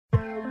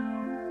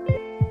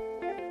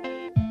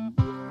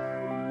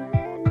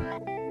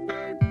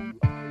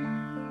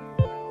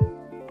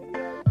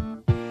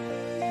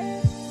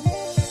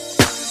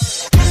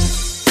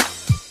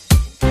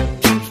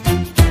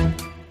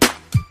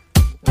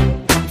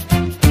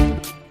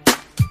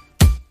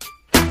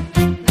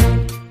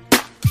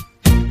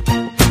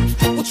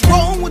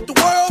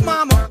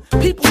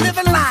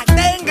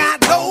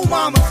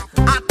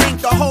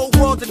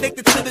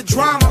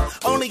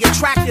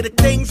to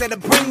the things that'll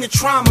bring the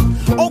trauma.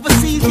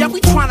 Overseas, yeah, we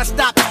trying to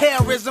stop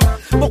terrorism,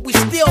 but we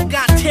still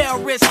got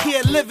terrorists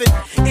here living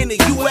in the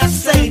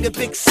USA, the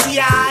big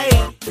CIA,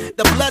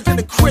 the Bloods and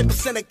the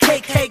Crips and the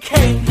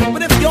KKK.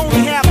 But if you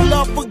only have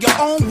love for your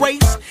own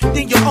race,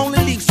 then you only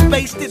leave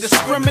space to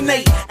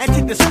discriminate. And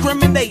to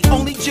discriminate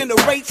only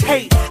generates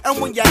hate.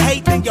 And when you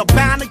hate, then you're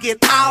bound to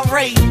get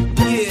irate.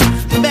 Yeah,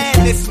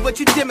 madness is what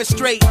you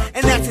demonstrate,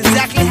 and that's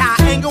exactly how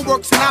anger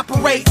works and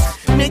operates.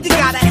 Man, you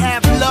gotta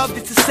have love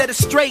just to set it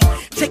straight.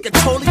 Take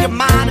control of your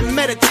mind and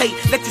meditate.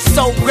 Let your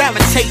soul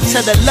gravitate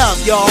to the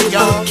love, y'all.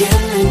 People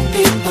killing,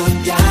 people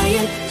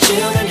dying,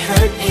 children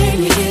hurt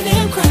and you hear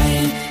them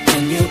crying.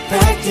 And you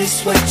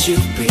practice what you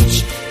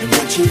preach and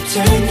what you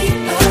turn the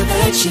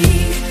other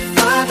cheek.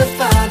 Father,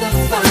 Father,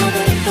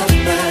 Father, help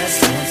us.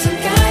 Send some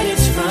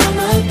guidance from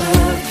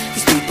above.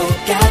 These people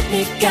got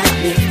me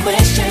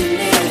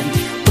questioning.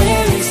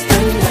 Where is the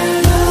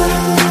love?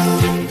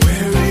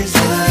 Where is the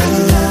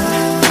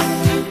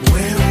love?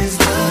 Where is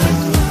the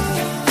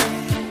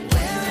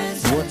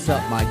love? What's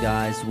up, my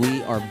guys?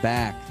 We are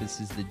back.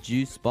 This is the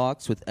Juice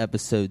Box with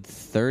episode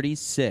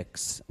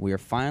 36. We are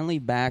finally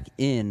back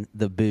in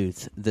the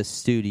booth, the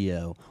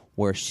studio,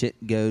 where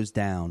shit goes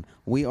down.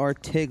 We are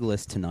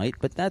Tigless tonight,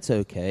 but that's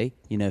okay.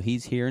 You know,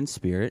 he's here in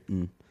spirit,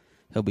 and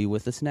he'll be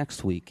with us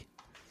next week.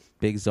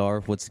 Big Czar,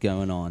 what's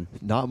going on?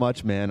 Not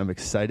much, man. I'm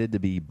excited to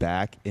be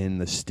back in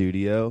the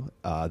studio.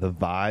 The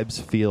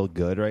vibes feel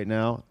good right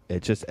now.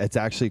 It's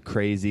actually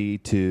crazy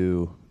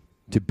to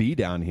be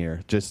down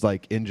here, just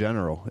like in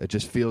general. It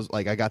just feels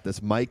like I got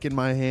this mic in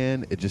my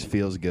hand. It just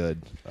feels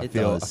good. I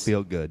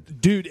feel good.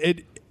 Dude,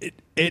 it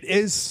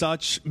is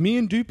such. Me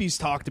and Doopy's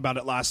talked about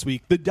it last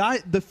week.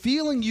 The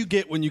feeling you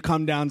get when you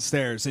come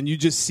downstairs and you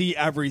just see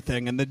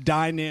everything, and the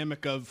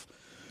dynamic of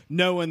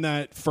knowing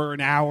that for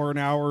an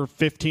hour,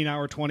 15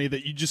 hour, 20,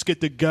 that you just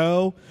get to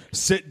go,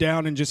 sit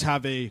down, and just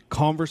have a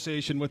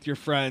conversation with your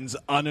friends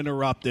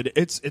uninterrupted.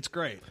 It's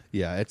great.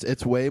 Yeah,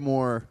 it's way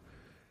more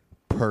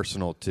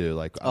personal too.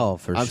 Like, I'm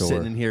sure.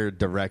 Sitting in here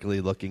directly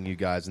looking you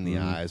guys in the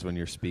eyes when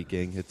you're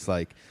speaking. It's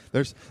like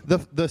there's the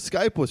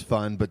Skype was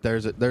fun, but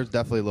there's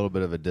definitely a little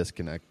bit of a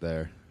disconnect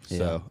there. Yeah.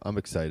 So I'm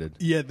excited.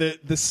 Yeah, the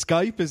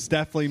Skype is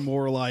definitely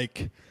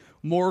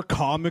more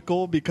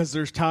comical, because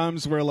there's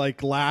times where,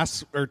 like,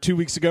 last or 2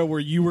 weeks ago, where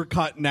you were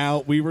cutting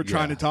out, we were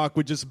trying to talk,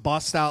 would just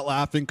bust out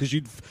laughing because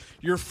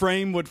your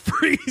frame would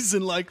freeze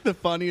in like the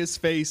funniest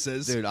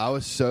faces. Dude, I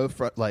was so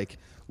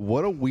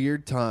what a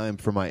weird time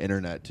for my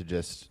internet to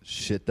just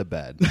shit the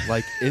bed.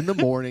 Like, in the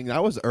morning,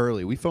 that was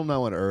early. We filmed that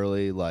one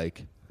early.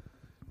 Like,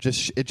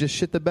 it just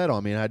shit the bed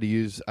on me, and I had to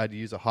use a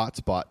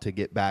hotspot to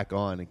get back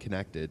on and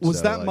connected.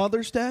 Was that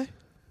Mother's Day?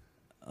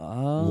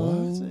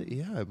 Was it?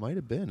 Yeah, it might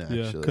have been,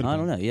 actually. I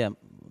don't know. Yeah,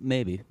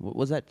 maybe.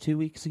 Was that 2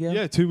 weeks ago?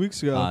 Yeah, 2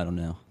 weeks ago. I don't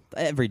know.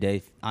 Every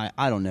day,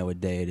 I don't know what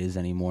day it is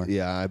anymore.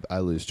 Yeah, I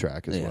lose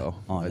track as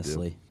well.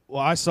 Honestly.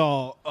 Well, I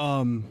saw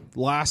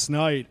last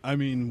night, I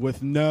mean,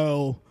 with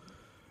no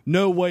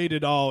weight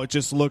at all, it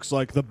just looks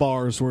like the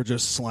bars were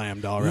just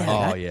slammed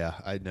already. Yeah,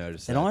 I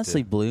noticed that. It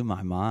honestly blew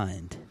my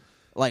mind.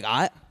 Like,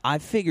 I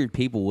figured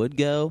people would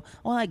go.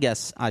 Well, I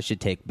guess I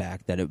should take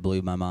back that it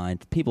blew my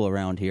mind. People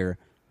around here,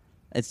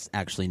 it's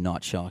actually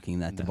not shocking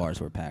that the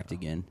bars were packed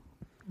again.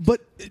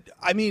 But,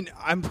 I mean,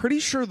 I'm pretty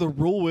sure the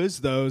rule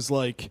is, though, is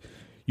like,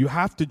 you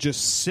have to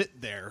just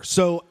sit there.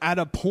 So at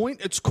a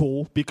point, it's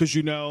cool because,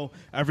 you know,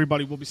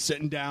 everybody will be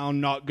sitting down,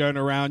 not going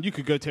around. You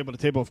could go table to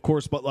table, of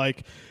course, but,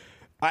 like,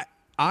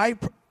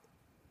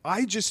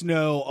 I just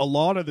know a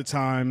lot of the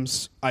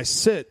times I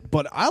sit,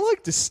 but I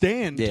like to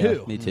stand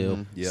too. Me too.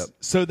 Mm-hmm. Yep.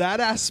 So that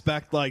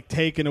aspect, like,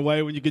 taken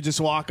away when you could just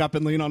walk up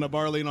and lean on a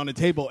bar, lean on a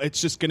table, it's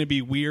just going to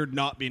be weird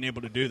not being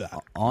able to do that.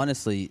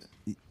 Honestly,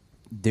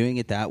 doing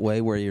it that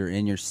way where you're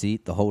in your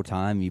seat the whole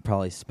time, you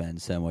probably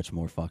spend so much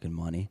more fucking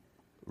money.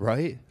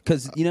 Right?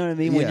 Because, you know what I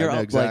mean? When you're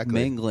exactly. like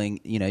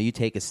mingling, you know, you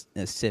take a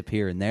sip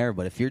here and there.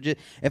 But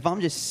if I'm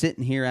just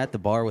sitting here at the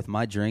bar with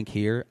my drink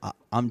here,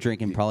 I'm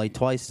drinking probably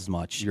twice as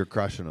much. You're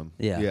crushing them.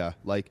 Yeah. Yeah.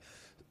 Like,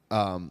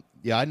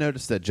 I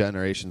noticed that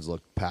Generations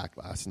looked packed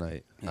last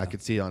night. Yeah. I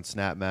could see it on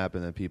Snap Map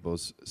and then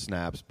people's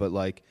snaps. But,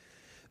 like,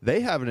 they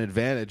have an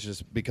advantage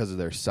just because of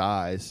their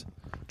size.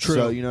 True.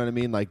 So, you know what I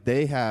mean? Like,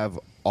 they have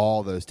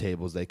all those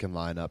tables they can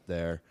line up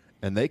there.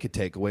 And they could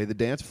take away the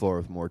dance floor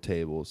with more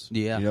tables.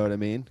 Yeah. You know what I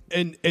mean?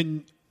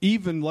 And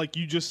even like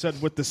you just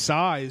said with the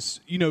size,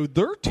 you know,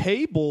 their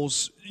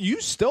tables, you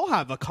still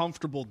have a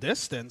comfortable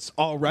distance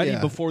already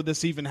before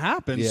this even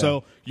happened. Yeah.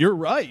 So you're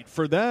right.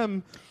 For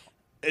them,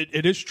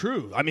 it is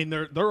true. I mean,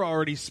 they're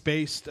already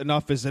spaced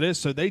enough as it is,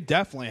 so they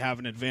definitely have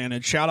an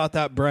advantage. Shout out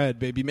that bread,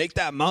 baby. Make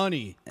that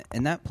money.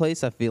 And that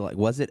place, I feel like,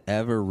 was it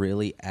ever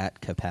really at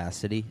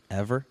capacity?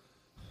 Ever?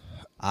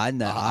 I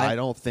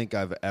don't think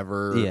I've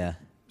ever... Yeah.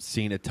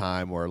 seen a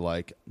time where,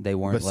 like, they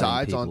weren't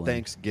besides on in.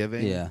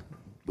 Thanksgiving,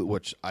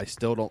 which I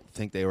still don't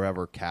think they were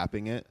ever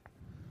capping it.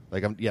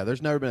 Like,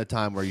 there's never been a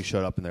time where you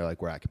showed up and they're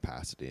like, we're at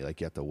capacity. Like,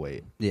 you have to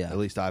wait. Yeah. At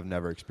least I've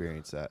never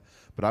experienced that.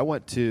 But I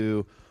went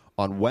to,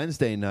 on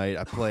Wednesday night,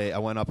 I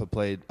went up and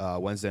played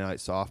Wednesday night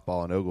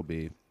softball in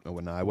Oglebay. And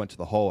when I went to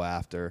the hole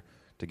after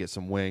to get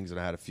some wings, and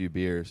I had a few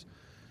beers.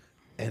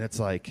 And it's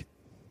like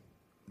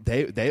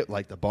they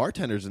like the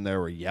bartenders in there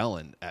were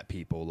yelling at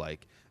people,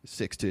 like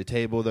 6 to a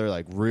table. They're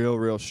like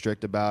real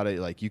strict about it.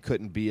 Like you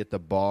couldn't be at the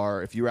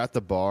bar. If you were at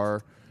the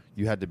bar,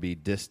 you had to be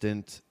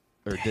distant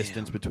or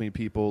distance between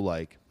people.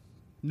 Like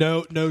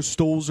no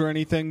stools or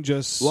anything.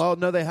 Just well,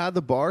 no, they had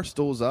the bar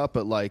stools up,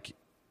 but like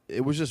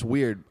it was just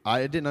weird.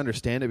 I didn't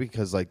understand it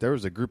because like there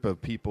was a group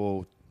of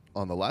people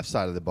on the left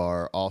side of the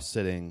bar all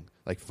sitting,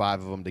 like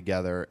 5 of them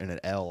together in an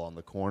L on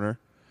the corner.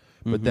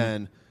 But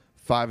then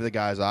 5 of the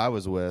guys I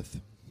was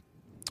with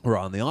were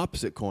on the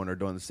opposite corner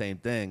doing the same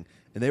thing.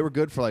 And they were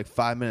good for like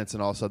 5 minutes.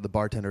 And all of a sudden the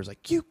bartender was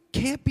like, you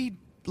can't be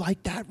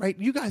like that, right?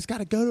 You guys got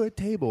to go to a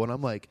table. And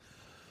I'm like,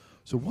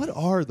 so what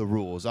are the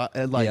rules?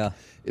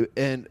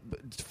 And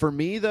for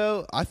me,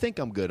 though, I think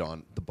I'm good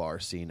on the bar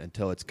scene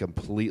until it's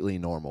completely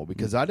normal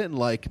because I didn't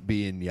like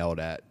being yelled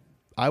at.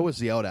 I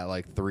was yelled at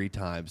like 3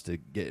 times to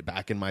get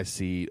back in my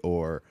seat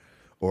or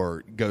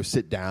go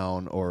sit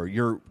down or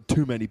you're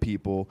too many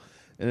people.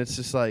 And it's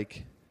just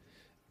like,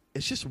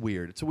 it's just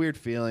weird. It's a weird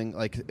feeling.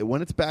 Like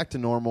when it's back to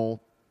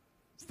normal,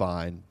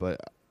 fine.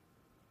 But,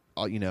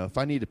 if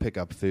I need to pick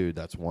up food,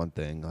 that's one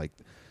thing. Like,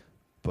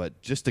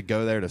 but just to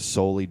go there to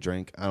solely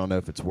drink, I don't know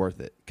if it's worth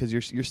it because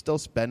you're still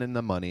spending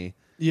the money.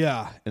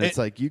 Yeah. And it's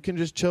like you can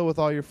just chill with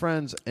all your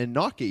friends and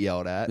not get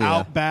yelled at.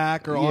 Out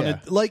back or on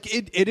it. Like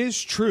it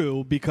is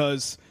true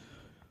because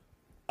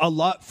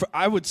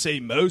I would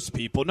say most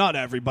people, not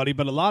everybody,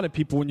 but a lot of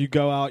people when you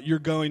go out, you're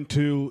going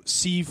to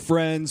see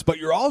friends, but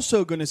you're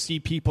also going to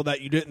see people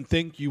that you didn't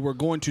think you were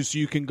going to so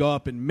you can go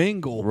up and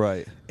mingle.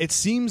 Right. It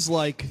seems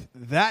like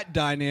that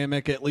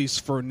dynamic, at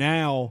least for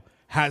now,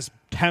 has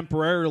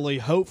temporarily,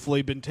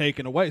 hopefully, been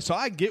taken away. So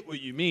I get what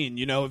you mean.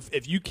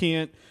 If you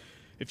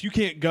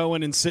can't go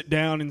in and sit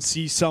down and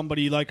see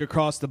somebody like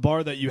across the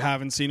bar that you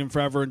haven't seen him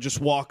forever and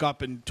just walk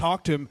up and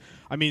talk to him,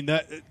 I mean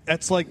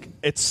that's like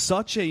it's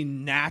such a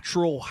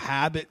natural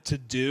habit to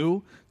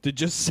do. To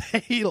just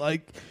say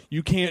like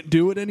you can't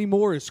do it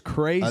anymore is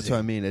crazy. That's what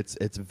I mean. It's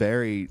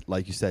very,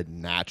 like you said,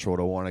 natural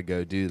to want to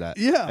go do that.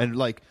 Yeah. And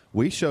like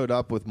we showed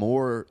up with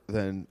more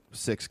than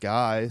 6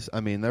 guys.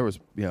 I mean, there was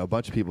a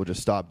bunch of people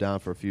just stopped down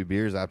for a few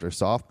beers after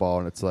softball,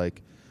 and it's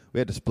like we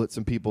had to split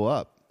some people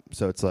up.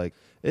 So it's like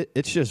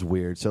it's just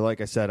weird. So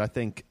like I said, I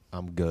think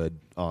I'm good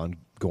on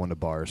going to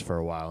bars for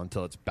a while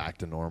until it's back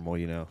to normal.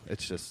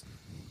 It's just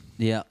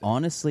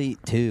honestly,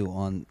 too,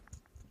 on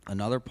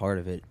another part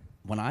of it.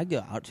 When I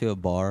go out to a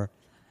bar,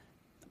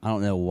 I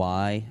don't know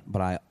why,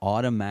 but I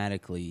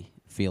automatically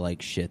feel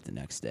like shit the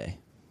next day.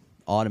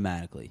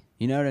 Automatically.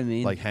 You know what I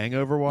mean? like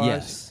hangover-wise?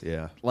 Yes.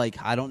 Yeah.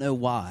 Like, I don't know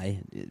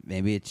why.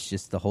 Maybe it's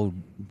just the whole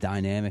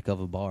dynamic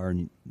of a bar,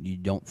 and you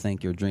don't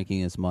think you're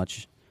drinking as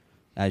much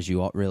as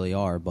you really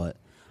are. But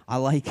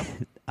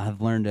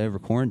I've learned over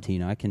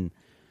quarantine, I can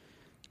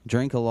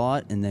drink a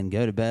lot and then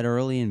go to bed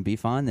early and be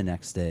fine the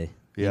next day.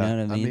 Yeah. You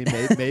know what I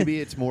mean? Maybe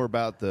it's more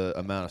about the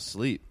amount of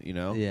sleep,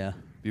 Yeah.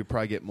 You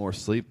probably get more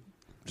sleep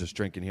just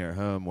drinking here at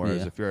home, whereas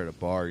Yeah. if you're at a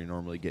bar, you're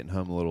normally getting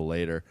home a little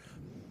later.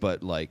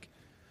 But, like,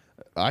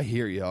 I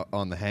hear you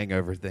on the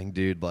hangover thing,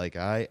 dude. Like,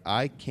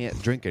 I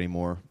can't drink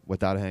anymore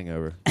without a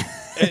hangover.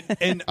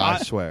 And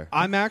I swear.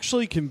 I'm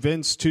actually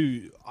convinced,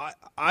 too.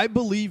 I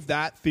believe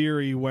that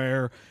theory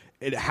where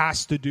it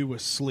has to do with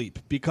sleep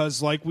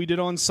because like we did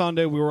on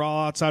Sunday, we were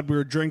all outside, we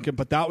were drinking,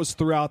 but that was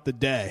throughout the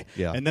day.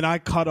 Yeah. And then I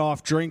cut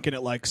off drinking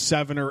at like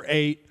 7 or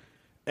 8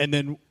 and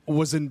then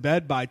was in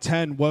bed by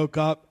 10, woke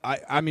up.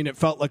 I mean, it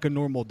felt like a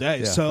normal day.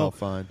 Yeah, so felt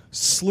fine.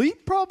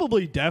 Sleep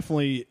probably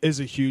definitely is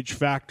a huge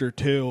factor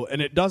too.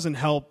 And it doesn't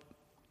help,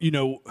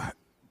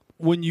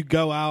 when you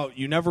go out,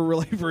 you never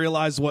really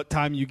realize what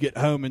time you get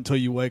home until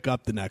you wake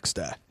up the next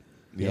day.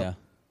 Yeah.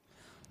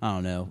 I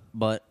don't know.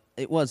 But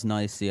it was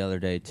nice the other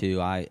day,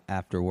 too.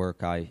 After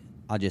work, I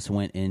just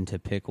went into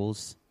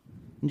Pickles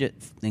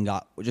and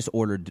just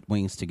ordered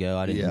wings to go.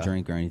 I didn't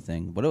drink or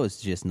anything. But it was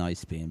just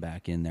nice being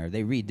back in there.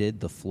 They redid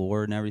the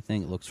floor and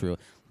everything. It looks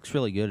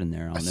really good in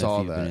there. I don't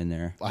know if you've been in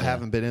there. I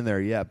haven't been in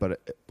there yet,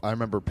 but I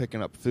remember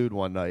picking up food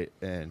one night,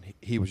 and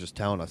he was just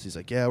telling us, he's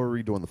like, yeah,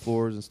 we're redoing the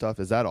floors and stuff.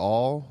 Is that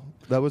all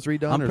that was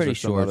redone? I'm or pretty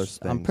is there some sure. other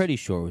things? I'm pretty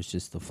sure it was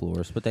just the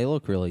floors, but they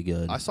look really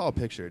good. I saw a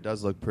picture. It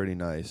does look pretty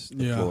nice,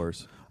 the Yeah.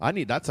 floors. I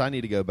need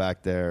to go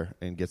back there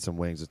and get some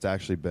wings. It's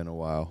actually been a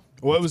while.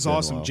 Well, it It's was been a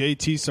awesome. while.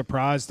 JT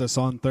surprised us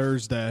on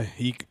Thursday.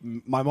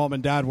 My mom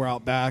and dad were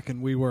out back,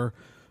 and we were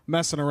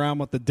messing around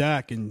with the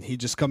deck, and he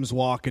just comes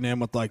walking in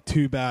with like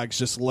 2 bags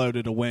just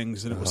loaded of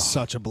wings, and it was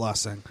such a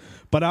blessing.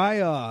 But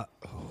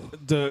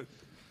to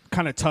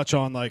kind of touch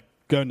on like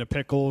going to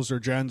Pickles or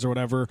Jen's or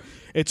whatever,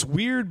 it's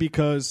weird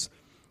because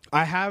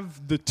I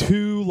have the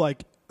 2,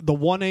 like the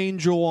one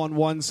angel on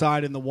one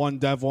side and the one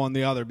devil on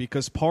the other,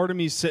 because part of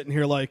me is sitting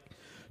here like,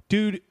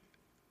 dude,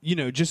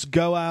 just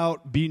go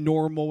out, be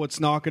normal.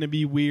 It's not going to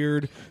be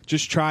weird.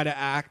 Just try to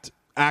act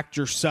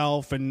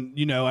yourself, and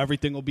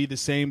everything will be the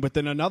same. But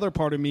then another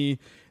part of me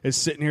is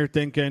sitting here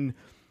thinking,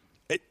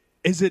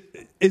 is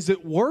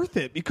it worth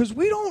it? Because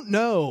we don't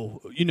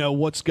know,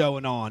 what's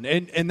going on,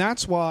 and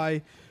that's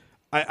why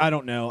I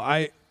don't know.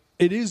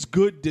 it is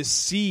good to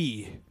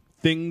see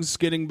things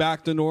getting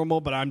back to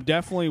normal, but I'm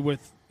definitely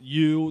with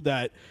you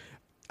that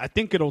I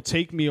think it'll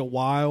take me a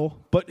while.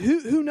 But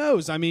who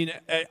knows? I mean,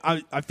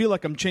 I feel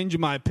like I'm changing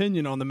my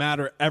opinion on the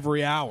matter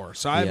every hour,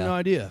 so I have no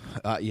idea.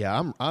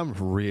 I'm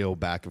real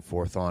back and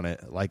forth on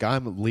it. Like,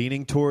 I'm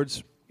leaning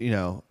towards,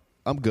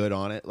 I'm good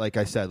on it. Like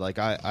I said, like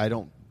I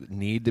don't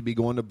need to be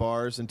going to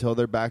bars until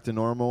they're back to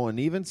normal. And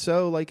even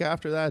so, like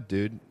after that,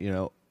 dude,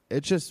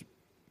 it's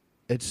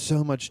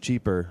so much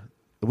cheaper.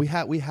 We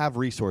have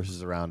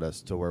resources around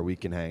us to where we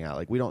can hang out.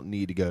 Like, we don't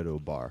need to go to a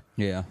bar.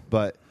 Yeah.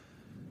 But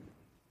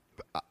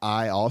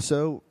I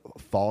also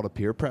fall to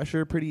peer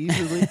pressure pretty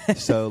easily.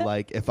 So,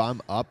 like, if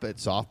I'm up at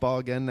softball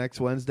again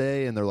next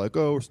Wednesday and they're like,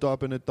 oh, we're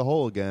stopping at the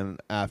hole again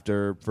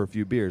for a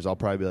few beers, I'll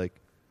probably be like,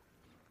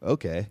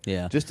 okay.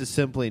 Yeah. Just to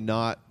simply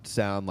not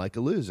sound like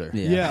a loser.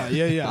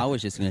 Yeah. I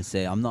was just going to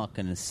say, I'm not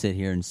going to sit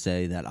here and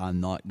say that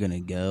I'm not going to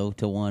go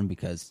to one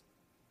because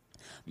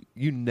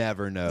you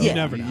never know. Yeah. You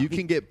never know. You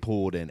can get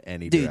pulled in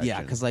any dude, direction.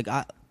 yeah, because like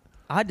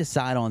I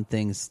decide on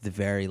things the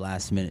very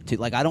last minute too.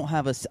 Like, I don't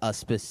have a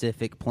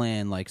specific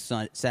plan. Like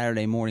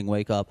Saturday morning,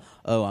 wake up.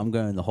 Oh, I'm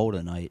going to the hole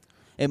tonight.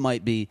 It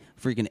might be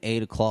freaking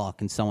 8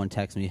 o'clock, and someone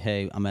texts me,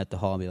 "Hey, I'm at the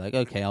hall." I'll be like,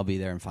 "Okay, I'll be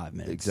there in 5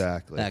 minutes."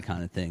 Exactly. That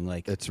kind of thing.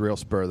 Like, It's real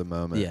spur of the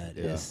moment. yeah, it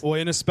is. Well,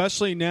 and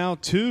especially now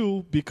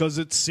too, because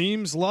it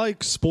seems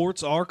like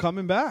sports are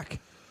coming back.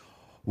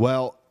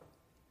 Well,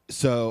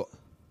 so,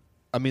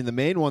 I mean, the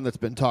main one that's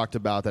been talked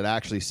about that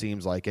actually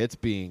seems like it's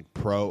being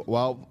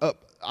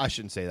I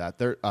shouldn't say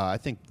that. I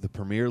think the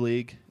Premier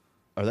League,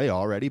 are they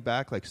already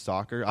back, like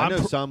soccer? I know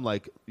some,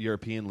 like,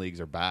 European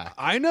leagues are back.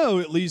 I know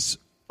at least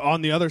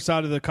on the other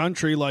side of the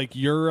country, like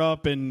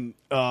Europe and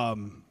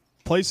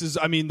places,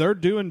 I mean, they're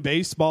doing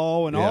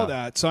baseball and all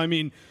that. So, I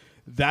mean,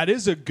 that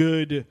is a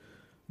good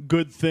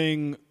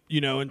thing,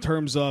 in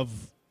terms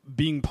of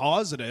being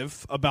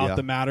positive about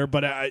the matter.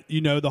 But,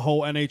 the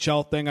whole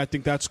NHL thing, I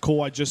think that's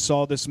cool. I just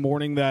saw this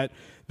morning that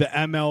the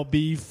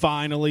MLB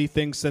finally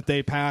thinks that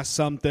they passed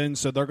something,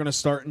 so they're going to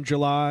start in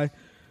July.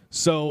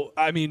 So,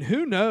 I mean,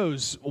 who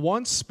knows?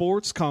 Once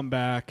sports come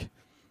back,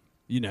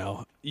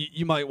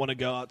 you might want to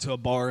go out to a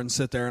bar and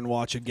sit there and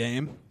watch a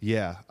game.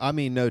 Yeah, I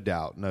mean, no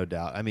doubt.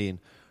 I mean,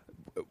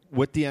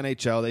 with the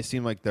NHL, they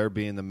seem like they're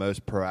being the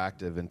most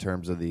proactive in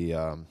terms of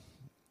the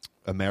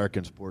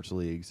American sports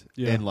leagues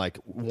and, like,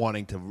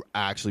 wanting to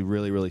actually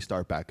really, really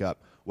start back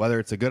up. Whether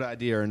it's a good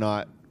idea or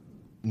not,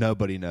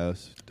 nobody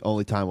knows.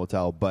 Only time will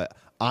tell. But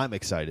I'm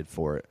excited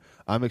for it.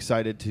 I'm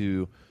excited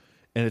to,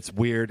 and it's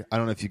weird. I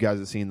don't know if you guys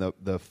have seen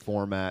the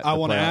format. I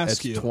want to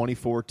ask you. It's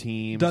 24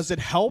 teams. Does it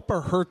help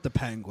or hurt the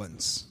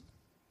Penguins?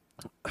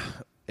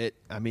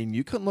 I mean,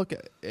 you can look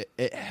at it.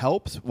 It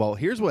helps. Well,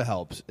 here's what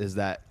helps is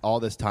that all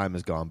this time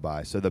has gone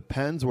by. So the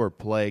Pens were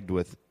plagued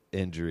with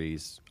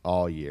injuries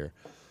all year.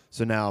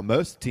 So now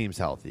most teams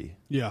healthy.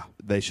 Yeah.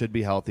 They should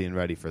be healthy and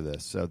ready for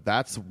this. So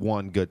that's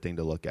one good thing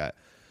to look at.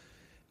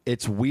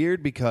 It's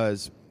weird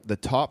because the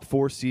top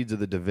 4 seeds of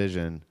the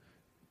division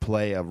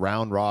play a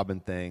round-robin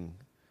thing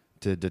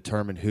to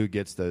determine who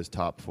gets those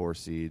top 4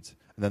 seeds.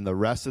 And then the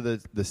rest of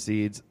the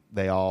seeds,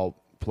 they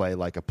all play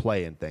like a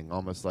play-in thing,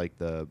 almost like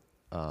the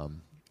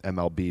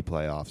MLB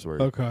playoffs.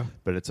 Okay.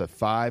 But it's a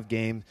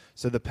 5-game.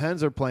 So the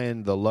Pens are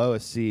playing the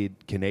lowest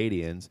seed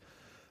Canadians.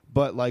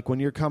 But, like, when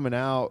you're coming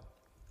out,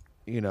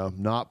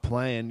 not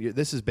playing,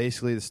 this is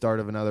basically the start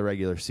of another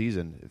regular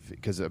season.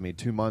 Because,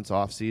 2 months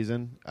off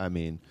season,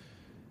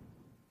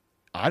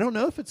 I don't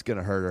know if it's going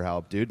to hurt or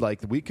help, dude.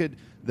 Like, we could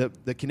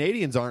the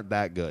Canadians aren't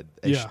that good.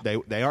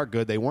 They are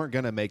good. They weren't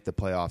going to make the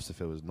playoffs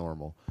if it was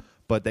normal.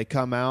 But they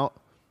come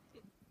out,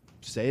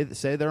 say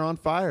they're on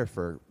fire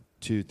for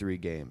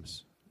 2-3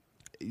 games.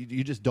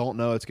 You just don't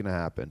know it's going to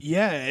happen.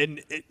 Yeah,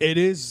 and it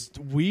is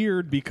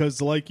weird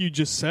because, like you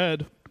just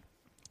said,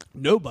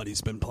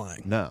 nobody's been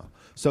playing. No.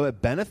 So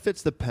it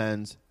benefits the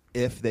Pens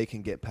if they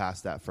can get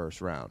past that first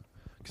round.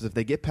 Because if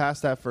they get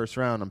past that first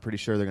round, I'm pretty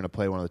sure they're going to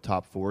play one of the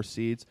top 4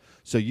 seeds.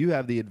 So you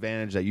have the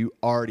advantage that you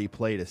already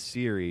played a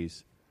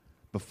series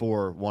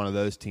before one of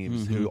those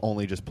teams who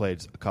only just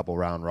played a couple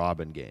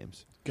round-robin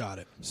games. Got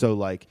it. So,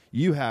 like,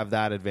 you have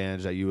that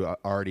advantage that you are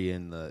already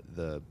in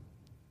the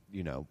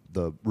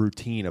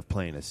routine of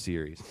playing a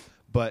series.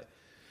 But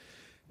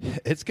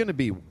it's going to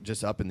be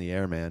just up in the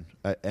air, man.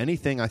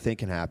 Anything I think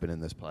can happen in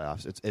this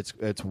playoffs.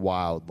 It's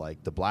wild.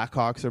 Like, the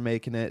Blackhawks are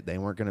making it. They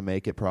weren't going to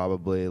make it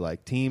probably.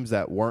 Like, teams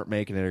that weren't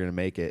making it are going to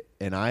make it.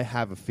 And I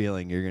have a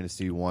feeling you're going to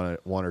see one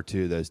or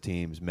two of those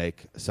teams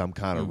make some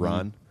kind of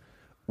run,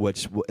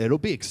 which it'll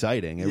be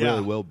exciting. It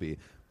really will be.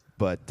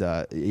 But,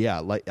 I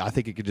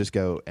think it could just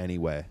go any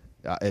way.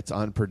 It's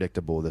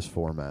unpredictable, this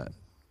format.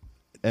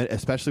 And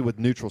especially with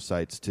neutral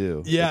sites,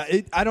 too. Yeah,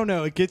 I don't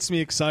know. It gets me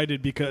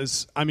excited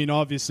because,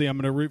 obviously I'm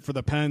going to root for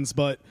the Pens,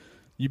 but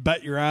you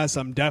bet your ass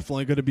I'm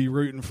definitely going to be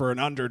rooting for an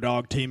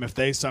underdog team if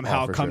they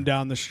somehow come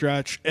down the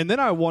stretch. And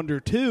then I wonder,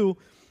 too,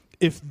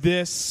 if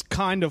this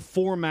kind of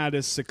format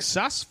is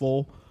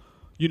successful,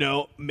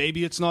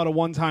 maybe it's not a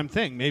one-time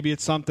thing. Maybe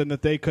it's something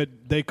that they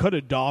could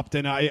adopt.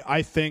 And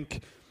I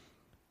think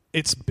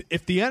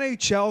if the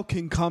NHL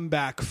can come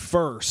back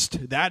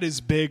first, that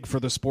is big for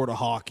the sport of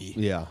hockey.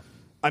 Yeah.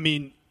 I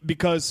mean,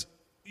 because,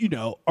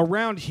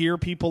 around here,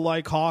 people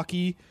like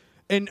hockey.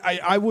 And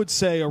I would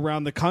say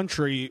around the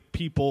country,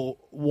 people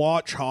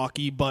watch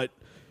hockey. But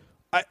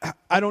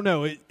I don't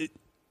know.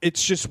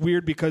 It's just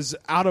weird because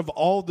out of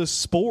all the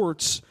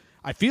sports,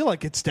 I feel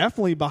like it's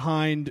definitely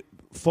behind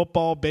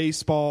football,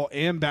 baseball,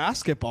 and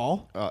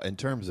basketball. In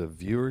terms of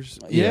viewers,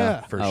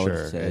 Yeah. for I would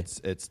sure. say.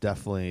 It's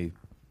definitely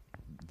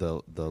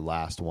the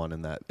last one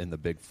in the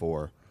Big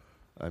Four.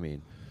 I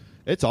mean,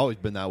 it's always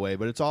been that way,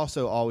 but it's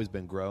also always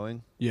been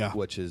growing. Yeah.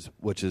 which is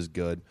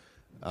good.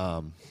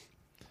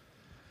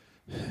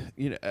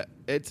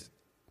 It's.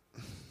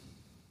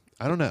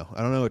 I don't know.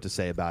 I don't know what to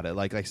say about it.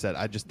 Like I said,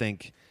 I just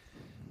think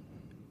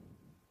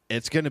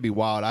it's going to be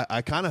wild.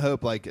 I kind of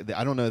hope, I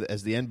don't know,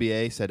 has the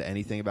NBA said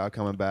anything about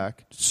coming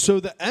back?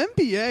 So the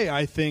NBA,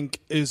 I think,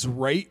 is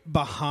right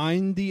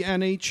behind the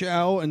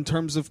NHL in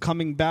terms of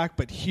coming back.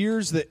 But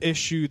here's the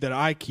issue that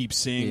I keep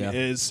seeing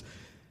is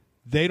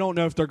they don't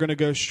know if they're going to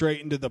go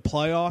straight into the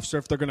playoffs or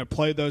if they're going to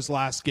play those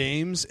last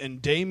games. And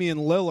Damian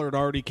Lillard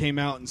already came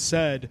out and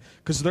said,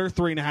 because they're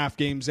 3.5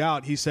 games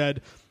out, he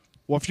said,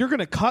 well, if you're going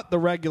to cut the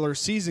regular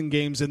season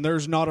games and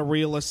there's not a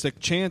realistic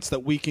chance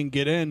that we can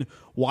get in,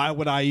 why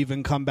would I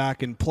even come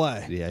back and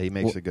play? Yeah, he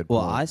makes a good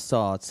point. Well, I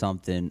saw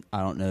something,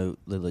 I don't know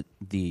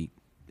the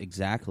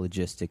exact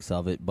logistics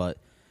of it, but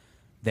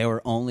they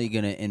were only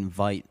going to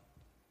invite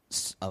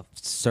a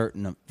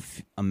certain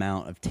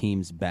amount of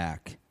teams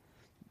back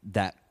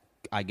that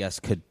I guess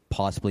could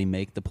possibly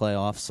make the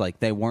playoffs. Like,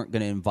 they weren't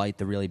going to invite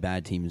the really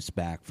bad teams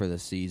back for the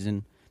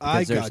season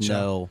because there's gotcha.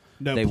 No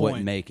they point.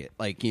 wouldn't make it.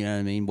 Like, you know what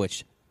I mean?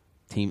 Which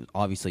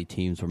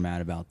teams were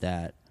mad about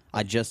that.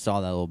 I just saw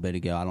that a little bit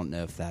ago. I don't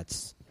know if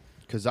that's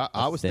because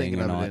I was thing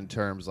thinking or of not. it in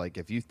terms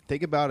if you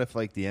think about if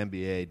the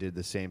NBA did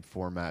the same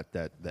format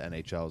that the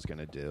NHL is going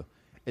to do,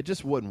 it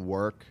just wouldn't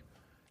work.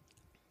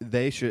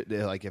 They should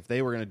if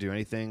they were going to do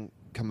anything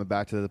coming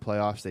back to the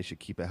playoffs, they should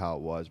keep it how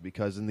it was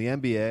because in the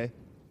NBA,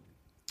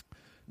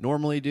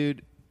 normally,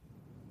 dude,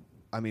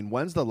 I mean,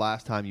 when's the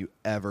last time you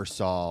ever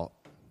saw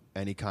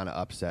any kind of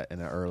upset in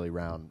an early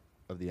round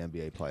of the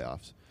NBA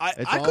playoffs?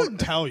 I couldn't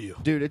tell you.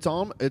 Dude, it's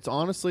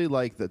honestly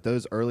like that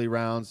those early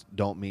rounds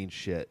don't mean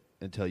shit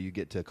until you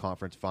get to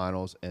conference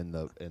finals and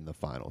the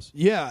finals.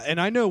 Yeah,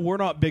 and I know we're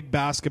not big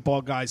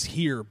basketball guys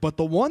here, but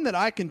the one that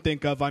I can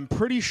think of, I'm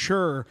pretty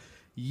sure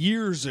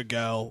years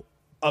ago,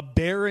 a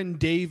Baron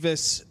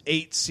Davis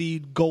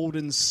 8-seed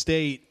Golden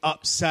State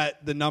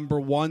upset the number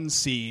 1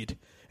 seed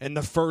in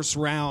the first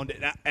round.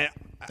 And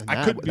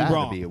I could be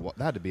wrong.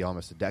 That had to be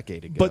almost a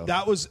decade ago. But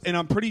that was, and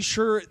I'm pretty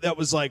sure that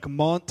was like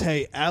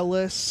Monte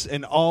Ellis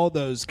and all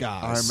those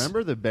guys. I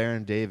remember the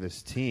Baron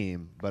Davis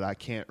team, but I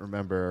can't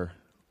remember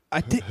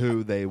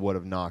who they would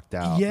have knocked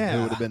out. Yeah.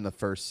 Who would have been the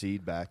first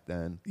seed back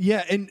then.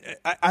 Yeah, and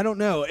I don't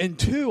know. And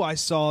 2, I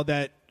saw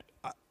that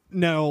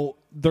now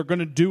they're going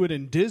to do it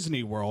in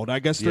Disney World. I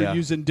guess they're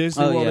using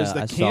Disney World as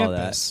the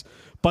campus.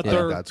 But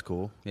that's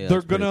cool. Yeah, they're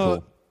that's pretty going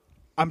to... cool.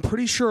 I'm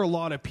pretty sure a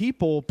lot of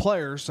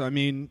players, I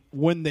mean,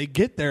 when they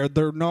get there,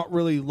 they're not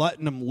really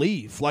letting them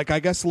leave. Like, I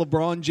guess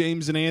LeBron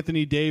James and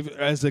Anthony Davis,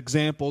 as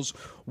examples,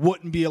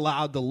 wouldn't be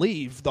allowed to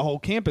leave the whole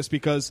campus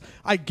because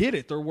I get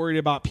it. They're worried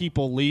about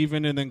people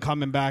leaving and then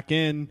coming back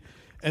in.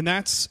 And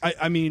that's,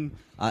 I mean...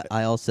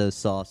 I also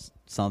saw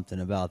something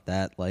about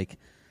that. Like,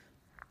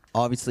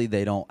 obviously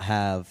they don't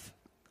have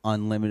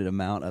unlimited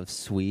amount of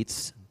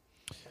suites.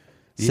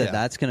 So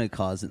that's going to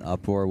cause an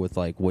uproar with,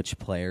 which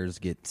players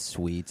get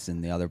suites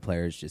and the other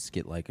players just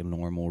get, a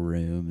normal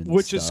room and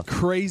Which stuff. is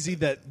crazy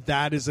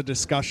that is a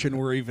discussion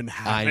we're even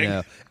having. I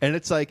know. And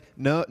it's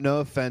no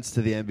offense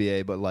to the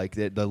NBA, but,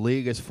 the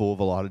league is full of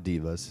a lot of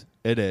divas.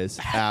 It is.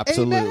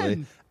 Absolutely.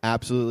 Amen.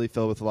 Absolutely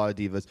filled with a lot of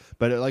divas.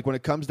 But, when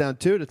it comes down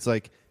to it, it's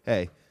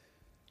hey,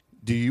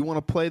 do you want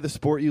to play the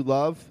sport you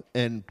love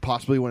and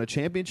possibly win a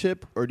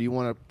championship, or do you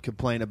want to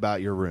complain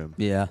about your room?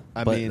 Yeah,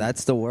 I but mean,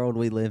 that's the world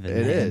we live in.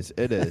 It man. is.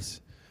 It is.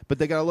 But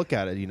they got to look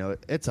at it.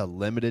 It's a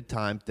limited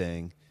time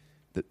thing.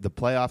 The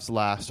playoffs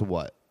last,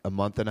 a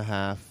month and a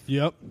half?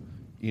 Yep.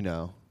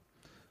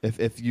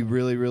 If you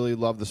really, really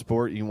love the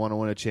sport and you want to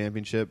win a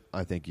championship,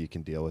 I think you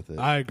can deal with it.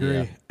 I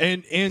agree. Yeah.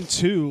 And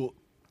 2,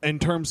 in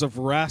terms of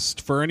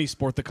rest for any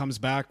sport that comes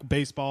back,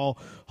 baseball,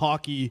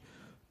 hockey,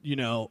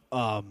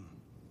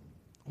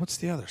 what's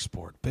the other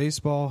sport?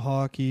 Baseball,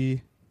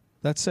 hockey.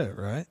 That's it,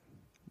 right?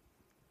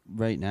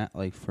 Right now,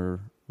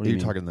 for... What You're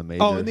do you mean? talking the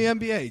major. Oh, in the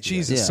NBA.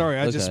 Jesus, Yeah, sorry,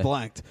 I okay. just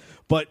blanked.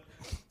 But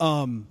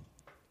I'm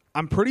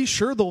pretty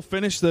sure they'll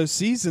finish those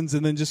seasons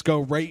and then just go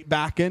right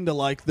back into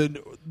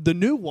the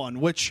new one,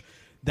 which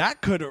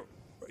that could,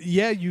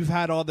 you've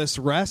had all this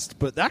rest,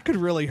 but that could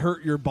really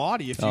hurt your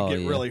body if you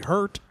get really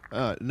hurt.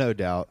 No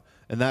doubt.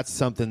 And that's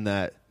something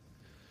that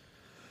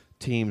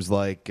teams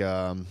in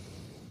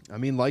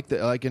terms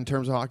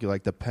of hockey,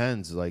 like the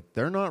Pens,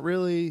 they're not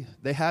really,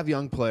 they have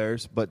young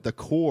players, but the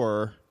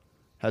core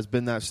has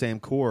been that same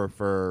core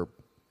for,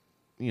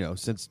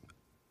 since,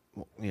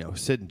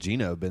 Sid and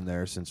Gino have been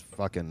there since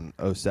fucking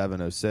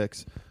 07,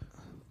 06.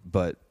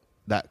 But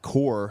that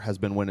core has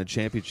been winning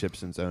championships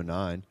since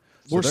 2009.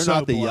 We're they're so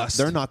not blessed.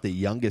 They're not the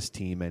youngest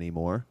team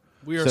anymore.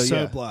 We are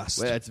so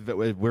blessed.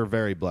 We're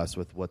very blessed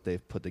with what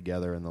they've put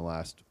together in the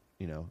last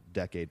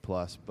decade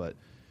plus. But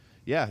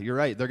yeah, you're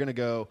right. They're going to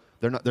go.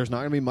 There's not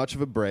going to be much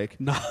of a break.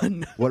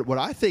 None. What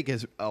I think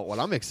is what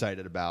I'm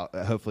excited about.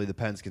 Hopefully the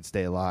Pens can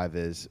stay alive.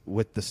 Is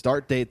with the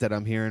start date that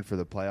I'm hearing for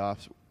the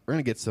playoffs. We're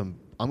going to get some.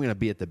 I'm going to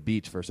be at the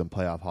beach for some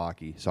playoff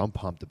hockey. So I'm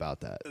pumped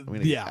about that. I'm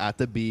going to get at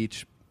the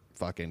beach,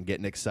 fucking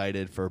getting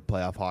excited for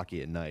playoff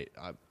hockey at night.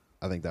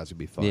 I think that's going to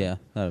be fun. Yeah,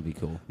 that would be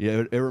cool.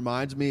 Yeah, it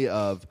reminds me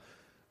of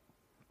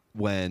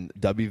when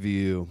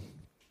WVU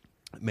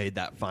made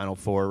that Final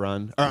Four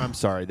run. Or I'm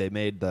sorry, they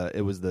made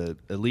it was the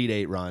Elite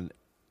Eight run,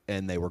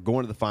 and they were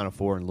going to the Final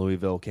Four, and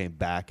Louisville came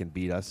back and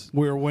beat us.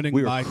 We were winning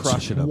by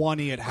crushing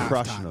 20 at halftime.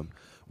 Crushing them.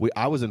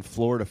 I was in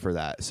Florida for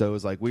that, so it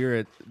was like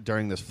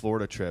during this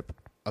Florida trip.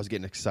 I was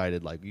getting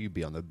excited, like you'd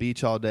be on the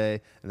beach all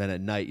day, and then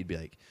at night you'd be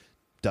like,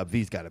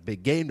 WV's got a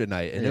big game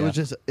tonight, and it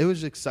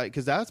was exciting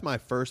because that's my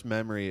first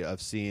memory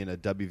of seeing a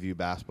WVU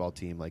basketball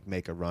team like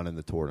make a run in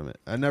the tournament.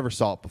 I never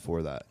saw it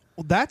before that.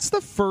 Well, that's the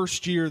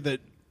first year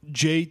that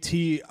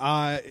JT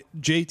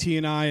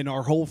and I and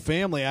our whole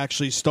family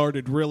actually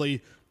started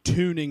really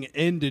tuning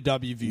into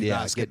WVU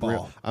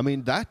basketball. I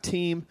mean, that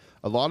team,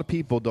 a lot of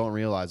people don't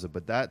realize it,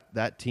 but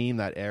that team,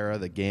 that era,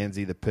 the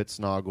Gansey, the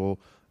Pittsnoggle,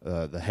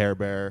 the Hair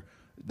Bear,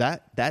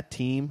 that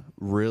team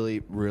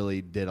really,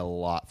 really did a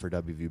lot for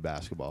WVU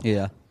basketball.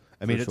 Yeah.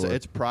 I mean,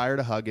 it's prior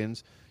to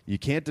Huggins. You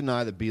can't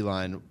deny that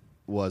Beeline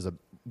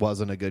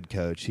wasn't a good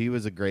coach. He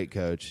was a great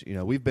coach.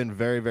 We've been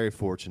very, very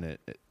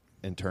fortunate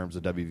in terms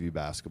of WVU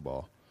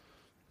basketball.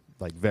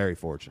 Like, very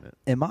fortunate.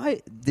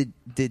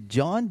 Did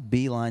John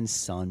Beeline's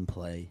son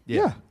play?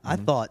 Yeah. I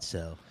thought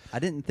so. I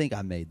didn't think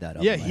I made that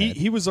up. Yeah,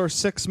 he was our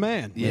sixth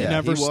man. Yeah, he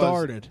never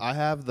started. I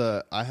have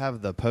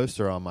the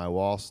poster on my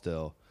wall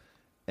still,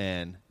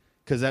 and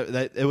because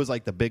it was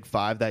like the Big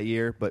Five that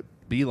year, but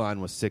Beeline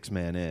was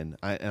 6-man in.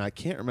 I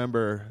can't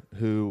remember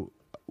who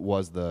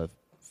was the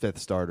fifth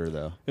starter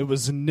though. It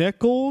was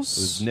Nichols.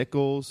 It was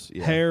Nichols.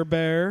 Yeah. Hair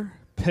Bear,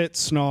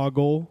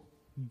 Pittsnoggle,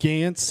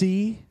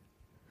 Gansey.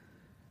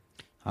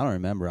 I don't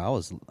remember.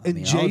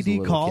 And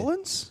J.D.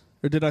 Collins?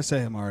 Or did I say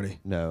him already?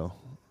 No.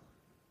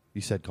 You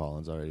said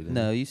Collins already, didn't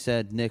No, you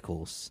said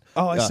Nichols.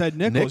 Oh, I said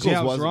Nichols. Yeah,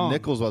 I was wrong.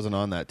 Nichols wasn't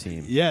on that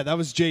team. Yeah, that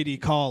was J.D.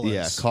 Collins.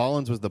 Yeah,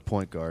 Collins was the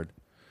point guard.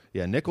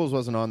 Yeah, Nichols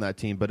wasn't on that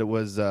team, but it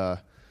was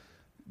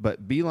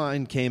but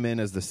Beeline came in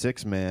as the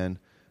 6-man,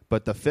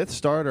 but the fifth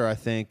starter, I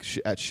think,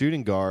 at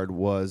shooting guard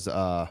was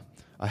I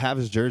have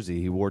his jersey.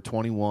 He wore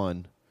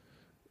 21.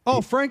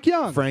 Oh, Frank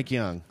Young. Frank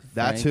Young.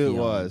 That's who it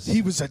was.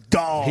 He was a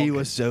dog. He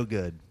was so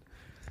good.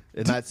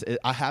 And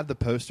I have the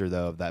poster,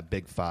 though, of that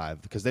Big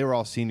Five because they were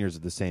all seniors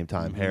at the same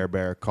time. Mm-hmm. Hair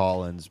Bear,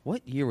 Collins.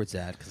 What year was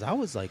that? Because I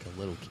was like a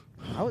little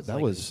kid.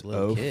 That was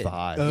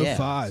 05. Yeah,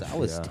 05. so I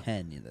was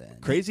 10 then.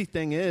 Crazy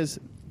thing is,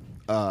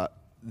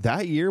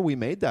 that year we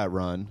made that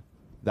run,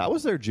 that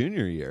was their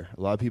junior year.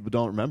 A lot of people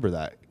don't remember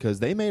that because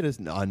they made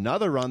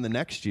another run the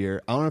next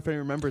year. I don't know if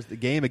anyone remembers the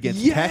game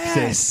against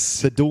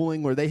Texas, the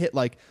dueling where they hit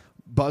like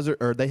buzzer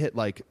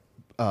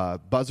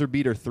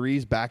beater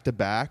threes back to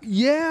back.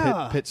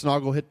 Yeah.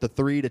 Pittsnoggle hit the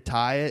 3 to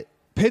tie it.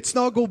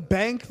 Pittsnoggle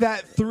banked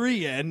that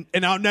 3 in,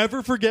 and I'll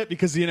never forget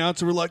because the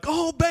announcer were like,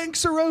 "Oh,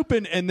 banks are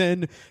open," and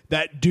then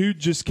that dude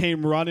just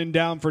came running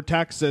down for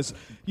Texas.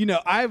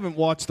 I haven't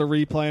watched the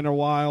replay in a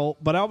while,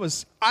 but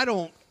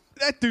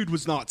that dude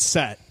was not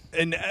set,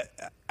 and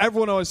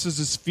everyone always says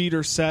his feet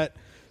are set.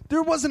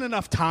 There wasn't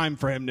enough time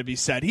for him to be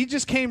set. He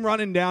just came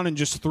running down and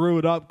just threw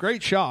it up.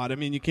 Great shot. I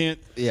mean, you can't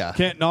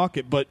knock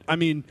it. But, I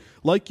mean,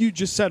 like you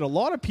just said, a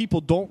lot of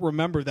people don't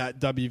remember that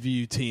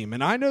WVU team.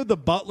 And I know the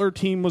Butler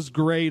team was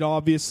great,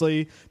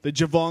 obviously. The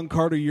Javon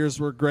Carter years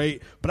were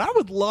great. But I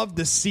would love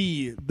to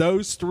see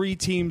those 3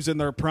 teams in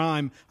their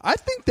prime. I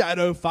think that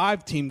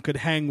 05 team could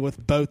hang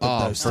with both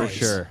of those for teams.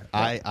 sure.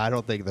 I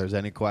don't think there's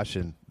any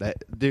question.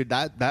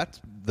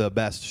 That's the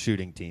best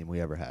shooting team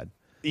we ever had.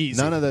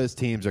 Easy. None of those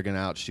teams are going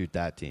to outshoot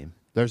that team.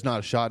 There's not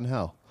a shot in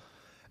hell.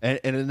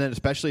 And then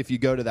especially if you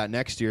go to that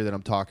next year that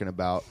I'm talking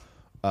about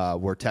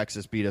where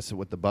Texas beat us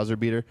with the buzzer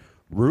beater,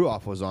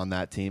 Ruoff was on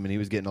that team, and he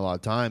was getting a lot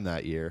of time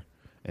that year.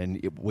 And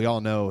we all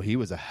know he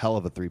was a hell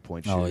of a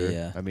three-point shooter. Oh,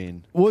 yeah. I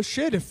mean, well,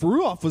 shit, if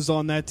Ruoff was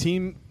on that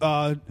team,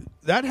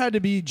 that had to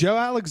be Joe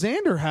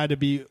Alexander had to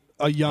be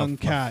a young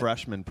cat. A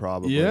freshman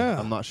probably. Yeah.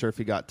 I'm not sure if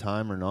he got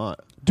time or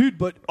not. Dude,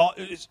 but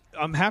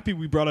I'm happy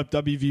we brought up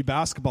WV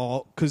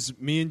basketball because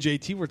me and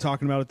JT were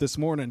talking about it this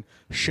morning.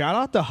 Shout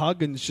out to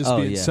Huggins just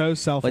being so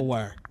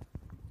self-aware.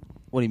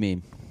 What do you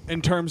mean?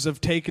 In terms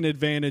of taking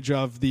advantage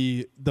of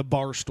the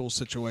Barstool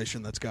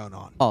situation that's going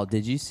on. Oh,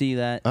 did you see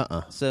that?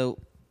 So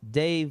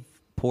Dave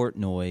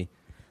Portnoy,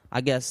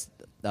 I guess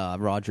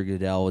Roger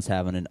Goodell was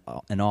having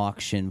an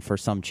auction for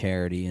some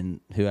charity, and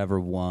whoever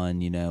won,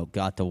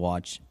 got to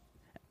watch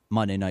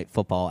Monday Night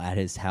Football at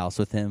his house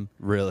with him.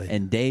 Really?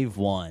 And Dave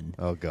won.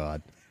 Oh,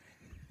 God.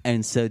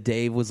 And so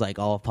Dave was like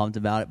all pumped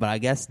about it, but I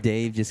guess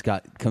Dave just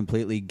got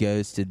completely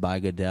ghosted by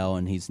Goodell,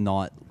 and he's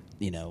not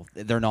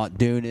they're not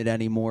doing it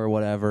anymore or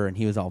whatever, and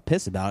he was all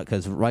pissed about it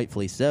because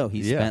rightfully so.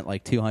 He spent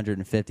like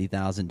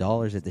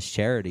 $250,000 at this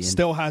charity. And,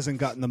 still hasn't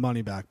gotten the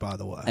money back, by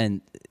the way.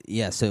 And,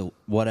 so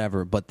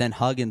whatever. But then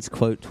Huggins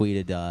quote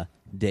tweeted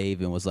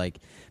Dave and was like,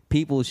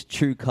 people's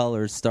true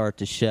colors start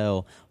to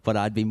show, but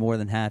I'd be more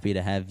than happy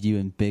to have you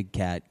and Big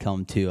Cat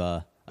come to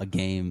a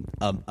game,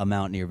 a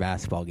Mountaineer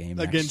basketball game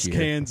against next year.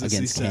 Kansas.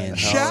 Against he said.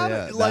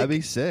 Kansas. That'd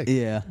be sick.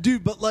 Yeah.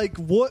 Dude, but like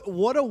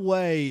what a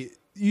way,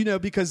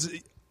 because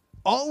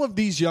all of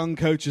these young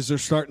coaches are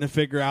starting to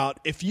figure out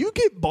if you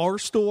get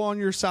Barstool on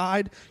your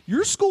side,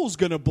 your school's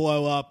going to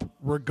blow up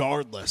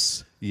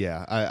regardless.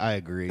 Yeah, I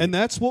agree. And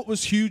that's what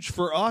was huge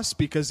for us,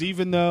 because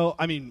even though,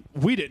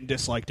 we didn't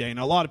dislike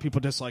Dana. A lot of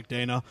people dislike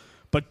Dana.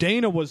 But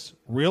Dana was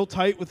real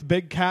tight with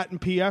Big Cat and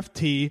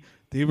PFT.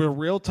 They were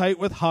real tight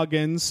with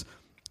Huggins.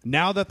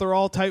 Now that they're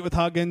all tight with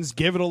Huggins,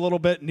 give it a little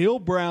bit. Neil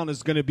Brown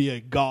is going to be a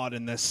god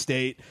in this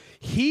state.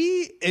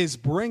 He is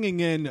bringing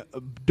in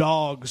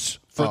dogs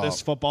for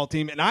this football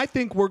team, and I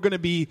think we're going to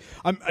be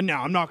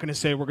now, I'm not going to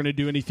say we're going to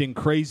do anything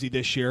crazy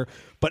this year,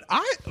 but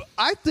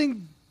I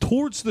think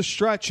towards the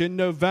stretch in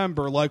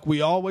November, like we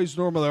always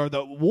normally are,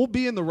 that we'll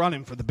be in the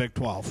running for the Big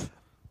 12.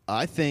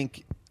 I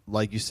think,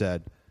 like you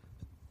said,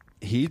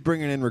 he's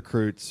bringing in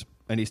recruits,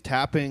 and he's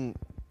tapping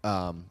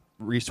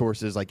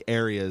resources like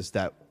areas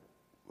that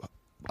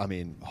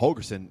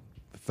Holgerson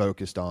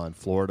focused on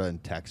Florida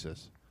and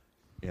Texas.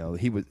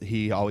 He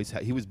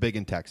was big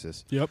in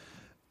Texas. Yep.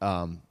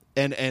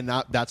 And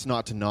that's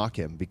not to knock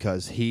him,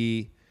 because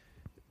the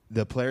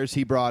players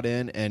he brought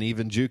in, and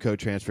even JUCO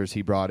transfers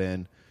he brought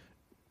in,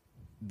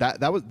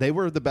 they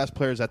were the best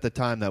players at the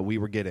time that we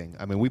were getting.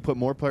 We put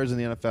more players in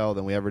the NFL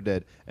than we ever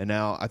did, and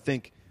now I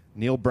think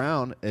Neil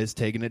Brown is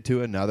taking it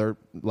to another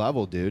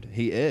level, dude.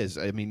 He is.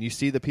 You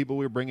see the people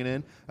we were bringing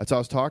in. That's what I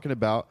was talking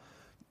about.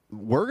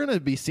 We're going to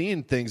be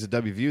seeing things at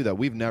WVU that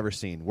we've never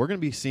seen. We're going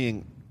to be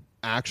seeing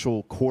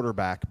actual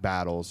quarterback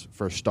battles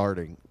for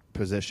starting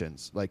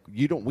positions. Like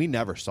we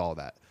never saw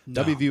that.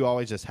 No. WVU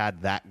always just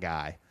had that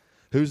guy.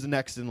 Who's the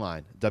next in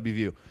line?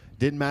 WVU.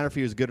 Didn't matter if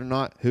he was good or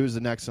not. Who's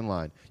the next in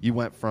line? You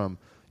went from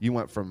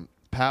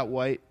Pat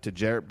White to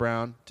Jarrett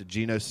Brown to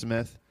Geno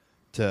Smith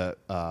to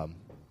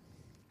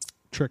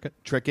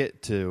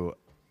Trickett to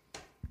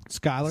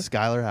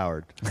Skylar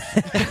Howard.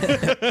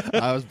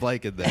 I was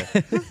blanking there.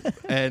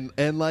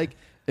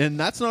 And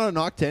that's not a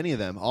knock to any of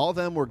them. All of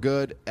them were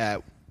good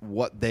at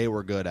what they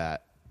were good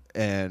at.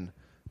 And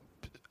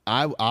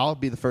I'll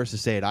be the first to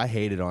say it. I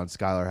hated on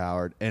Skylar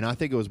Howard, and I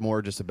think it was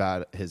more just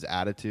about his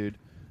attitude.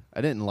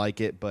 I didn't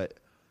like it, but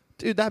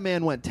dude, that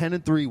man went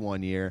 10-3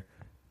 one year.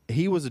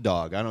 He was a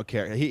dog. I don't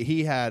care.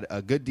 He had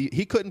a good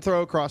he couldn't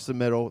throw across the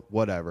middle,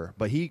 whatever,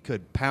 but he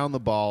could pound the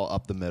ball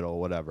up the middle,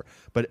 whatever.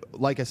 But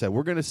like I said,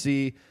 we're going to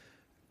see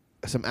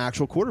some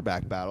actual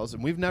quarterback battles,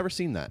 and we've never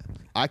seen that.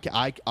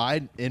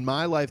 I in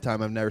my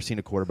lifetime, I've never seen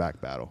a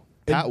quarterback battle.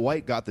 Pat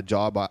White got the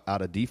job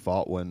out of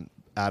default when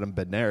Adam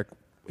Bednarik,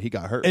 he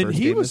got hurt. And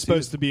he was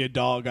supposed to be a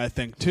dog, I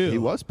think, too. He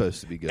was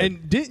supposed to be good.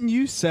 And didn't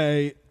you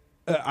say,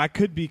 I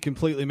could be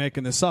completely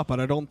making this up, but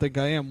I don't think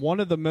I am, one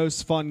of the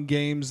most fun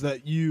games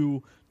that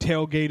you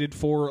tailgated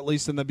for, at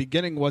least in the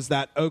beginning, was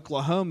that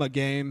Oklahoma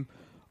game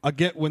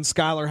when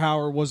Skylar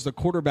Howard was the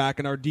quarterback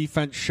and our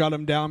defense shut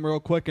him down real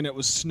quick and it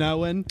was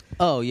snowing.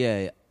 Oh,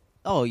 yeah.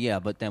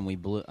 But then we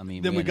blew.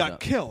 Then we got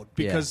killed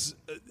because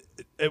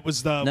it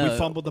was we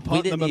fumbled the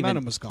punt and the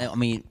momentum was gone.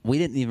 We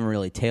didn't even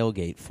really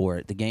tailgate for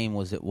it. The game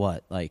was at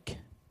what? Like,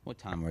 what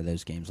time were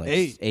those games?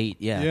 Like 8,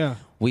 yeah.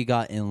 We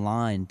got in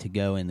line to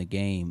go in the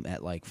game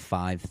at like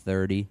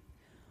 5:30.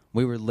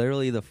 We were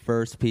literally the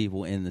first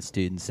people in the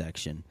student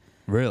section.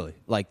 Really?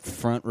 Like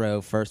front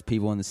row, first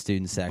people in the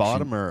student section.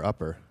 Bottom or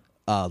upper?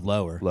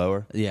 Lower.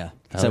 Lower? Yeah.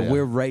 Hell So yeah.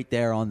 we're right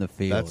there on the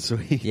field. That's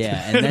sweet.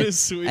 Yeah. And That is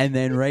sweet. And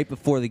then right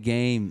before the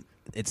game,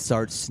 it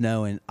starts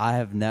snowing. I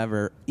have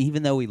never,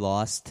 even though we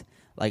lost,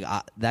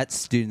 that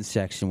student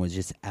section was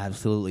just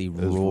absolutely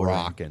roaring.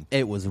 Rocking.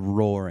 It was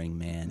roaring,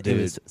 man. Dude,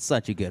 it was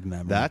such a good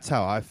memory. That's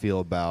how I feel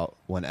about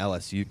when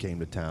LSU came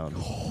to town.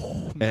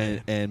 Oh,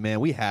 man. And man,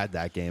 we had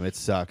that game. It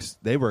sucks.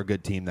 They were a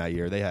good team that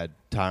year. They had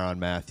Tyrann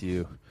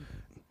Mathieu,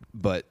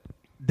 but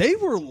they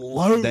were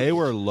loaded. They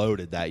were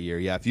loaded that year.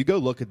 Yeah, if you go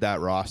look at that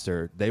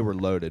roster, they were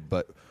loaded.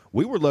 But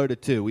we were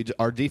loaded too.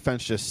 Our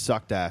defense just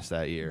sucked ass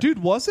that year. Dude,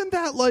 wasn't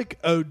that like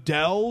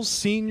Odell's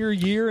senior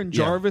year and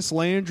Jarvis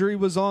Landry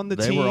was on the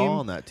team? They were all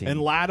on that team. And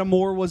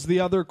Lattimore was the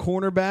other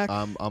cornerback.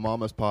 I'm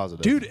almost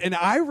positive. Dude, and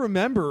I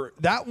remember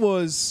that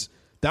was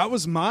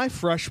my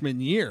freshman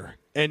year.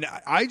 And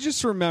I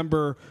just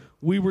remember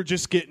we were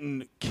just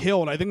getting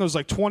killed. I think it was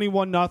like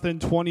 21-0,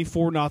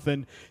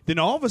 24-0. Then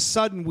all of a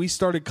sudden we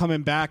started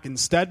coming back, and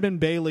Stedman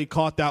Bailey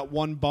caught that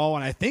one ball,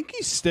 and I think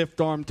he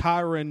stiff-armed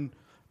Tyrann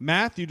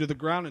Mathieu to the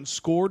ground and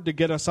scored to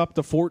get us up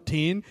to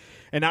 14.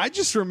 And I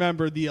just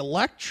remember the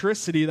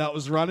electricity that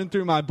was running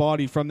through my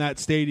body from that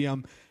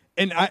stadium.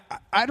 And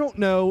I don't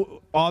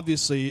know,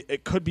 obviously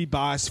it could be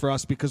biased for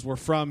us because we're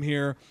from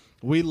here.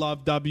 We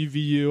love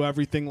WVU,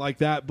 everything like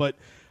that. But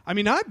I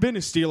mean, I've been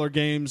to Steeler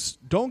games.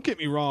 Don't get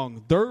me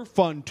wrong. They're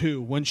fun,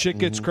 too, when shit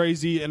gets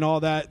crazy and all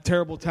that.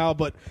 Terrible towel.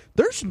 But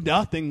there's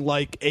nothing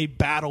like a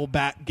battle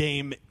bat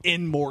game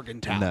in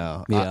Morgantown.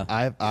 No.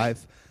 Yeah.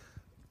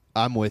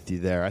 I'm with you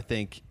there. I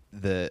think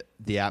the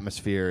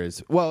atmosphere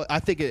is, well, I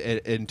think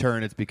in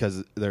turn it's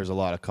because there's a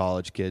lot of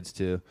college kids,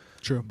 too.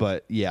 True.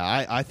 But,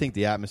 yeah, I think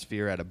the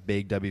atmosphere at a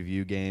big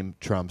WVU game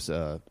trumps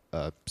a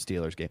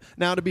Steelers game.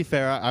 Now, to be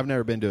fair, I've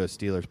never been to a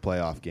Steelers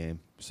playoff game,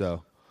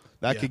 so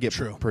that could get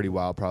pretty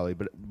wild probably.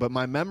 But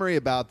my memory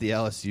about the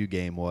LSU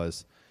game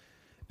was,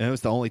 and it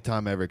was the only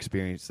time I ever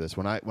experienced this,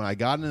 when I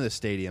got into the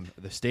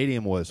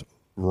stadium was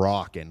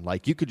rocking.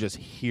 Like, you could just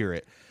hear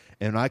it.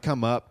 And when I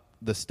come up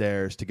the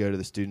stairs to go to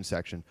the student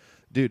section,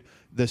 dude,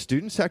 the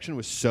student section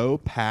was so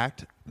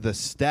packed, the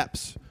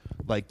steps,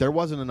 like, there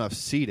wasn't enough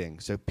seating.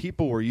 So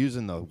people were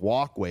using the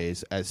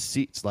walkways as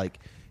seats. Like,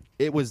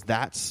 it was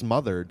that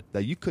smothered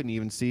that you couldn't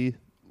even see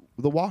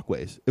the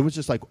walkways. It was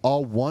just like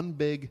all one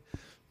big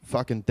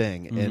fucking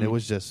thing, and it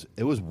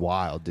was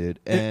wild, dude.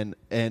 And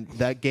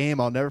that game,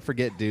 I'll never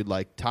forget, dude.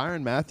 Like,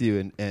 Tyrann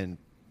Mathieu and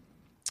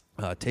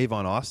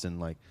Tavon Austin,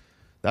 like,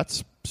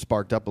 that's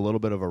sparked up a little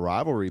bit of a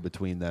rivalry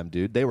between them,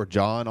 dude. They were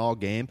jawing all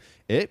game.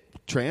 It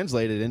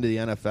translated into the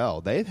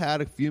NFL. They've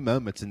had a few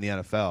moments in the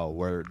NFL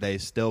where they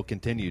still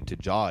continued to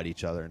jaw at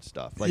each other and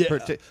stuff. Like,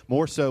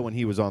 more so when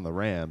he was on the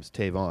Rams,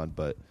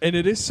 Tavon. And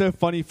it is so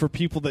funny for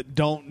people that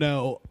don't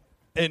know,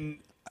 and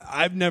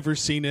I've never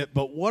seen it,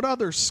 but what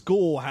other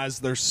school has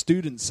their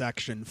student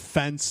section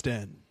fenced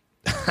in?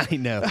 I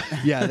know.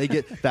 Yeah, they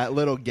get that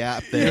little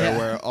gap there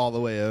where all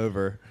the way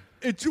over.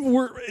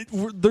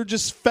 They're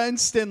just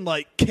fenced in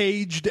like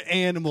caged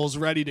animals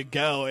ready to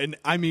go. And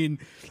I mean,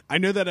 I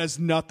know that has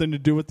nothing to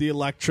do with the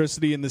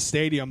electricity in the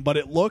stadium, but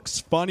it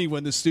looks funny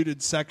when the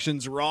student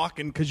section's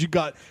rocking because you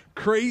got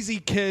crazy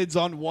kids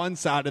on one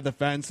side of the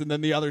fence, and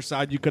then the other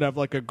side you could have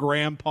like a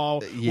grandpa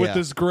with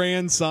his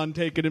grandson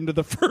taking him to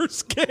the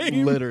first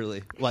game.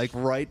 Literally, like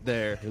right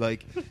there.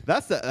 Like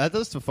that's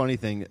the funny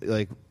thing.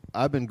 Like,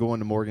 I've been going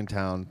to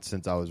Morgantown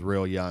since I was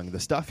real young. The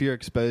stuff you're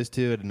exposed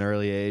to at an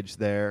early age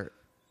there,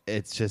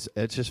 it's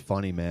just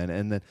funny, man.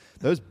 And then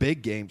those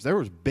big games, there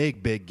was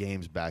big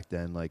games back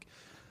then. Like,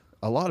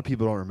 a lot of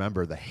people don't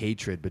remember the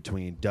hatred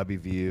between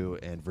WVU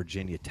and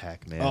Virginia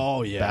Tech, man.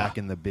 Oh, yeah. Back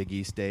in the Big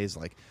East days,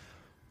 like,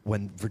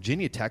 when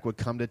Virginia Tech would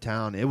come to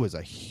town, it was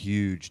a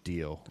huge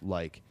deal.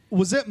 Like,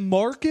 was it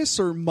Marcus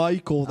or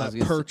Michael that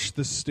perched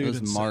the students?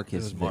 It was Marcus. It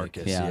was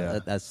Marcus. Yeah.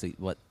 That's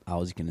what I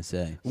was going to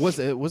say. Was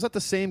that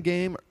the same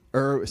game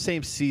or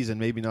same season?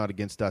 Maybe not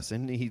against us.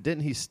 And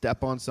didn't he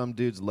step on some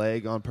dude's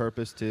leg on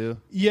purpose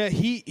too? Yeah,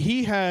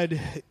 he had.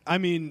 I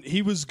mean,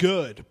 he was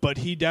good, but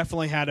he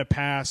definitely had a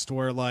past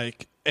where,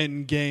 like,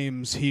 in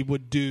games he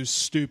would do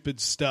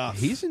stupid stuff.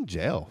 He's in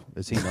jail,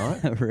 is he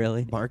not?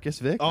 Really, Marcus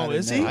Vick? Oh,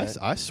 is he?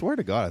 I swear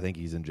to God, I think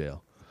he's in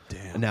jail.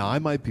 Damn. Now, I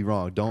might be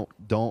wrong.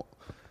 Don't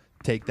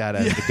take that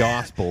as the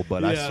gospel,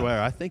 but I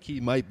swear, I think he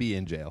might be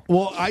in jail.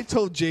 Well, I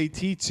told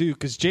JT, too,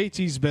 because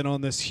JT's been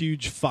on this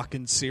huge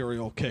fucking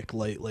cereal kick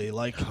lately.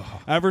 Like,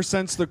 ever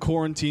since the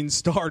quarantine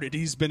started,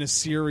 he's been a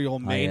cereal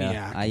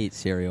maniac. I eat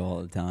cereal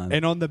all the time.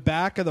 And on the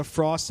back of the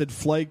Frosted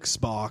Flakes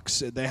box,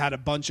 they had a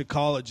bunch of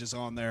colleges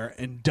on there,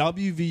 and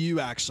WVU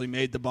actually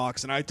made the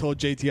box. And I told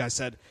JT, I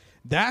said,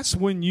 that's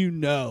when you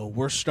know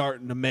we're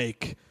starting to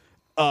make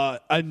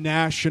a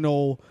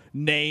national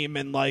name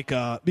and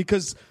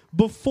because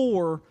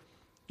before,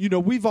 you know,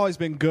 we've always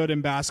been good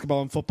in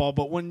basketball and football,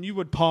 but when you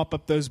would pop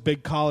up those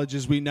big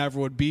colleges, we never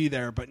would be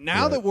there. But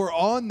now that we're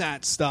on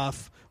that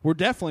stuff, we're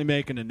definitely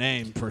making a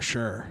name for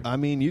sure. I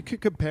mean, you could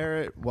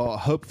compare it. Well,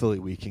 hopefully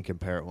we can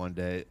compare it one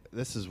day.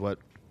 This is what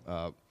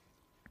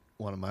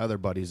one of my other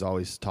buddies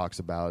always talks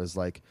about is,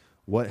 like,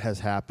 what has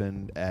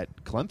happened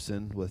at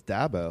Clemson with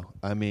Dabo.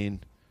 I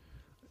mean,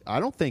 I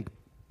don't think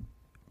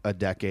a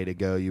decade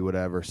ago you would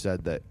have ever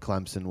said that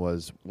Clemson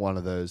was one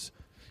of those,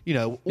 you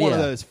know, one of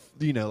those,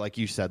 you know, like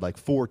you said, like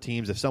 4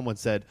 teams. If someone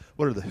said,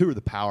 who are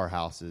the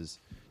powerhouses,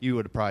 you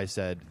would have probably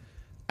said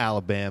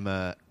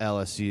Alabama,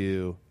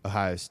 LSU,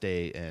 Ohio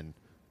State, and,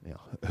 you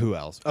know, who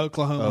else?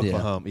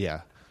 Oklahoma.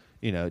 Yeah.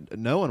 You know,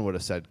 no one would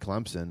have said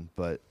Clemson,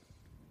 but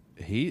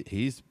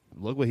he's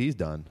look what he's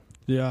done.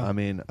 Yeah. I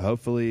mean,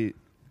 hopefully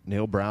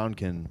Neil Brown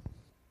can,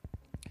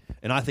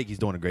 and I think he's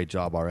doing a great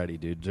job already,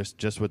 dude.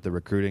 Just with the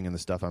recruiting and the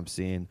stuff I'm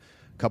seeing.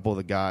 A couple of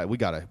the guys, we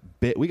got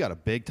a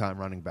big time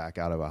running back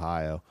out of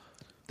Ohio.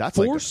 That's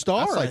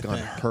 4-star. That's like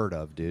unheard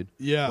of, dude.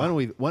 Yeah.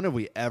 When have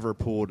we ever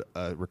pulled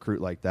a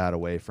recruit like that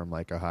away from,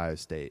 like, Ohio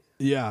State?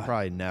 Yeah.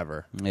 Probably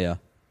never. Yeah.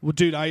 Well,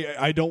 dude,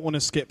 I don't want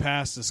to skip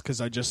past this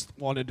because I just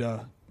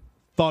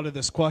thought of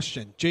this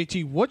question.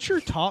 JT, what's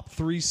your top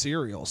 3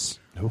 cereals?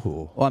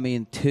 Ooh. Well, I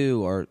mean,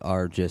 2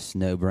 are just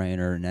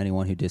no-brainer, and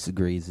anyone who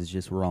disagrees is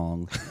just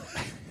wrong.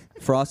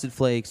 Frosted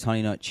Flakes,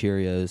 Honey Nut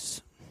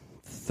Cheerios.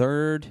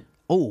 3rd,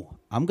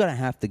 I'm going to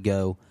have to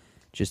go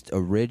just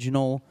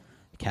original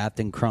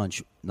Captain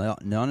Crunch.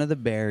 None of the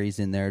berries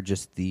in there,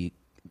 just the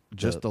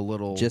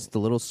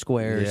little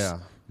squares. Yeah.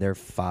 They're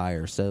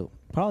fire. So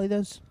probably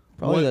those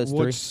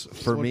 3.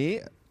 For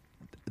me,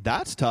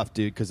 That's tough,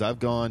 dude, because I've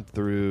gone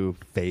through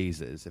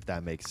phases, if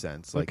that makes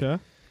sense. Like,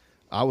 Okay.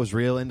 I was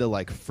real into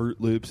like Fruit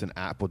Loops and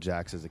Apple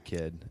Jacks as a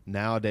kid.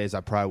 Nowadays,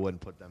 I probably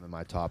wouldn't put them in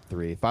my top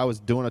 3. If I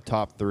was doing a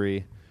top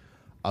 3,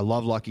 I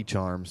love Lucky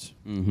Charms.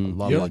 I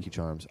love Lucky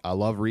Charms. I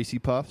love Reese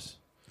Puffs.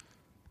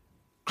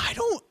 I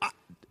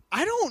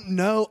don't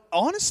know.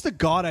 Honest to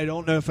God, I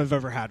don't know if I've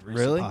ever had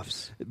Reese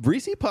Puffs.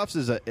 Reese Puffs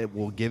it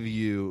will give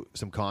you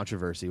some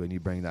controversy when you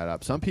bring that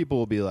up. Some people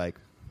will be like,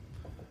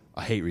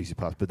 I hate Reese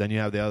Puffs, but then you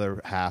have the other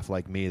half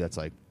like me that's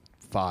like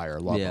fire,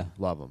 love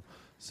them.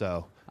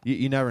 So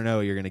you never know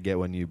what you're going to get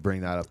when you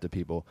bring that up to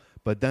people.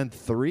 But then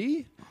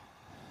 3,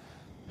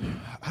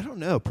 I don't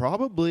know.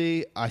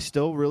 Probably I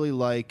still really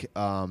like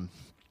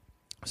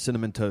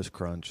Cinnamon Toast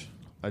Crunch.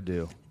 I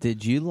do.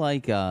 Did you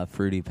like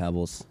Fruity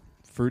Pebbles?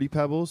 Fruity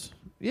Pebbles?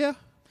 Yeah.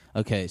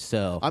 Okay,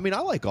 so I mean, I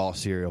like all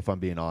cereal, if I'm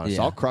being honest.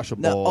 Yeah. I'll crush a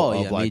bowl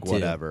of like me too.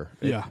 whatever.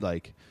 Yeah.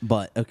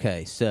 But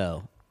okay,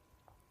 so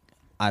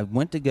I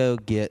went to go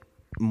get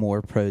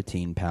more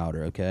protein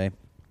powder, okay?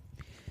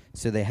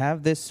 So they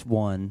have this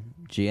one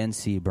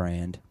GNC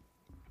brand.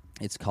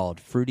 It's called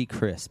Fruity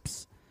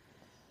Crisps.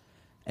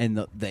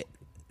 And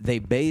they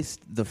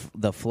based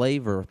the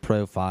flavor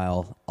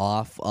profile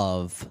off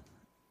of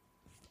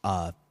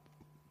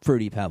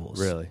Fruity Pebbles.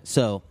 Really?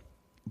 So,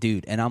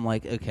 dude, and I'm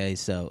like, okay,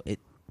 so it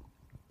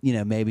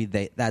maybe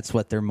that's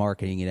what they're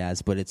marketing it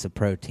as, but it's a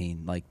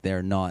protein. Like,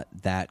 they're not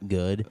that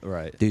good.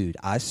 Right. Dude,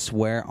 I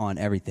swear on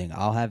everything.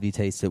 I'll have you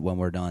taste it when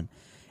we're done.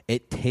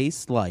 It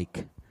tastes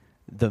like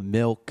the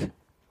milk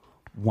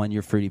when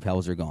your Fruity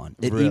Pebbles are gone.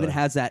 It Really? even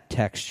has that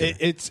texture.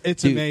 It's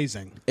Dude,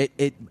 amazing.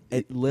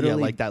 It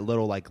literally like that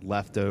little like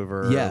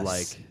leftover. Yes,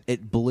 Like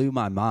it blew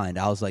my mind.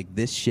 I was like,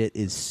 this shit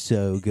is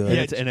so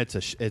good. and it's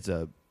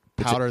a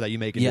powder that you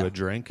make into a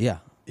drink. Yeah.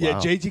 Yeah,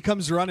 Wow. JT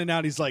comes running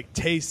out. He's like,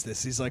 taste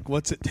this. He's like,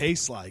 what's it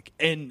taste like?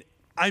 And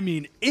I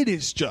mean, it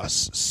is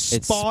just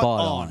It's spot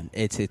on.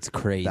 It's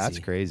crazy. That's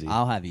crazy.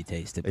 I'll have you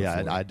taste it. Yeah,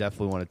 before. I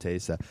definitely want to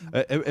taste that.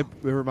 It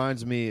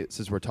reminds me,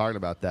 since we're talking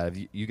about that, have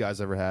you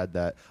guys ever had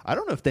that? I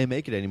don't know if they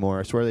make it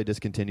anymore. I swear they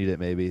discontinued it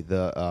maybe.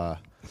 The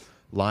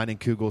Line and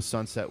Kugel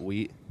Sunset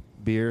Wheat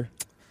beer.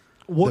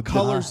 What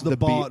color's the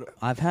bottle?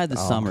 I've had the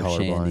Oh, I'm summer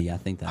colorblind. shandy. I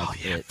think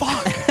that's it.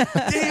 Fuck!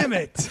 Damn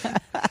it!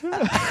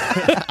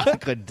 I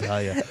couldn't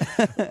tell you.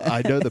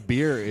 I know the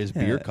beer is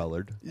beer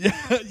colored. Yeah,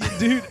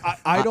 dude,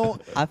 I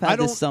don't. I've I had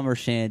the don't. summer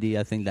shandy.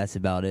 I think that's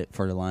about it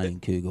for the Line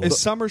and Kugel. Is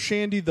Summer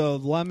Shandy the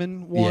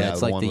lemon one? Yeah,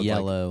 it's like one the with,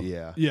 yellow.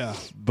 yeah. Yeah.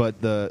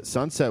 But the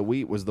Sunset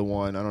Wheat was the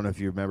one. I don't know if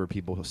you remember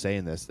people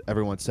saying this.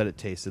 Everyone said it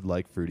tasted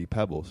like Fruity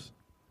Pebbles.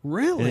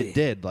 Really? And it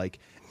did. Like,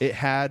 it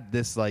had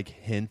this like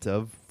hint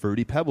of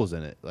Fruity Pebbles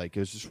in it. Like, it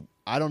was just,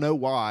 I don't know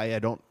why. I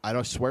don't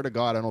swear to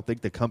God, I don't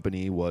think the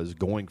company was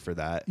going for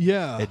that.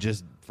 Yeah. It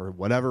just, for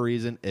whatever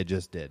reason, it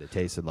just did. It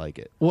tasted like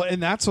it. Well,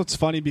 and that's what's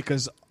funny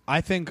because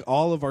I think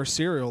all of our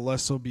cereal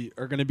lists are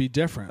going to be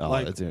different. Oh,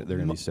 like they're going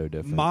to be so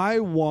different.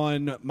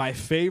 My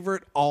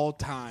favorite all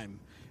time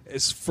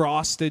is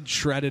Frosted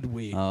Shredded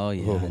Wheat. Oh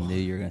yeah, I knew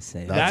you were gonna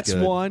say that. That's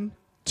good. 1.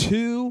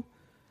 2,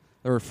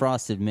 Or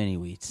frosted mini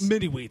wheats.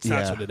 mini wheats.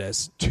 That's Yeah. what it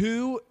is.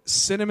 2,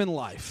 Cinnamon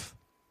Life.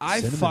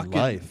 I Cinnamon fucking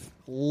Life.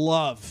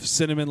 love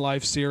Cinnamon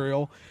Life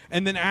cereal.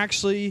 And then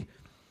actually,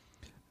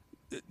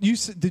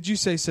 did you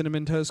say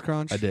Cinnamon Toast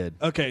Crunch? I did.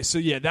 Okay, so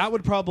yeah, that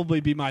would probably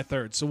be my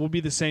third. So we'll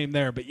be the same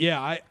there. But yeah,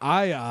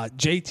 I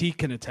JT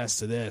can attest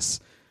to this.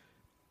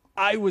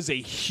 I was a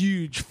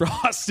huge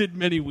Frosted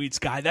Mini Wheats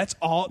guy. That's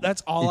all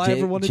I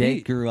ever wanted to Jake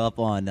eat. grew up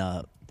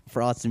on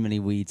frosted mini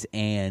wheats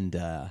and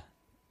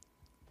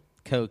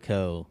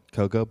cocoa.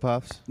 Cocoa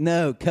Puffs?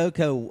 No,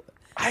 cocoa.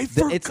 I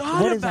forgot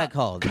what is about that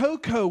called?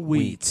 Cocoa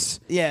Wheats.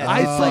 Yeah,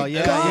 I Oh, forgot.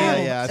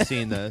 yeah. I've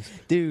seen this.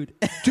 dude.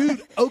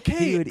 Dude,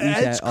 okay, He would eat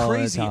that's that all the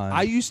crazy. time.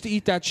 I used to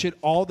eat that shit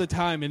all the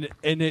time, and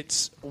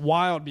it's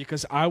wild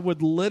because I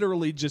would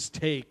literally just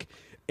take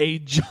a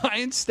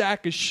giant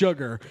stack of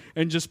sugar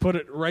and just put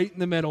it right in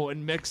the middle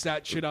and mix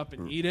that shit up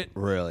and eat it.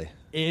 Really?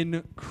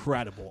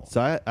 Incredible.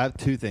 So I have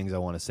two things I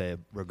want to say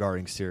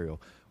regarding cereal.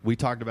 We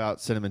talked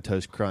about Cinnamon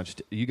Toast Crunch.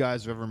 You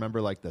guys ever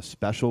remember like the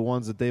special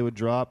ones that they would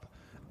drop?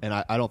 And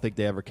I don't think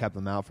they ever kept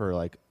them out for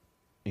like,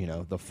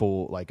 the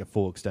full, like a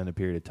full extended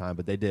period of time.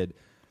 But they did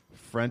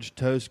French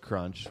Toast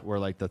Crunch where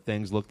like the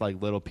things looked like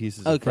little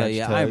pieces of French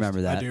toast. I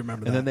remember that. I do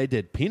remember And that. then they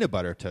did Peanut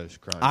Butter Toast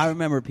Crunch. I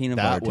remember peanut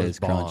That butter was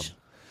toast bomb. crunch.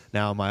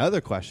 Now, my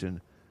other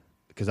question,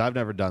 because I've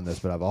never done this,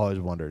 but I've always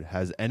wondered,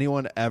 has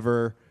anyone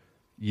ever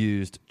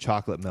used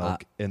chocolate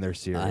milk in their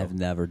cereal? I've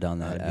never done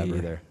that Me ever.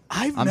 either.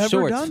 I've I'm never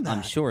sure done that.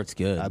 I'm sure it's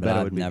good, I but bet it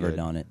I've would be never good.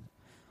 done it.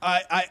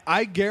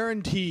 I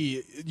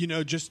guarantee,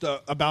 just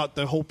about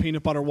the whole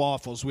peanut butter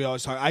waffles we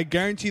always talk. I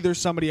guarantee there's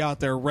somebody out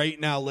there right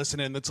now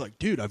listening that's like,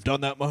 dude, I've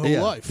done that my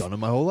whole life. Done it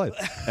my whole life,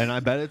 and I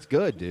bet it's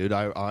good, dude.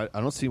 I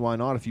don't see why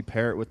not if you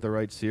pair it with the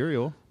right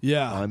cereal.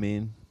 Yeah. I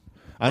mean,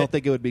 I don't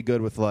think it would be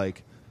good with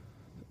like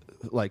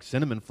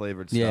cinnamon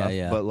flavored stuff.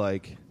 Yeah. But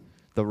like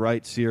the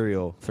right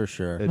cereal, For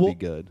sure. it'd Well, be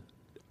good.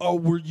 Oh,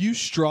 were you a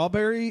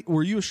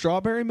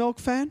strawberry milk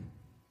fan?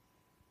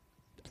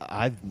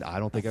 I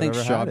don't think I I've think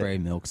ever strawberry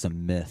had it. milk's a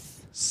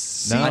myth.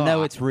 No, I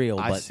know it's real,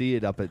 I but see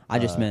it up at. I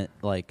just meant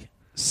like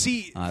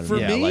See, I don't for know.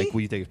 yeah, me, like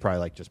we think it's probably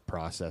like just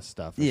processed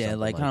stuff. Or yeah, something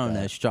like I don't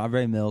know, that.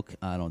 strawberry milk.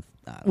 I don't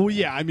well, know.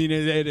 yeah, I mean,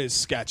 it is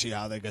sketchy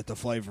how they get the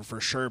flavor for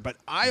sure, but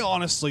I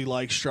honestly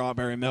like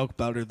strawberry milk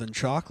better than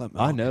chocolate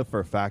milk. I know for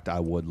a fact I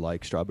would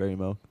like strawberry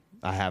milk.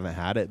 I haven't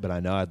had it, but I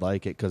know I'd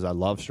like it because I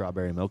love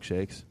strawberry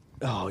milkshakes.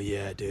 Oh,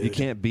 yeah, dude. You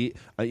can't beat.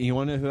 You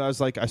want to know who I was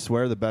like? I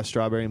swear the best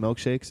strawberry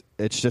milkshakes.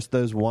 It's just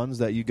those ones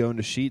that you go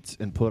into Sheets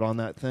and put on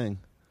that thing.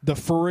 The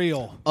for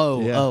real.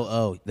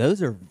 Oh,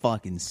 those are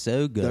fucking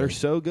so good. They're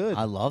so good.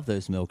 I love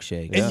those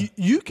milkshakes. And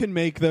you can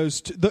make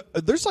those.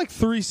 There's like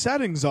 3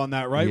 settings on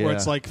that, right? Where Yeah.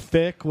 it's like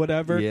thick,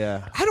 whatever.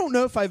 Yeah. I don't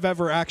know if I've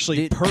ever actually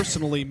Dude.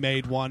 personally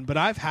made one, but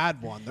I've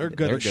had one. They're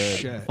good as good.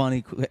 shit.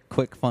 Funny,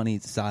 quick, funny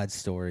side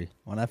story.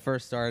 When I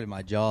first started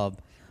my job,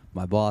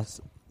 my boss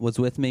was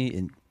with me,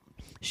 and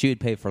she would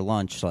pay for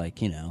lunch,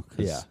 like, you know,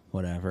 'cause Yeah.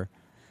 whatever.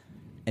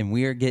 And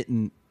we were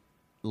getting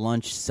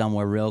lunch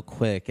somewhere real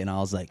quick, and I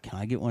was like, can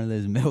I get one of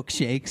those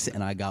milkshakes?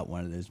 And I got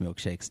one of those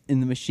milkshakes in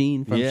the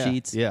machine from Yeah,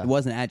 Sheets. yeah. It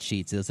wasn't at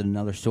Sheets. It was at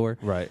another store.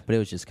 Right. But it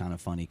was just kind of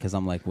funny because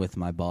I'm like with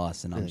my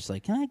boss, and I'm just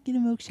like, can I get a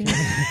milkshake?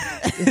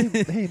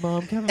 Hey,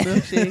 Mom, can I have a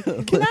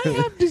milkshake? Can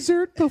I have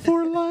dessert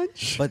before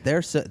lunch? But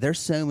there's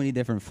so many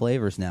different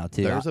flavors now,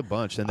 too. There's a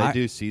bunch, and they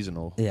do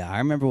seasonal. Yeah, I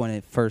remember when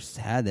it first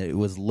had that, it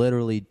was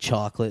literally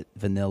chocolate,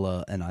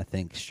 vanilla, and I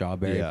think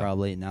strawberry Yeah.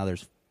 probably. Now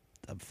there's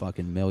a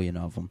fucking million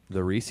of them.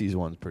 The Reese's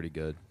one's pretty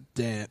good.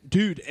 Damn,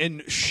 dude!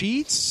 And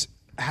Sheets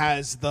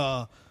has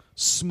the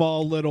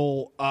small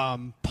little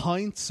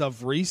pints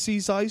of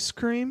Reese's ice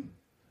cream.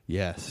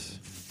 Yes.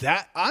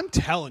 That I'm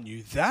telling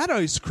you, that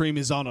ice cream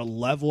is on a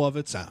level of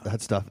its own.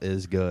 That stuff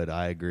is good.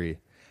 I agree.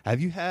 Have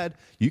you had?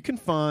 You can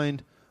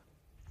find.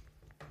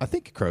 I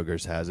think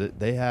Kroger's has it.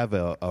 They have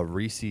a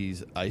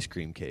Reese's ice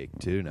cream cake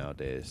too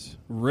nowadays.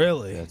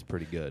 Really? That's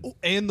pretty good.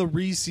 And the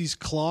Reese's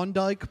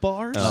Klondike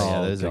bars. Oh, yeah,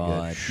 Oh, those are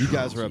God. good. You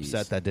guys were Jeez.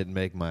 upset that didn't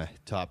make my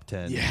top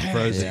 10 Yeah.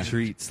 frozen Yeah.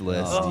 treats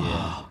list.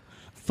 Yeah.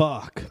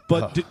 Fuck.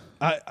 But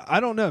I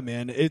don't know,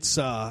 man.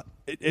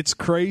 It's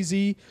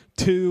crazy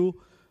to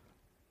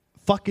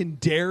fucking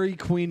Dairy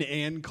Queen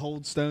and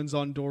Cold Stones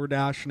on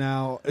DoorDash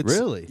now.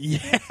 Really?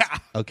 Yeah.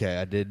 Okay,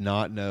 I did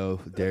not know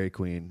Dairy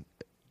Queen.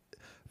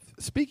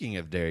 Speaking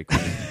of Dairy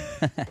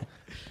Queen,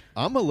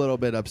 I'm a little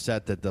bit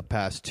upset that the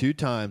past 2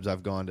 times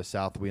I've gone to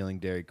South Wheeling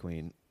Dairy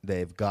Queen,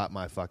 they've got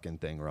my fucking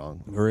thing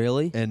wrong.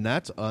 Really? And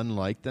that's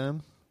unlike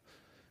them.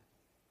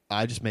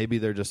 Maybe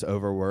they're just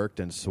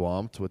overworked and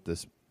swamped with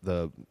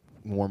the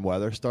warm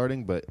weather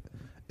starting, but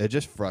it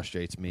just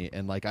frustrates me.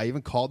 And like I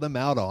even called them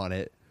out on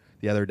it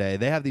the other day.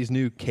 They have these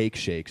new cake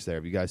shakes there.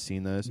 Have you guys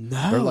seen those?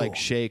 No. They're like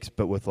shakes,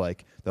 but with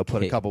like they'll put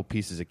a Cake. couple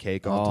pieces of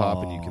cake on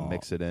top and you can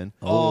mix it in.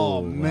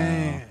 Oh,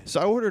 man.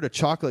 So I ordered a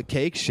chocolate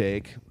cake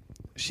shake.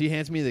 She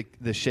hands me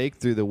the shake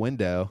through the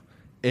window.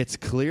 It's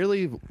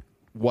clearly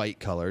white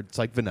colored. It's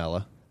like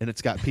vanilla. And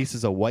it's got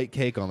pieces of white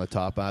cake on the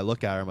top. And I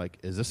look at her. I'm like,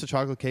 is this a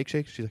chocolate cake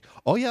shake? She's like,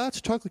 oh, yeah, that's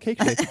a chocolate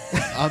cake shake.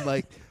 I'm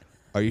like,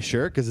 are you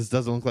sure? Because this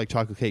doesn't look like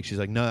chocolate cake. She's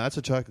like, no, that's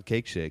a chocolate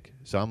cake shake.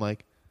 So I'm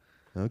like,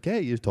 okay,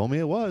 you told me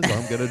it was.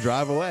 I'm going to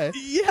drive away.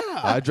 Yeah.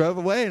 I drove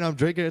away, and I'm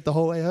drinking it the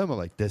whole way home. I'm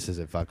like, this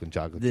isn't fucking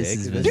chocolate This cake.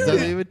 is This vanilla.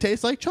 doesn't even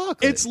taste like chocolate.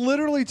 It's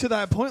literally to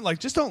that point. Like,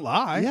 just don't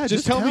lie. Yeah,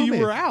 just tell me you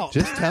were out.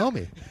 Just tell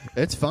me.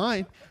 It's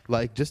fine.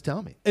 Like, just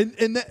tell me.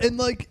 And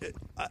like,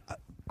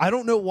 I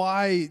don't know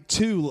why.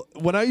 Too.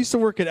 When I used to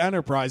work at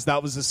Enterprise,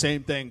 that was the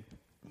same thing.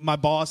 My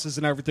bosses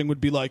and everything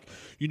would be like,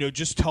 you know,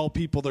 just tell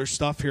people there's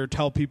stuff here,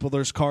 tell people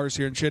there's cars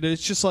here and shit. And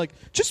it's just like,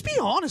 just be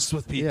honest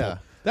with people. Yeah.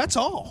 That's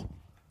all.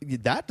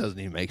 That doesn't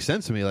even make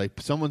sense to me. Like,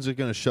 someone's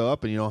going to show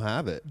up and you don't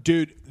have it.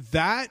 Dude,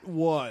 that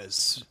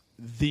was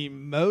the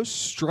most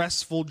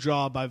stressful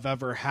job I've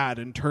ever had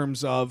in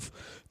terms of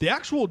the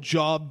actual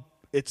job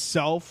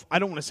itself. I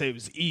don't want to say it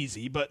was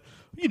easy, but,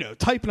 you know,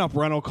 typing up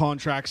rental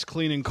contracts,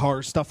 cleaning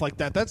cars, stuff like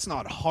that, that's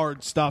not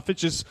hard stuff.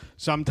 It's just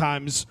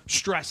sometimes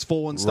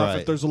stressful and stuff Right.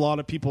 if there's a lot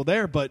of people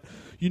there. But,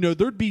 you know,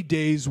 there'd be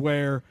days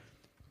where,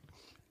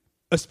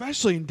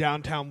 especially in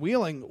downtown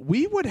Wheeling,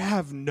 we would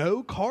have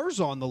no cars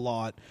on the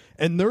lot,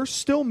 and they're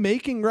still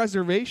making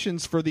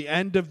reservations for the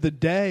end of the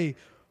day,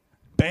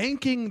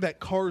 banking that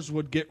cars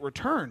would get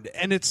returned.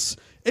 And it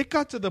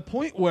got to the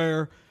point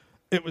where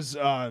it was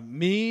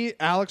me,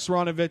 Alex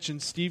Ronovich,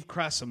 and Steve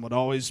Crescent would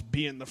always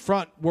be in the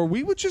front, where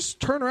we would just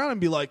turn around and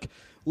be like,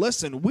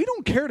 listen, we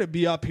don't care to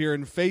be up here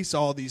and face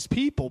all these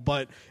people,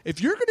 but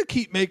if you're going to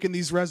keep making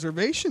these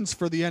reservations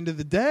for the end of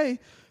the day,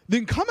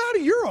 then come out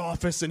of your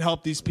office and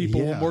help these people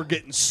when Yeah. we're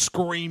getting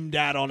screamed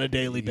at on a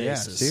daily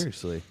basis. Yeah,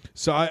 seriously.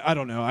 So I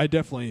don't know. I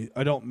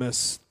don't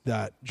miss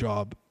that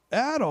job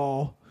at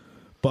all,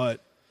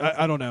 but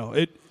I don't know.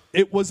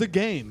 It was a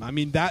game. I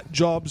mean, that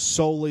job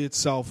solely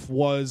itself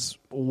was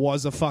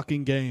a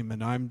fucking game,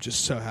 and I'm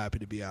just so happy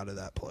to be out of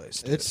that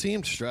place. It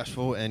seemed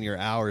stressful, and your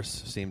hours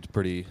seemed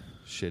pretty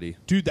shitty.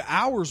 Dude, the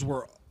hours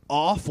were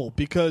awful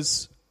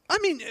because, I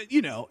mean,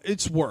 you know,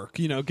 it's work.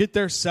 You know, get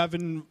there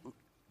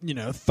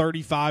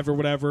 7:35 or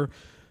whatever.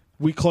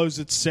 We close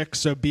at 6,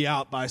 so be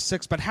out by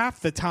 6. But half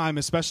the time,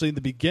 especially in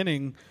the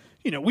beginning,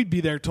 we'd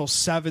be there till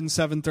 7,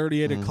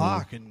 7:30, 8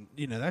 o'clock, and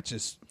that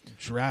just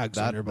drags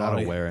on your body.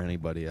 That'll wear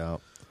anybody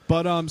out.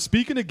 But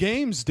speaking of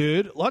games,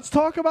 dude, let's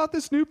talk about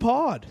this new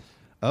pod.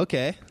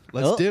 Okay,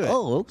 let's do it.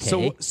 Oh,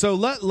 okay. So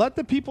let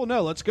the people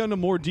know. Let's go into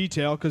more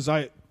detail because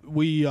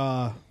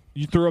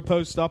you threw a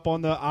post up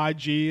on the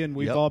IG and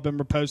we've all been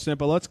reposting it.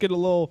 But let's get a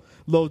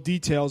little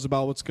details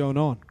about what's going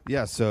on.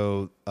 Yeah.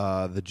 So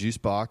the Juice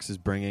Box is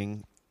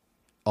bringing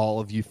all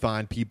of you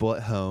fine people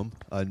at home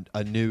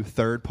a new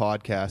third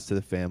podcast to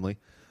the family.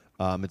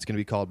 It's going to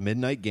be called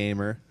Midnight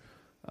Gamer.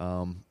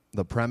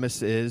 The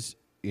premise is,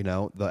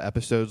 the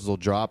episodes will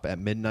drop at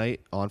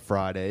midnight on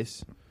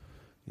Fridays.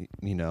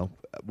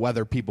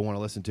 Whether people want to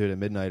listen to it at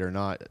midnight or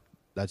not,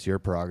 that's your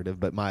prerogative.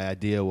 But my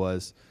idea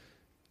was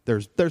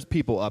there's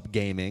people up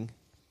gaming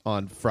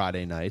on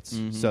Friday nights.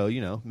 So,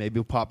 maybe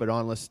we'll pop it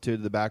on, listen to it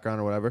in the background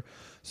or whatever.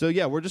 So,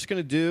 yeah, we're just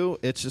going to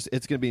it's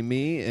going to be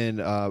me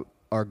and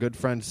our good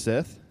friend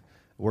Sith.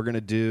 We're going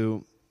to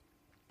do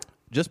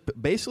just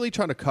basically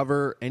trying to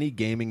cover any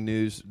gaming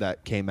news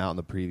that came out in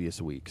the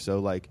previous week. So,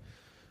 like,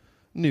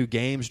 new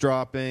games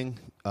dropping,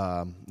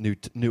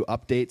 new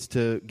updates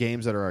to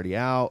games that are already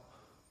out.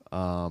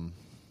 One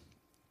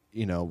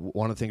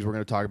of the things we're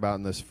going to talk about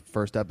in this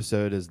first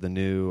episode is the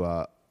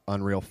new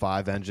Unreal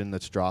 5 engine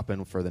that's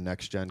dropping for the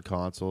next-gen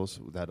consoles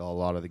that a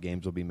lot of the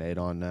games will be made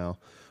on now.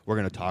 We're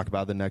going to talk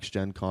about the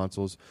next-gen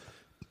consoles.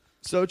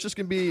 So it's just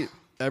going to be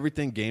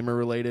everything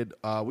gamer-related.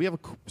 We have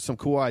some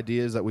cool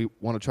ideas that we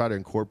want to try to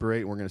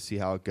incorporate. We're going to see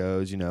how it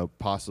goes,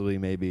 possibly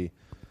maybe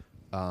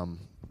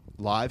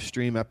live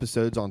stream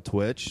episodes on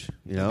Twitch.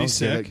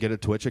 Get a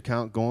Twitch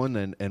account going,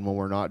 and when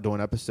we're not doing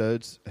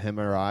episodes, him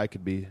or I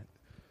could be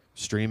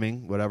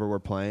streaming whatever we're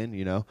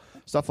playing,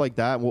 stuff like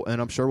that.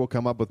 And I'm sure we'll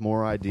come up with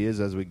more ideas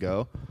as we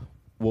go.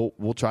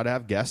 We'll try to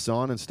have guests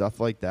on and stuff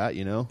like that,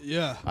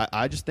 Yeah.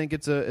 I just think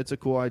it's a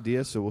cool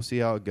idea, so we'll see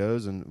how it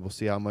goes and we'll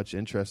see how much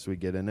interest we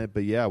get in it.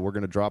 But yeah, we're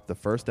going to drop the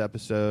first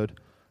episode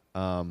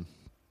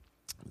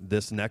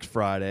this next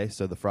Friday,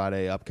 so the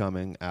Friday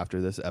upcoming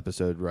after this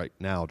episode right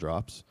now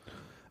drops.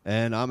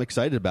 And I'm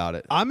excited about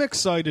it. I'm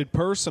excited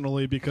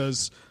personally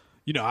because,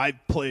 I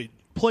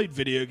played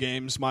video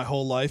games my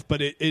whole life,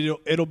 but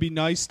it'll be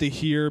nice to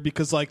hear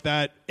because like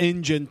that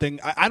engine thing,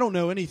 I don't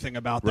know anything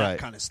about that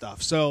kind of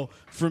stuff. So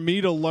for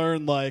me to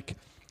learn like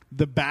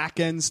the back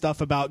end stuff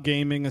about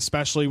gaming,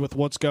 especially with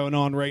what's going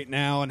on right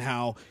now and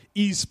how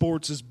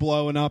esports is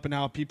blowing up and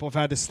how people have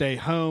had to stay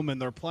home and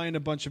they're playing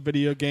a bunch of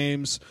video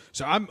games.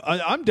 So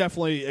I'm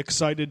definitely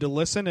excited to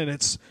listen, and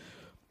it's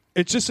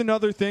just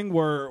another thing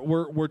where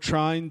we're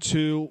going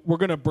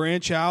to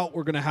branch out.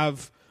 We're going to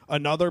have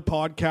another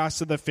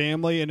podcast of the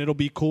family, and it'll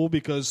be cool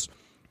because,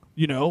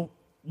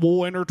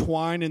 we'll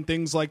intertwine and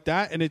things like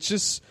that. And it's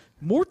just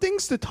more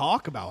things to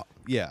talk about.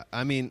 Yeah.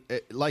 I mean,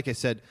 like I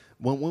said,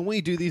 when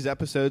we do these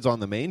episodes on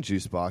the main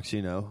Juice Box,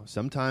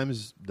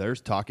 sometimes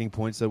there's talking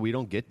points that we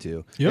don't get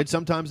to. Yep. It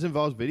sometimes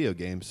involves video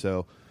games.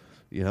 So,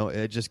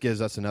 it just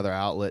gives us another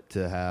outlet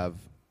to have,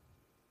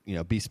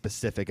 be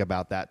specific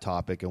about that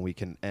topic, and we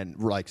can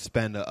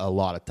spend a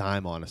lot of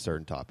time on a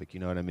certain topic. You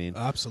know what I mean?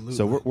 Absolutely.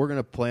 So we're going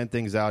to plan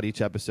things out.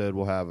 Each episode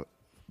we'll have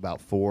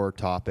about 4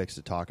 topics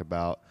to talk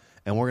about,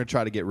 and we're going to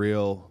try to get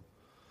real.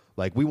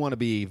 Like, we want to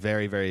be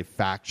very, very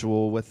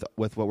factual with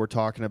what we're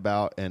talking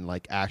about, and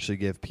like actually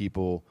give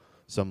people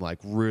some like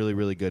really,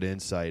 really good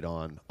insight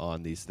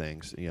on these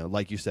things.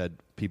 Like you said,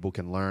 people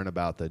can learn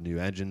about the new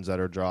engines that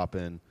are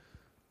dropping,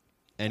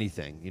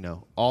 anything,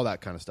 all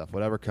that kind of stuff,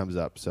 whatever comes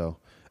up. So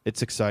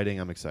it's exciting.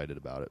 I'm excited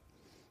about it.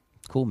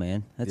 Cool,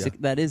 man.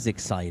 That is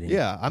exciting.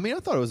 Yeah, I mean, I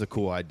thought it was a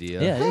cool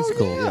idea. Yeah, it is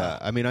cool. Yeah,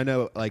 I mean, I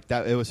know like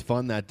that. It was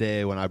fun that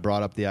day when I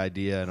brought up the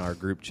idea in our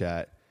group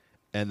chat,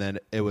 and then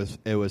it was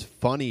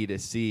funny to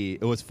see.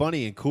 It was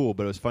funny and cool,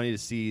 but it was funny to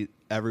see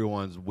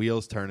everyone's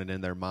wheels turning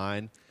in their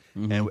mind,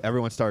 and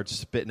everyone starts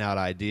spitting out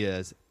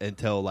ideas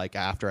until like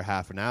after a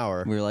half an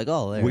hour, we were like,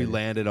 oh, there we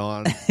landed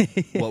on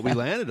what we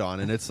landed on,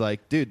 and it's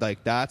like, dude,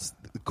 like that's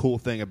the cool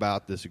thing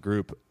about this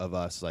group of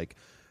us, like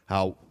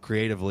how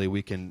creatively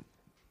we can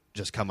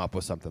just come up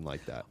with something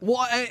like that. Well,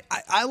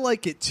 I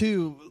like it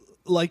too,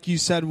 like you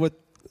said, with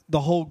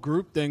the whole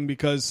group thing,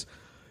 because,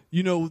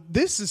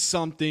 this is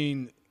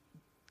something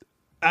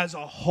as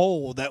a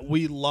whole that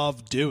we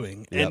love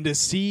doing. Yep. And to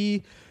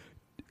see,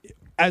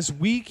 as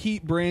we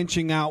keep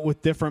branching out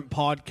with different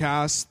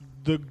podcasts,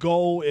 the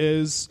goal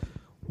is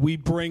we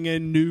bring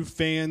in new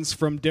fans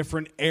from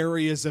different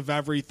areas of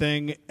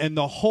everything. And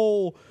the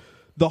whole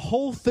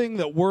thing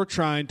that we're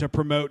trying to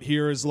promote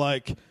here is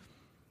like,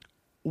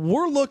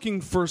 we're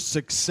looking for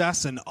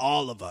success in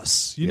all of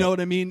us. You know what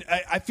I mean?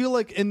 I feel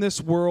like in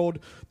this world,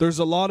 there's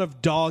a lot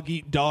of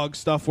dog-eat-dog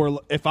stuff where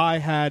if I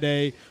had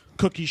a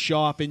cookie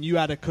shop and you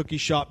had a cookie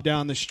shop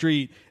down the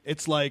street,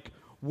 it's like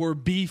we're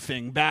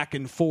beefing back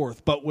and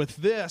forth. But with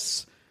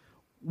this,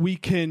 we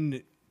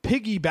can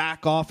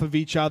piggyback off of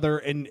each other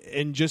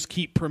and just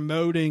keep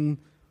promoting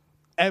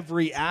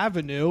every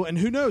avenue. And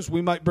who knows,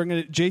 we might bring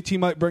in JT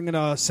might bring in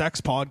a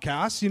sex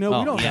podcast, we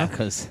don't know.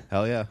 Because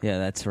hell yeah,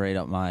 that's right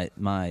up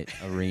my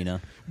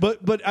arena.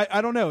 But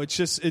I don't know, it's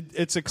just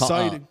it's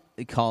exciting.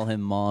 call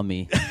him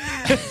mommy.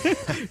 I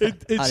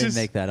didn't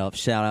make that up.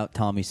 Shout out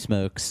Tommy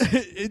Smokes.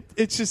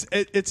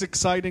 It's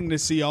exciting to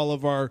see all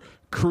of our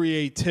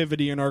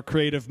creativity and our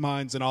creative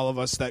minds and all of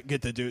us that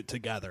get to do it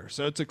together.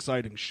 So it's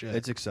exciting shit.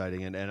 It's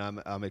exciting,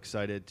 and I'm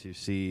excited to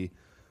see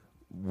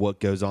what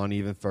goes on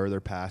even further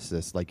past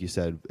this. Like you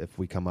said, if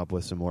we come up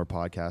with some more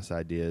podcast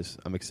ideas,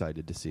 I'm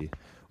excited to see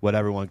what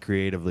everyone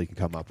creatively can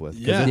come up with.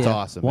 Because it's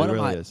awesome. It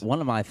really is. One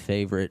of my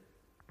favorites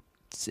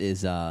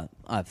is,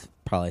 I've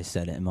probably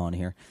said it on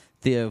here,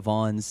 Theo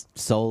Vaughn's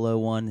solo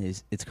one.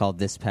 It's called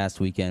This Past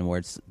Weekend, where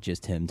it's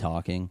just him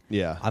talking.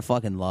 Yeah. I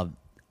fucking love.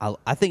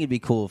 I think it'd be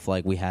cool if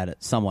like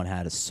someone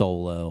had a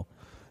solo,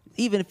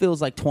 even if it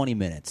was like 20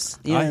 minutes.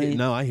 You know what I mean?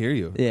 No, I hear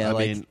you. Yeah, I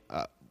like, mean,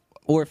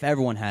 or if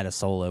everyone had a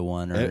solo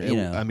one, or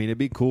I mean, it'd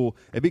be cool.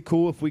 It'd be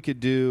cool if we could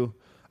do.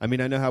 I mean,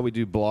 I know how we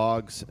do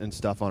blogs and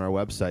stuff on our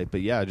website,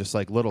 but yeah, just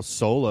like little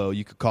solo.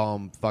 You could call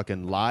them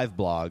fucking live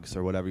blogs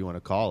or whatever you want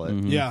to call it.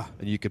 Mm-hmm. Yeah,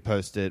 and you could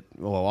post it.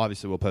 Well,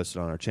 obviously we'll post it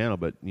on our channel,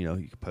 but you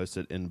could post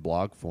it in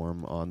blog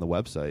form on the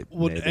website.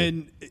 Well, maybe.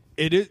 and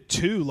it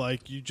too,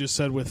 like you just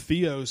said with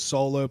Theo's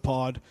solo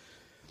pod.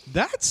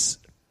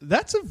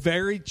 That's a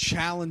very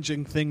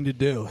challenging thing to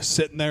do,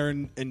 sitting there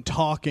and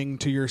talking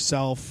to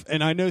yourself.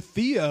 And I know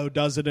Theo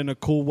does it in a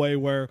cool way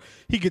where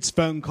he gets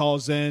phone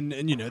calls in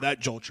and, that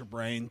jolts your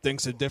brain,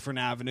 thinks of different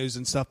avenues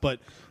and stuff. But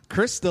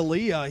Chris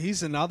D'Elia,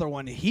 he's another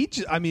one. He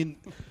just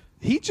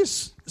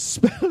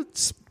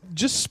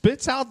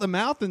spits out the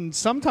mouth, and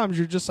sometimes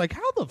you're just like,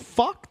 how the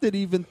fuck did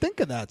he even think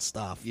of that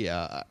stuff?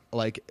 Yeah,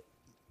 like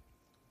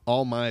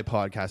all my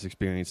podcast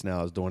experience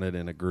now is doing it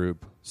in a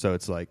group. So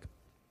it's like,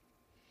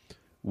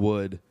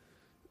 would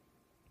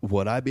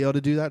I be able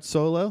to do that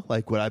solo?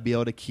 Like, would I be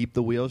able to keep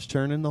the wheels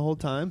turning the whole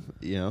time?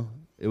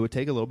 It would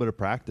take a little bit of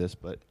practice,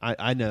 but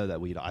I know that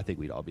I think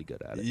we'd all be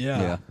good at it.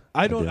 Yeah.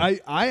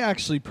 I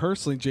actually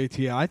personally,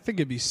 JT, I think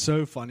it'd be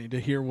so funny to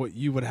hear what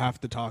you would have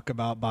to talk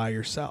about by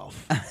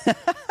yourself.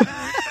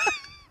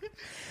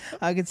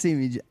 I could see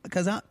me,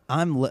 because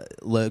I'm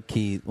low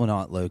key. Well,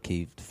 not low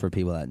key for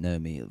people that know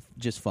me.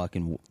 Just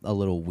fucking a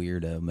little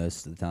weirdo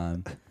most of the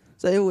time.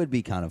 So it would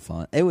be kind of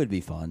fun. It would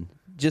be fun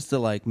just to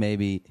like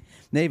maybe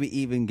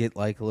even get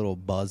like a little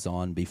buzz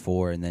on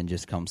before, and then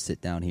just come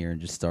sit down here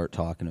and just start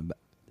talking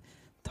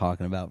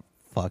about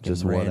fucking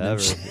just random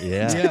whatever. shit.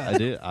 Yeah, I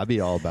do. I'd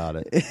be all about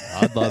it.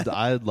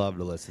 I'd love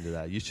to listen to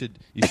that. You should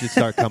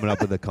start coming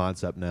up with a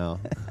concept now.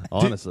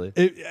 Honestly,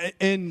 I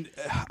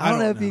don't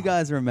know if you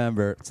guys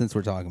remember, since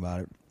we're talking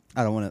about it.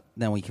 I don't want to.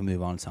 Then we can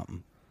move on to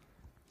something.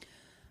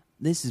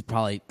 This is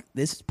probably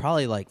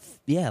like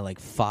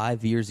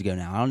 5 years ago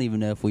now. I don't even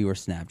know if we were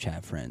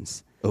Snapchat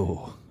friends.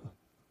 Oh,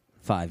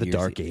 5 the years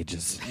dark ago.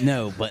 ages.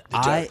 No, but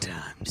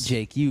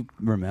Jake, you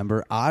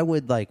remember? I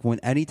would like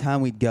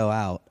anytime we'd go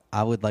out,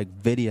 I would like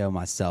video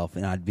myself,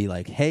 and I'd be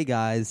like, "Hey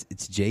guys,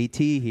 it's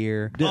JT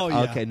here." Oh,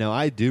 yeah. Okay, no,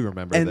 I do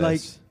remember and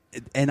this.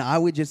 And I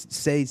would just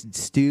say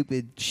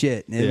stupid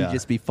shit, and it would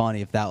just be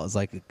funny if that was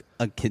like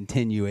a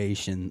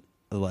continuation.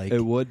 Like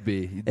it would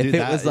be.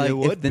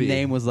 If the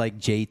name was like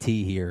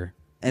JT here,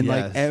 and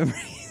like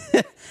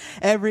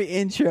every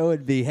intro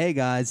would be, "Hey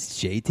guys, it's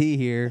JT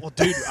here." Well,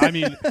 dude, I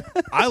mean,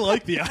 I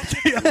like the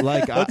idea.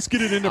 Like, let's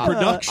get it into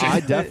production. I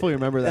definitely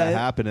remember that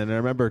happening, and I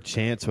remember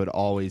Chance would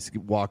always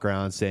walk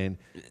around saying,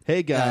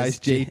 "Hey guys,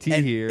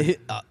 JT here."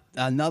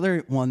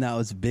 Another one that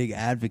was a big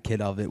advocate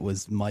of it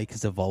was Mike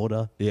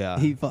Zavolta. Yeah.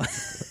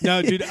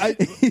 No, dude,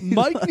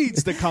 Mike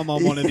needs to come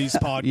on one of these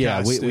podcasts.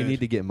 Yeah, we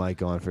need to get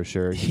Mike on for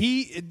sure.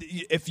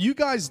 If you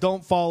guys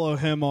don't follow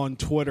him on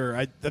Twitter,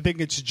 I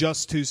think it's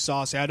Just Too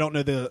Saucy. I don't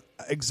know the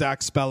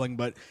exact spelling,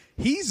 but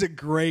he's a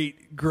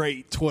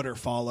great Twitter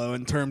follow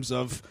in terms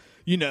of,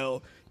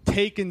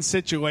 taking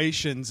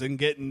situations and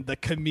getting the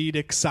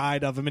comedic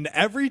side of him. And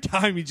every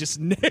time he just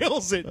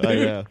nails it, dude. Oh,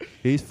 yeah.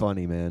 He's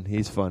funny, man.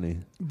 He's funny.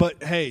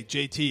 But hey,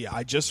 JT,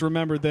 I just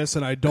remembered this,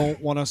 and I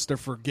don't want us to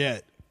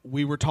forget.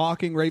 We were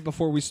talking right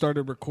before we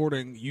started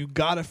recording. You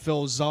got to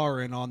fill Czar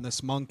in on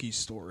this monkey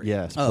story.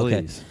 Yes, please.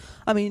 Okay.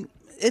 I mean,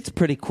 it's a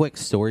pretty quick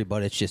story,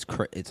 but it's just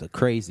it's a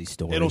crazy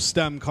story. It'll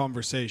stem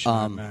conversation,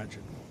 I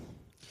imagine.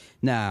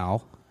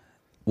 Now,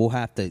 we'll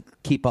have to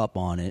keep up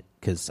on it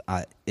because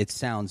it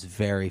sounds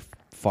very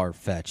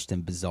far-fetched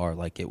and bizarre,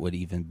 like it would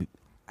even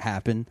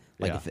happen,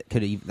 like if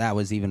it that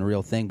was even a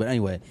real thing. But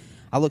anyway,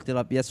 I looked it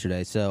up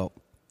yesterday, so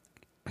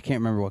I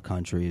can't remember what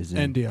country is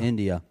in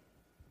India.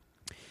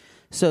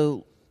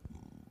 So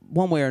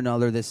one way or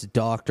another, this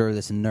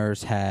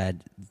nurse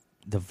had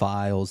the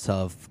vials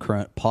of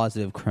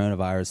positive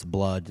coronavirus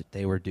blood that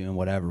they were doing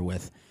whatever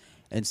with,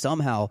 and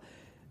somehow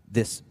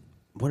this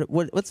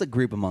what's a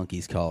group of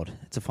monkeys called?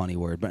 It's a funny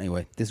word, but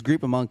anyway, this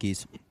group of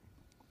monkeys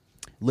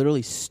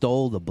literally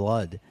stole the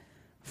blood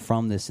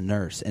from this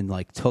nurse and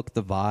like took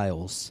the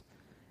vials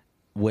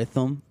with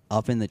them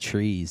up in the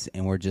trees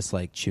and were just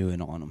like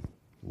chewing on them.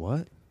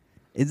 What?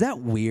 Is that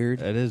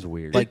weird? It is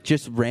weird. Like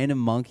just random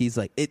monkeys.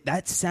 Like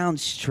that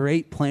sounds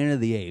straight Planet of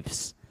the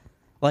Apes.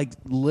 Like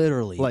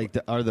literally. Like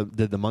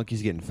did the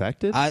monkeys get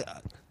infected?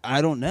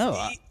 I don't know.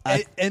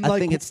 I like,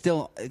 think it's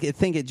still. I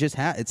think it just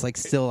it's like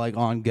still like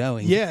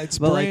ongoing. Yeah, it's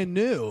but brand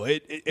new.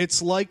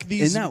 It's like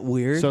these. Isn't that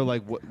weird? So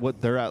like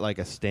what they're at like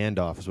a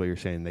standoff is what you're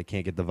saying. They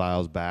can't get the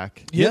vials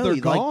back. Yeah, no, they're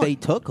like gone. they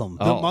took them.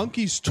 The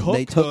monkeys took.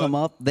 They took them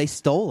up. They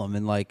stole them,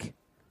 and like,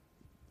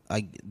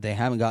 they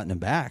haven't gotten them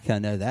back. I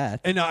know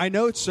that. And I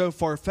know it's so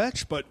far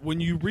fetched, but when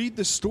you read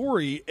the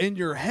story in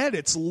your head,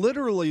 it's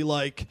literally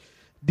like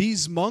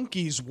these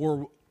monkeys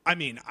were. I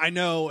mean, I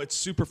know it's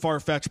super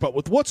far-fetched, but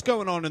with what's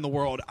going on in the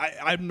world,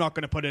 I'm not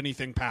going to put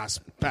anything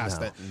past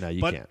it. No,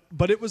 you but, can't.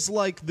 But it was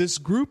like this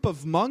group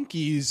of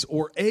monkeys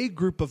or a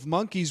group of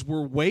monkeys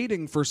were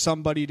waiting for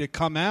somebody to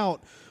come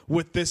out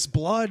with this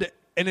blood,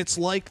 and it's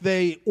like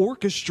they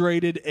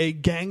orchestrated a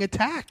gang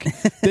attack.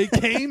 They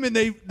came and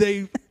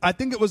they I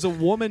think it was a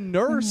woman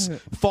nurse,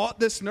 fought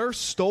this nurse,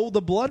 stole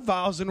the blood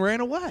vials, and ran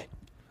away.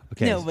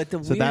 Okay, No, but so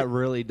that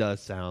really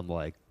does sound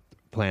like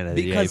Planet of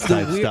the Because Apes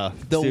the, type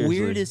stuff. the Seriously.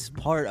 weirdest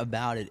part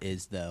about it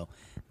is, though,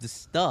 the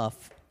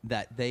stuff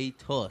that they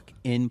took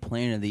in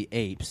Planet of the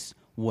Apes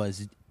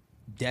was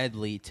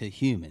deadly to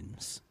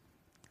humans.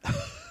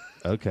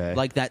 Okay.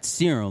 Like that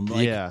serum.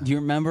 Like, Yeah. do you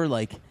remember?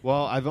 Like,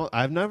 Well,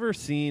 I've never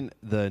seen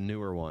the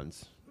newer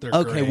ones. They're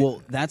okay, great.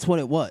 well, that's what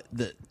it was.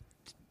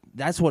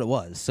 That's what it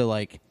was. So,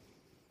 like,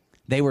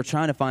 they were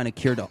trying to find a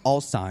cure to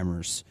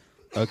Alzheimer's.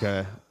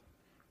 Okay.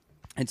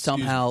 And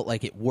somehow,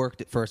 like, it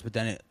worked at first, but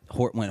then it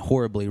went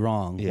horribly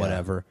wrong, Yeah.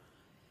 whatever.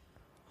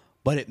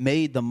 But it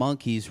made the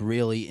monkeys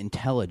really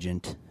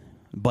intelligent,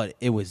 but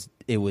it was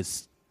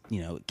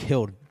it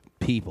killed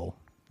people.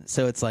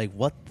 So it's like,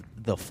 what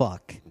the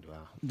fuck? Wow.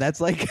 That's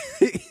like,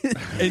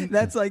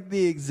 that's like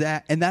the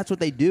exact, and that's what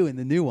they do in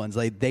the new ones.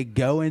 Like, they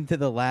go into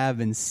the lab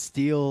and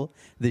steal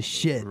the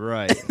shit.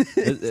 Right.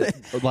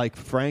 Like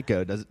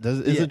Franco is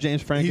Yeah. it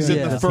James Franco? He's in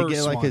the Does he first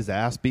get like one. his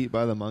ass beat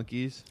by the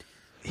monkeys?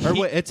 Or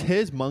wait, it's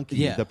his monkey,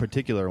 Yeah. the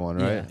particular one,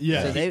 right?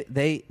 Yeah. So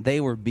they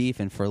were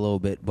beefing for a little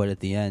bit, but at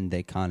the end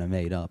they kind of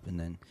made up, and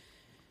then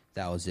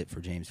that was it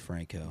for James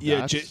Franco. Yeah,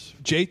 That's-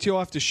 JT will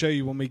have to show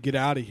you when we get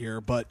out of here.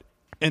 But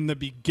in the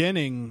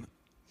beginning,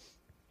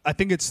 I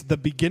think it's the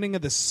beginning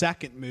of the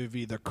second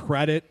movie, the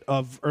credit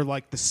or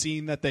like the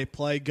scene that they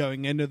play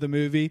going into the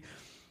movie,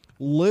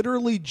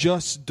 literally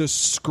just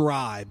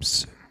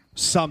describes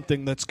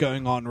something that's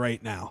going on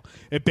right now.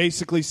 It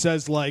basically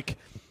says like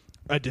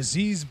a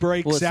disease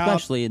breaks Well, out.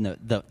 especially in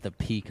the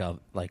peak of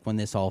like when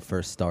this all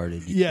first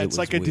started. Yeah, it it's was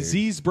like a weird.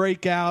 disease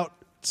breakout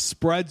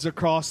spreads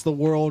across the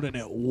world and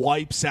it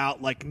wipes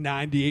out like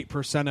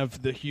 98%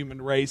 of the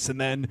human race, and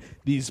then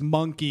these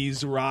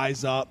monkeys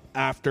rise up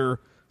after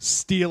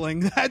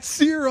stealing that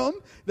serum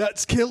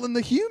that's killing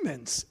the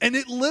humans. And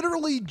it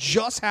literally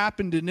just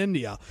happened in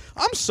India.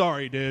 I'm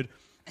sorry, dude.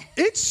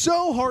 It's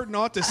so hard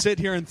not to sit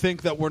here and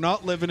think that we're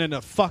not living in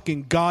a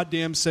fucking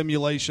goddamn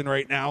simulation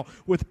right now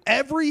with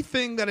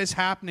everything that is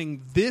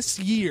happening this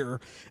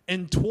year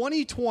in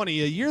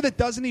 2020, a year that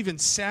doesn't even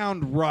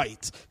sound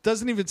right,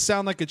 doesn't even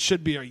sound like it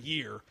should be a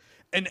year.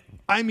 And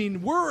I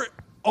mean, we're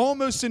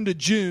almost into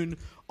June.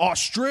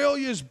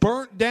 Australia's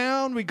burnt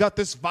down. We got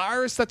this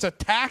virus that's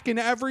attacking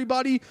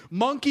everybody.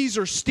 Monkeys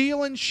are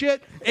stealing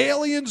shit.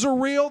 Aliens are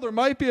real. There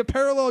might be a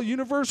parallel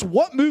universe.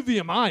 What movie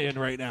am I in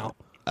right now?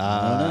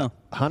 I don't know.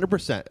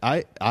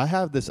 100%. I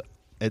have this.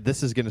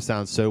 This is going to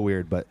sound so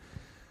weird, but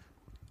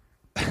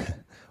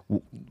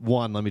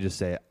one, let me just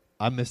say,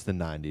 I miss the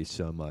 90s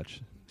so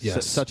much.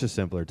 Yes. Such a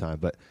simpler time.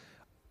 But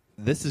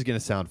this is going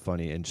to sound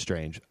funny and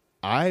strange.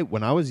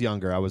 When I was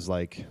younger, I was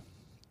like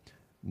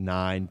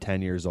 9,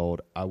 10 years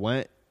old. I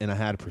went and I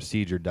had a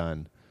procedure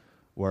done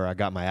where I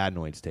got my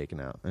adenoids taken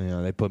out.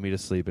 And, they put me to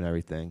sleep and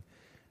everything.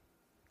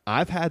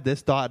 I've had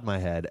this thought in my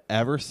head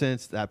ever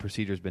since that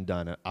procedure's been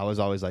done. I was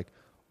always like,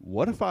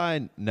 what if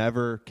I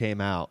never came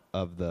out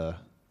of Oh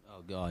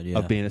God, yeah.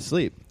 of being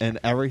asleep? And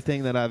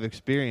everything that I've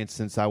experienced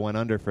since I went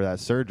under for that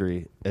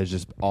surgery has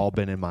just all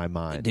been in my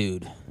mind.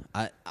 Dude,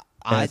 And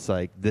it's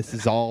like, this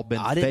has all been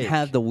I fake. didn't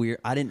have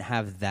I didn't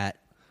have that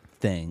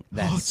thing.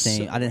 That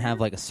same. I didn't have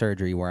like a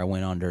surgery where I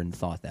went under and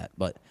thought that.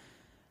 But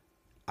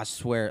I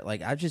swear,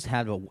 like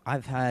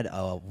I've had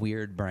a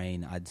weird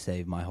brain. I'd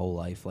say my whole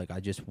life. Like I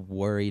just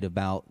worried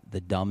about the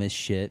dumbest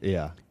shit.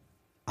 Yeah.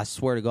 I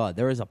swear to God,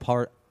 there was a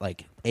part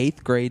like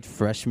 8th grade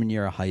freshman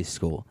year of high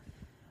school.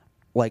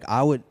 Like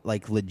I would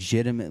like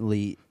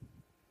legitimately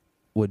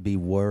would be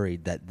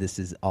worried that this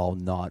is all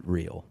not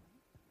real.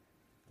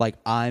 Like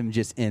I'm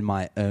just in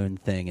my own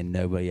thing and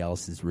nobody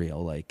else is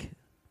real. Like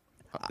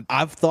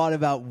I've thought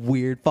about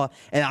weird thoughts,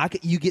 and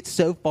you get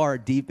so far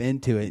deep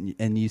into it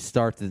and you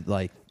start to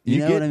like you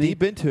know get what I mean?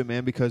 deep into it,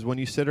 man, because when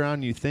you sit around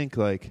and you think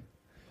like,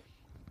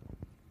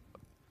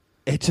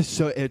 it's just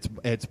so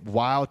it's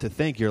wild to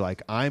think you're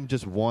like, I'm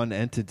just one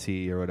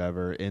entity or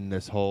whatever in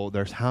this whole.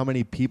 There's how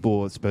many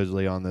people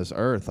supposedly on this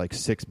earth? Like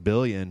 6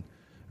 billion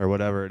or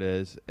whatever it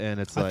is, and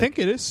it's like I think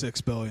it is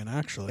 6 billion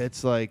actually.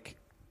 it's like,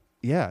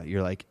 yeah,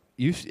 you're like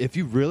if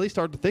you really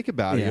start to think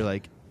about it, Yeah. you're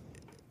like,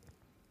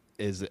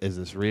 is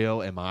this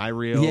real? Am I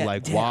real? Yeah,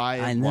 like yeah, why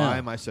I know.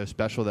 am I so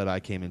special that I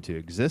came into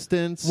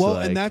existence? Well,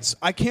 Like, and that's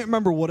I can't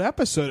remember what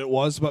episode it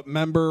was, but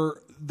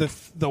remember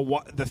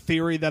the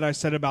theory that I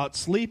said about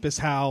sleep is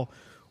how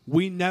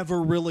we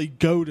never really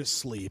go to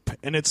sleep.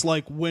 And it's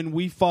like when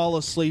we fall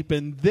asleep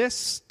in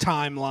this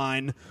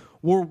timeline,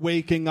 we're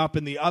waking up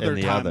in the other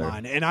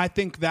timeline. And I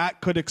think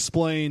that could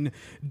explain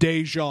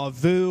deja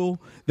vu,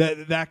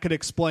 that could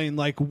explain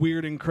like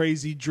weird and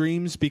crazy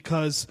dreams,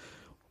 because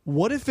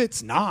what if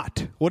it's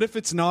not? What if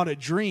it's not a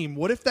dream?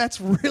 What if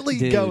that's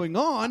really going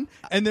on?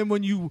 And then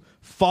when you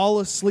fall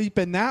asleep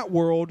in that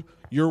world,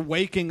 you're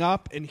waking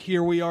up, and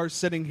here we are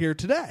sitting here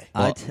today.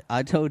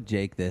 I told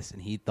Jake this,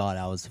 and he thought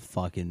I was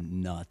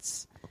fucking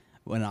nuts.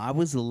 When I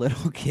was a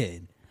little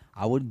kid,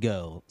 I would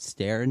go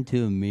stare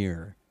into a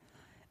mirror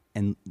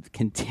and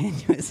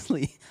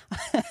continuously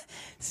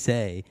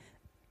say,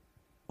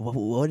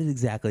 what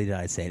exactly did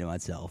I say to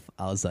myself?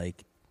 I was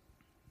like,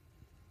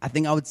 I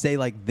think I would say,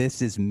 like,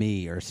 this is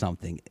me or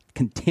something,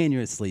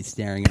 continuously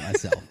staring at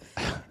myself.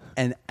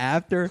 And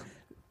after,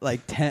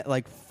 like,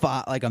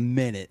 a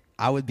minute,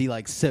 I would be,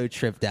 like, so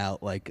tripped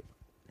out, like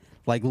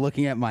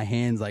looking at my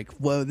hands, like,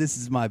 whoa, this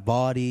is my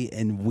body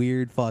and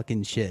weird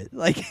fucking shit.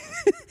 Like,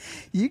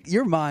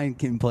 your mind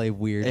can play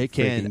weird. It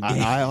can.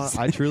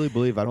 I truly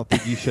believe. I don't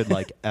think you should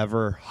like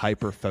ever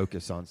hyper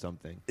focus on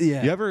something.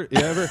 Yeah. You ever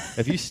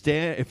if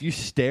you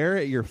stare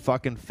at your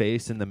fucking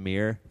face in the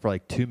mirror for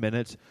like 2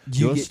 minutes,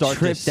 you'll start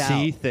to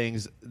see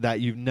things that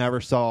you've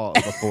never saw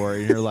before,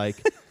 and you're like.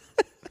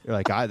 You're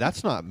like,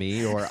 that's not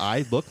me, or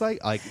I look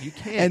like you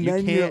can't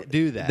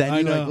do that.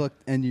 Then you look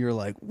and you're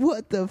like,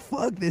 what the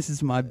fuck? This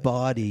is my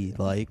body.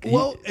 Like,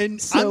 well,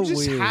 and so I'm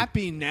just weird.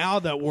 happy now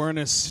that we're in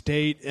a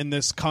state in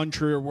this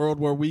country or world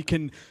where we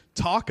can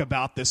talk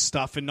about this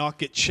stuff and not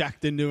get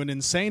checked into an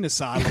insane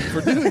asylum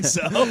for doing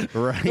so.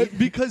 Right?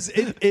 Because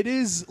it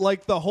is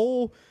like the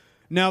whole.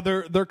 Now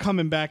they're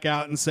coming back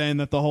out and saying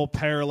that the whole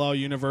parallel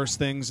universe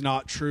thing's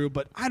not true,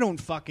 but I don't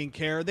fucking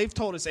care. They've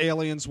told us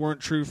aliens weren't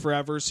true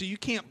forever, so you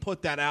can't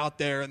put that out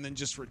there and then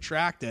just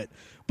retract it.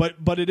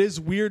 But it is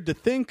weird to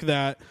think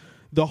that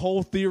the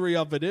whole theory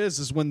of it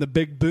is when the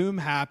big boom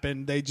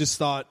happened, they just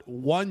thought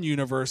one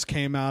universe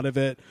came out of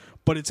it,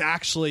 but it's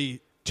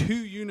actually two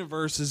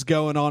universes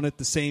going on at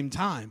the same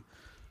time.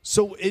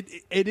 So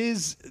it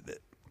is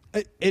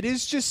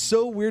just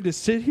so weird to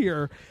sit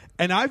here.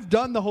 And I've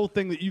done the whole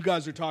thing that you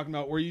guys are talking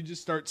about, where you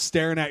just start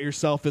staring at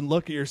yourself and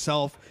look at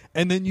yourself,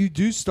 and then you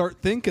do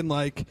start thinking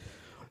like,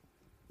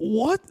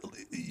 "What?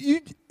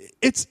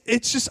 It's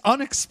just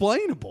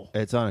unexplainable."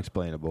 It's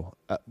unexplainable.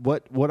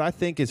 What I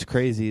think is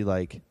crazy,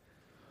 like,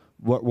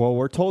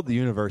 we're told the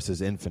universe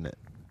is infinite,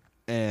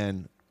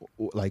 and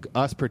like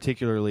us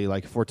particularly,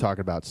 like if we're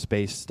talking about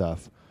space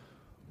stuff,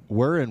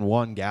 we're in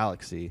one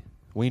galaxy.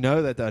 We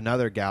know that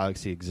another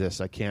galaxy exists.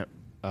 I can't.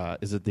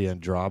 Is it the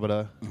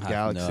Andromeda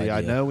galaxy? No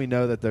idea. We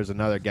know that there's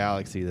another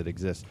galaxy that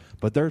exists,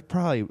 but there's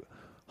probably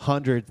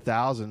hundreds,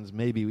 thousands,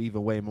 maybe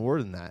even way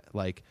more than that.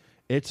 Like,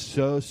 it's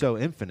so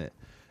infinite.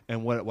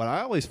 And what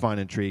I always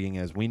find intriguing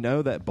is we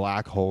know that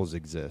black holes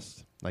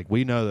exist. Like,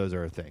 we know those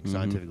are a thing. Mm-hmm.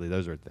 Scientifically,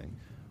 those are a thing.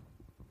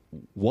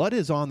 What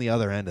is on the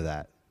other end of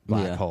that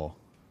black hole?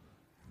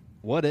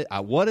 What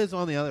is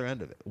on the other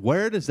end of it?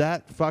 Where does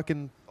that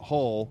fucking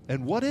hole,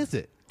 and what is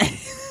it?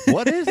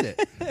 What is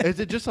it?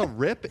 Is it just a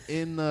rip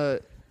in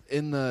the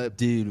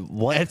dude?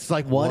 What? It's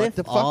like what if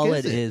the fuck all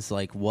is it is?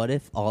 Like, what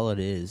if all it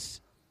is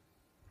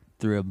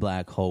through a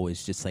black hole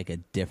is just like a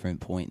different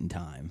point in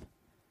time?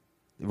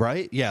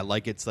 Right? Yeah,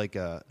 like it's like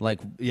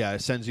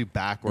it sends you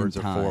backwards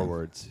or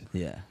forwards.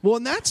 Yeah. Well,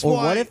 and that's or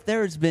why. What if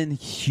there's been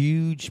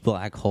huge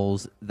black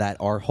holes that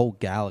our whole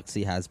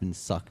galaxy has been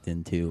sucked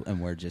into,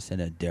 and we're just in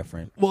a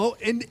different? Well,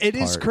 and it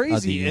is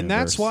crazy, and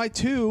that's why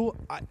too.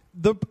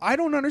 I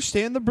don't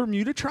understand the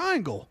Bermuda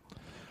Triangle.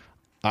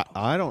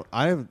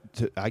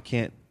 I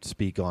can't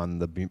speak on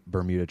the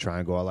Bermuda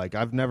Triangle. Like,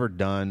 I've never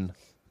done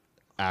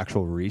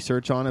actual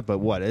research on it, but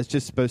it's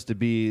just supposed to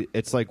be.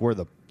 It's like where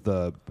the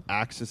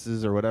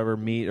axes or whatever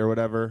meet or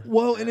whatever.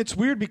 Well, and it's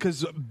weird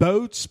because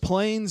boats,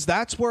 planes,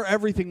 that's where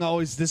everything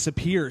always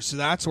disappears. So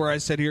that's where I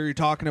said here you're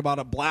talking about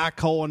a black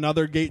hole,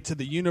 another gate to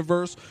the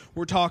universe.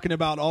 We're talking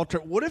about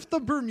what if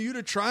the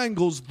Bermuda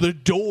Triangle's the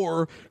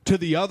door to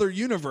the other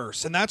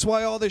universe? And that's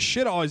why all this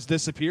shit always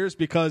disappears,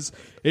 because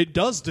it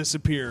does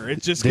disappear.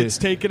 It just gets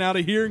taken out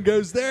of here and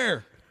goes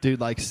there.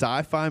 Dude, like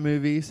sci-fi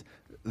movies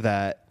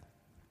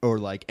or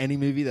like any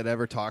movie that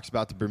ever talks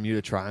about the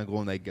Bermuda Triangle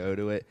and they go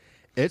to it,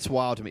 it's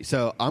wild to me.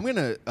 So I'm going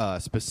to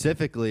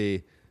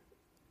specifically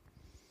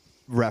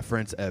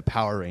reference a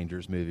Power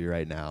Rangers movie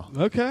right now.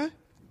 Okay.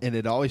 And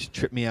it always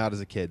tripped me out as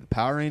a kid. The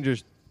Power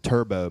Rangers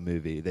Turbo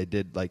movie, they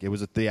did, like, it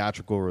was a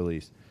theatrical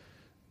release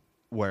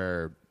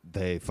where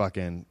they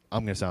fucking,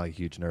 I'm going to sound like a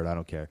huge nerd, I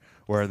don't care,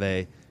 where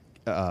they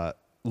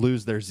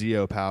lose their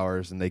Zeo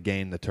powers and they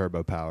gain the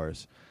turbo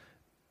powers.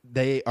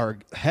 They are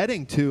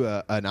heading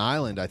to an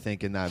island, I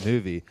think, in that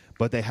movie,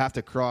 but they have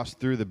to cross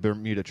through the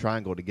Bermuda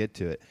Triangle to get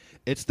to it.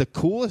 It's the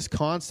coolest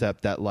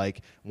concept that,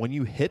 like, when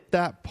you hit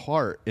that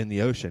part in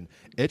the ocean,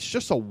 it's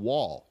just a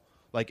wall.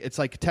 Like, it's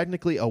like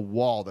technically a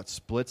wall that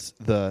splits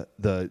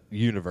the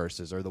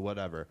universes or the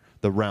whatever,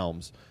 the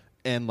realms.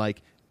 And,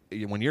 like,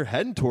 when you're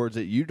heading towards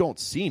it, you don't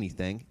see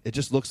anything. It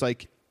just looks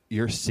like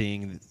you're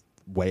seeing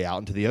way out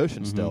into the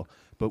ocean still.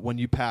 But when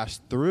you pass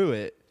through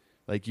it,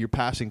 like you're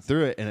passing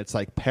through it and it's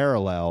like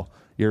parallel,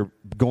 you're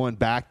going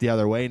back the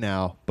other way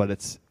now, but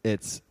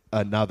it's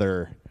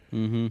another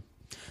dimension.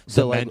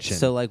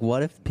 So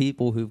what if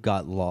people who've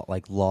got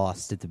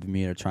lost at the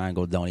Bermuda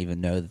Triangle don't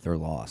even know that they're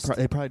lost?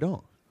 They probably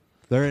don't.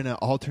 They're in an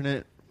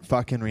alternate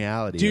fucking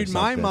reality. Dude, or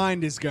my something.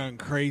 mind is going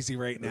crazy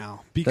right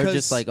now because They're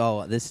just like,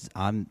 oh,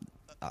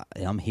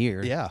 I'm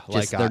here. Yeah,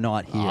 just, like they're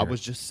not here. I was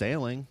just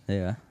sailing.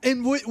 Yeah.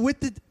 and with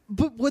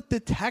the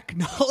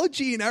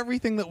technology and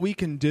everything that we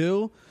can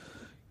do,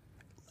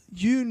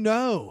 you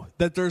know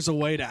that there's a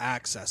way to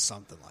access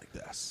something like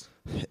this.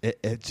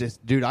 It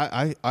just, dude,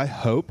 I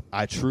hope,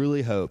 I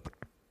truly hope.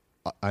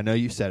 I know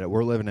you said it.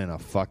 We're living in a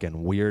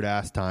fucking weird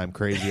ass time,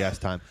 crazy ass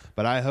time,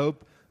 but I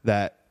hope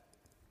that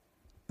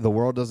the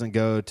world doesn't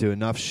go to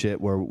enough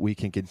shit where we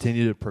can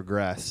continue to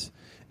progress,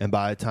 and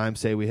by the time,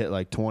 say, we hit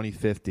like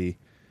 2050,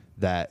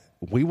 that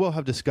we will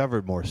have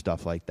discovered more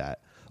stuff like that.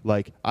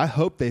 Like, I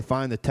hope they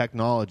find the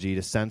technology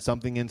to send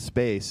something in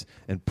space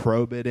and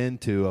probe it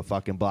into a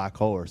fucking black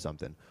hole or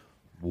something.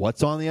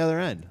 What's on the other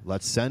end?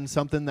 Let's send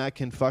something that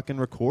can fucking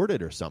record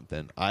it or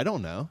something. I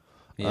don't know.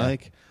 Yeah.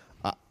 Like,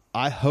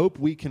 I hope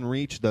we can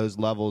reach those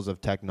levels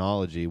of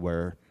technology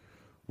where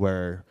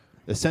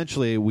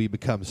essentially we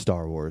become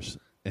Star Wars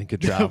and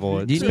could travel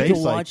in space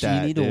like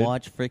that. You need dude. to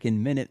watch freaking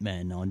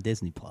Minutemen on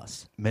Disney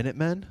Plus.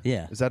 Minutemen?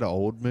 Yeah. Is that an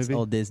old movie? It's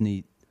old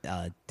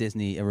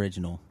Disney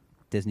original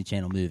Disney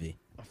Channel movie.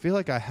 I feel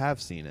like I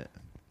have seen it.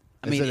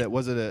 It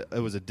was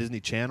a Disney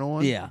Channel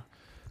one? Yeah.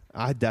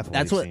 I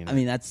definitely seen it. I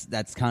mean,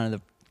 that's kind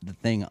of the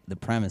thing, the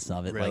premise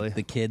of it. Really? Like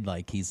the kid,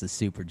 like he's a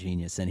super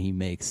genius and he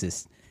makes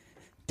this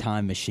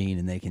time machine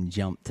and they can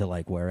jump to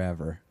like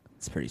wherever.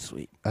 It's pretty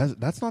sweet.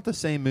 That's not the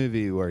same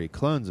movie where he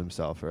clones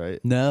himself, right?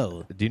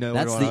 No. Do you know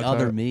that's what the I'm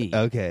other talking- me?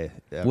 Okay.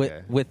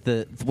 With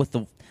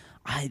the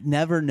I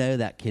never know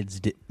that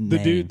kid's The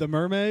name. dude, the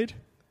mermaid.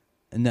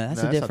 No,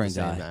 that's No, a different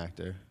not the guy. same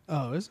actor.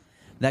 Oh, is it?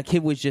 That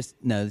kid was just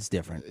it's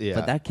different. Yeah.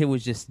 But that kid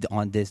was just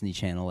on Disney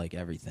Channel like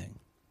everything.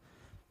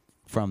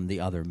 From the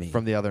other me.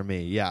 From the other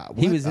me, yeah.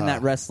 he What? was in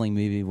that wrestling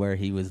movie where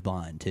he was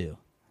blind too,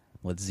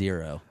 with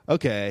Zero.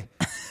 Okay.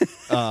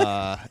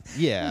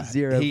 Yeah.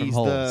 Zero from He's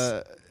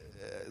Holes.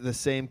 the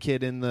same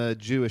kid in the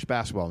Jewish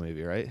basketball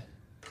movie, right?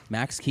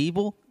 Max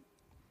Keeble?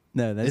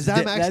 No, that's Is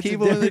that Max that's a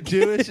Keeble in the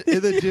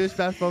different- Jewish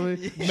basketball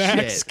movie?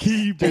 Max Shit.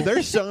 Keeble. Dude,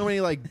 there's so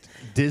many like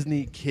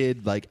Disney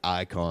kid like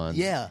icons.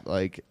 Yeah.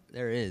 Like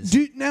There is.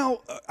 Dude, now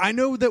I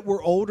know that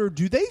we're older.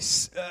 Do they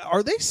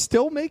are they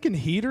still making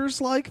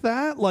heaters like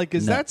that? Like,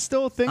 is No. that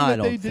still a thing I that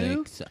don't they do?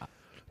 think so.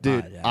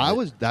 dude,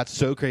 I that's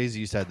so crazy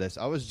you said this.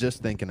 I was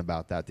just thinking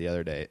about that the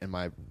other day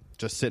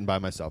just sitting by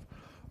myself.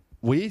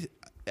 We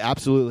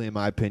absolutely, in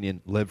my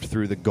opinion, lived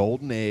through the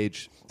golden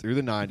age, through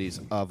the 90s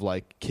of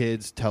like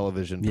kids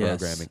television Yes,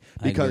 programming.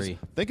 I Because agree.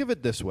 think of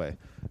it this way.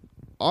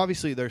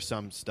 Obviously there's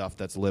some stuff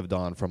that's lived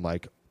on from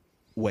like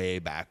way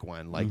back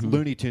when. Like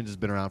Looney Tunes has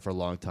been around for a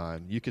long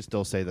time. You could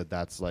still say that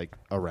that's like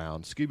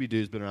around.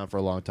 Scooby-Doo's been around for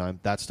a long time.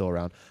 That's still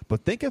around.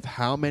 But think of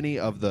how many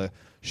of the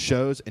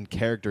shows and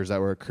characters that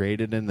were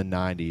created in the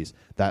 90s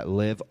that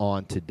live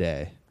on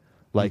today.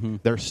 Like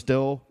they're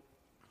still,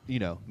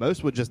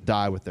 most would just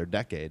die with their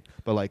decade.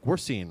 But like we're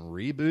seeing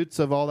reboots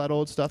of all that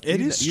old stuff. It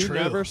is you true.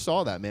 never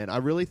saw that, man. I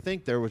really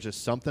think there was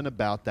just something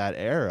about that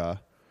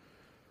era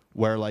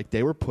where like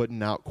they were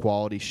putting out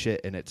quality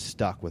shit and it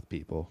stuck with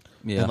people.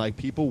 Yeah. And like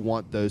people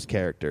want those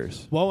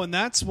characters. Well, and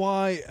that's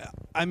why,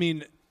 I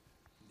mean,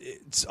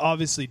 it's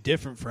obviously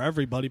different for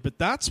everybody, but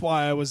that's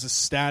why I was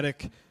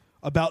ecstatic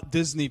about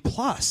Disney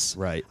Plus.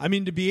 Right. I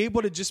mean, to be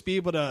able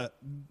to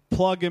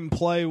plug and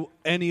play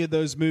any of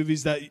those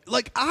movies that,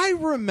 like, I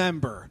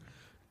remember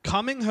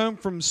coming home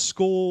from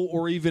school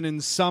or even in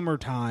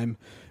summertime,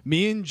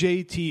 me and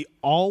JT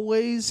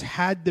always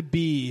had to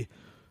be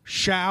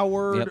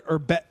showered Yep.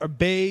 or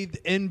bathed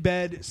in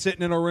bed,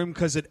 sitting in our room,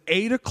 because at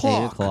 8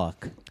 o'clock. 8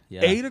 o'clock.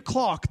 Yeah. 8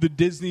 o'clock, the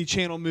Disney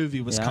Channel movie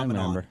was Yeah, I coming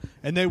on. remember.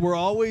 And they were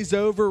always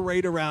over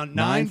right around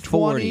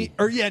 9:20. 9:40.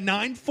 Or,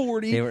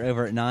 9:40. They were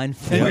over at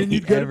 9:40 And then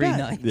you'd go to every bed.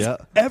 night. Yeah.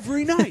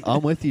 Every night.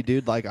 I'm with you,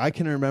 dude. Like I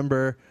can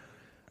remember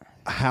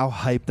how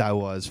hyped I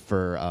was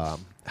for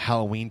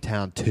Halloween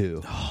Town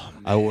 2.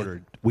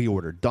 We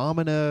ordered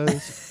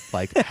Domino's.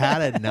 Like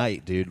had a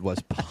night, dude.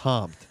 Was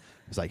pumped.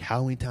 It was like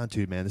Halloween Town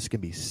 2, man. This is gonna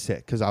be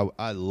sick because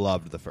I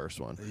loved the first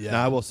one. Yeah.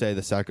 Now I will say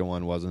the second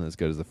one wasn't as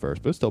good as the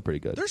first, but it's still pretty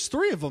good. There's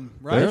 3 of them,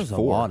 right? There's a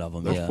lot of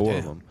them, There's yeah. 4 of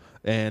Yeah. them,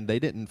 and they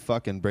didn't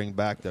fucking bring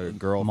back the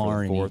girl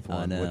Marnie, for the fourth I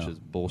one, know. which is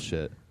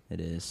bullshit.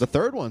 It is. The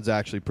third one's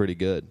actually pretty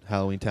good.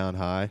 Halloween Town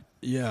High.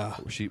 Yeah.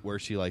 Where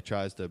she like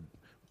tries to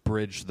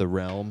bridge the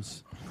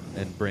realms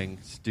and bring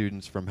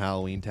students from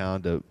Halloween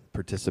Town to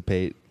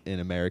participate in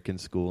American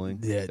schooling.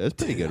 Yeah, It's a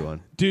pretty good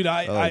one. Dude,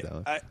 I like that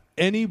one.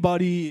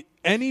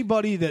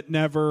 anybody that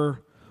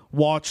never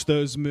watched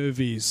those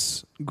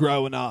movies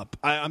growing up,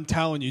 I'm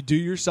telling you, do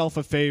yourself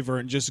a favor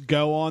and just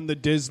go on the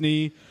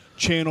Disney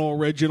Channel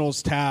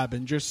Originals tab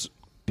and just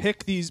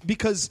pick these,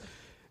 because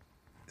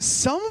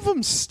some of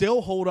them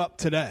still hold up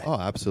today. Oh,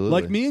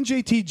 absolutely. Like me and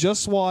JT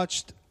just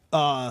watched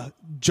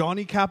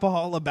Johnny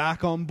Capahala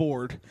back on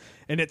board,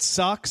 and it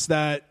sucks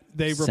that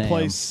they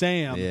replaced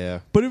Sam. Yeah.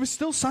 But it was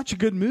still such a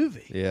good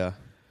movie. Yeah.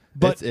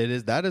 But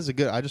that is a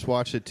good. I just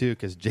watched it too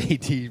because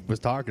JT was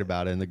talking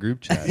about it in the group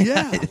chat.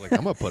 Yeah. I was like,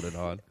 I'm gonna put it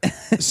on.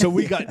 So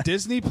we got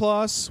Disney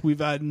Plus, we've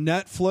had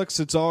Netflix,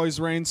 It's Always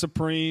Reign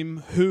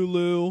Supreme,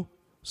 Hulu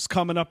is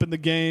coming up in the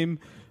game,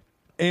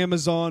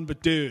 Amazon,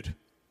 but dude,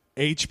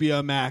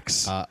 HBO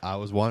Max. I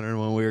was wondering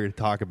when we were going to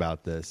talk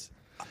about this.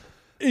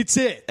 It's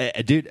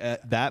it. Dude,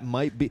 that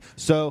might be.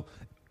 So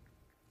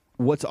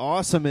what's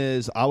awesome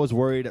is I was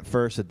worried at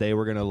first that they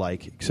were going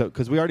to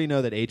because we already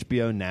know that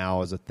HBO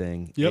Now is a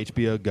thing. Yep.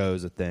 HBO Go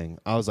is a thing.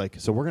 I was like,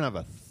 so we're going to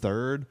have a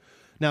third.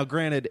 Now,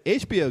 granted,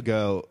 HBO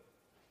Go,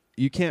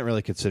 you can't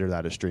really consider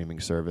that a streaming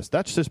service.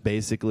 That's just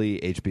basically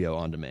HBO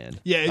on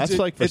demand. Yeah, that's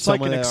like for it's like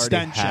someone an that already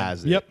extension.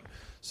 has it. Yep.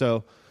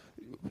 So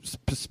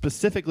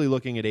specifically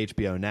looking at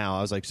HBO Now,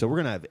 I was like, so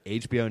we're going to have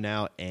HBO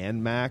Now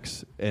and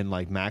Max, and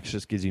like Max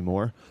just gives you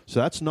more. So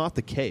that's not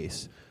the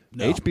case.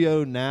 No.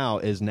 HBO Now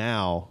is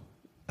now,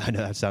 I know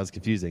that sounds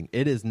confusing,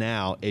 it is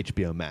now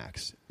HBO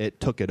Max. It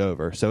took it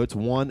over. So it's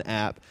one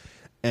app,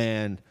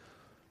 and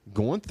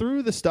going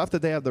through the stuff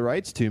that they have the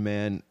rights to,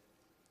 man,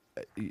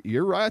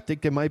 you're right. I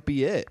think it might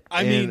be it.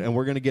 And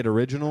we're going to get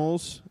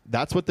originals.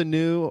 That's what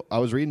I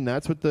was reading,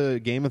 that's what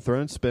the Game of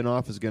Thrones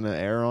spinoff is going to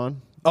air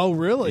on. Oh,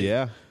 really?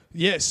 Yeah.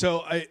 Yeah,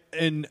 so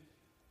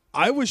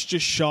I was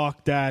just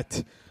shocked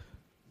that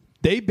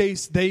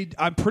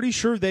I'm pretty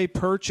sure they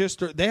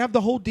purchased, or they have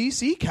the whole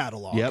DC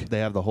catalog. Yep, they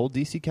have the whole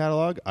DC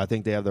catalog. I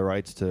think they have the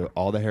rights to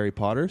all the Harry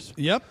Potters.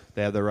 Yep.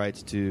 They have the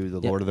rights to the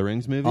Lord of the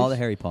Rings movies. All the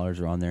Harry Potters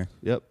are on there.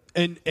 Yep.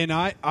 And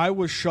I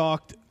was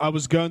shocked. I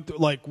was going through,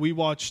 like, we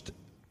watched,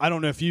 I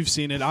don't know if you've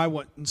seen it. I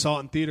went and saw it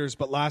in theaters,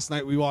 but last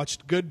night we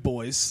watched Good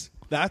Boys.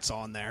 That's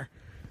on there.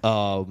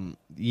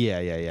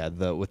 Yeah.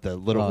 With the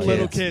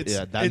little kids.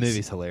 Yeah, that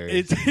movie's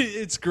hilarious.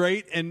 It's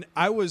great, and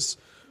I was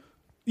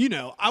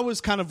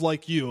kind of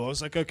like you. I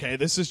was like, okay,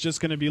 this is just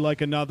going to be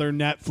like another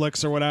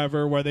Netflix or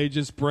whatever, where they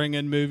just bring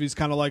in movies,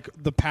 kind of like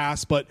the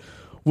past, but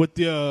with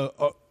the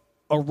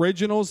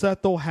originals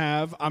that they'll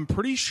have. I'm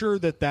pretty sure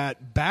that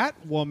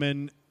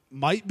Batwoman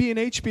might be an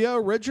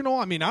HBO original.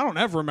 I mean, I don't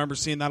ever remember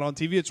seeing that on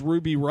TV. It's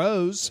Ruby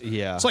Rose.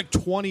 Yeah. It's like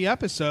 20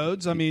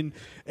 episodes. I mean,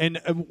 and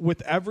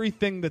with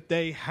everything that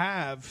they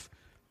have,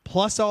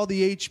 plus all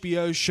the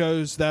HBO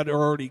shows that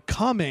are already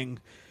coming,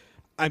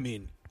 I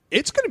mean,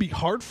 it's going to be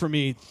hard for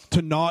me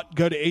to not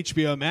go to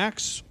HBO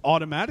Max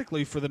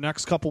automatically for the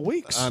next couple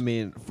weeks. I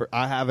mean,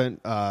 I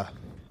haven't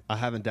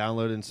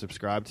downloaded and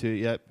subscribed to it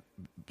yet,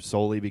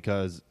 solely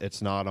because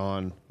it's not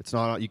on.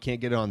 You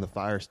can't get it on the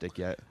Fire Stick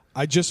yet.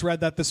 I just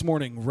read that this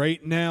morning.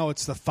 Right now,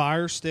 it's the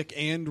Fire Stick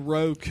and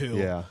Roku.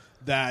 Yeah.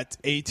 That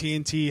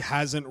AT&T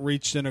hasn't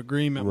reached an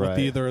agreement with Right.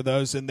 either of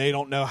those, and they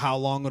don't know how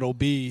long it'll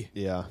be.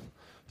 Yeah.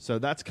 So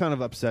that's kind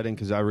of upsetting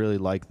because I really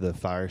like the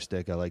Fire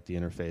Stick. I like the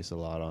interface a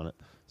lot on it.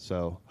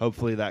 So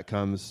hopefully that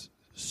comes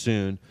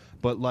soon.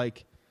 But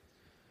like,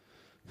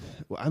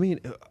 I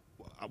mean,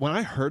 when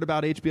I heard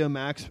about HBO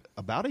Max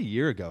about a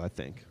year ago, I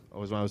think,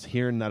 when I was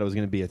hearing that it was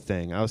going to be a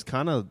thing, I was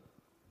kind of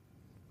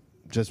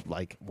just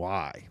like,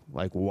 why?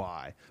 Like,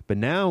 why? But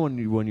now when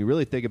you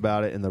really think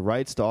about it, and the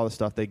rights to all the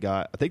stuff they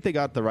got, I think they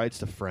got the rights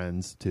to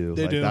Friends too.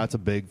 They do. That's a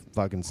big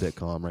fucking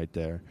sitcom right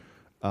there.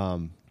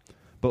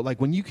 But like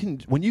when you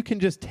can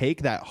just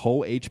take that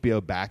whole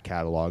HBO back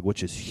catalog,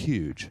 which is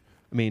huge.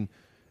 I mean,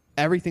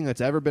 everything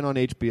that's ever been on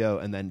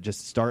HBO, and then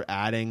just start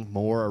adding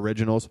more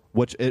originals,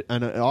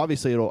 and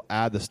obviously it'll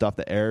add the stuff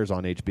that airs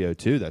on HBO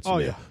too. That's new.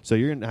 Yeah. So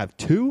you're gonna have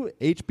 2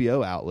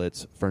 HBO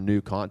outlets for new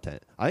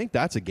content. I think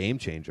that's a game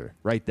changer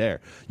right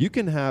there. You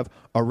can have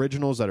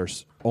originals that are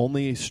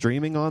only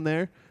streaming on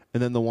there,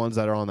 and then the ones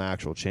that are on the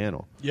actual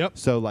channel. Yep.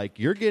 So like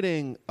you're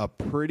getting a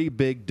pretty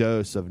big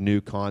dose of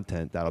new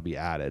content that'll be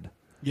added.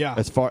 Yeah.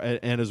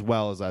 As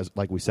well as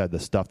like we said, the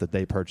stuff that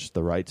they purchased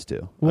the rights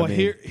to. Well, I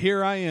mean,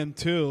 here I am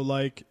too.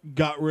 Like,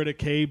 got rid of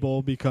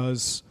cable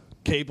because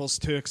cable's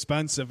too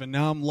expensive, and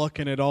now I'm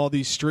looking at all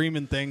these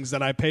streaming things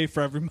that I pay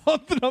for every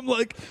month, and I'm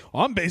like,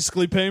 I'm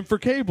basically paying for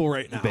cable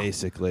right now.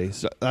 basically,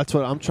 so that's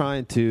what I'm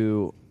trying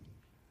to.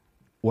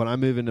 When I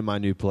move into my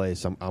new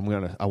place, I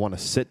want to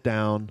sit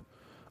down.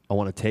 I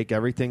want to take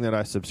everything that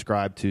I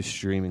subscribe to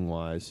streaming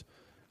wise.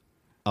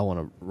 I want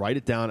to write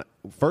it down.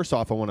 First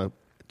off, I want to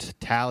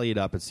tally it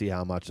up and see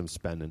how much I'm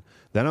spending.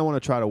 Then I want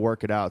to try to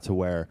work it out to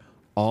where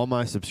all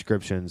my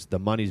subscriptions, the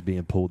money's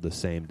being pulled the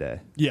same day.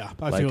 Yeah,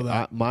 I feel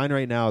that. Mine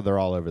right now, they're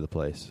all over the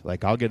place.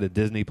 Like I'll get a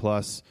Disney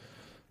Plus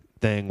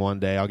thing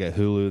one day. I'll get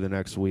Hulu the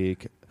next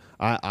week.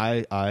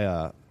 I'm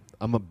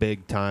a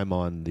big time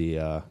on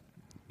the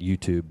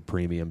YouTube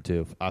Premium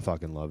too. I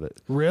fucking love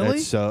it. Really?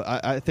 So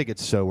I think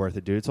it's so worth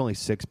it, dude. It's only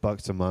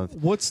 $6 a month.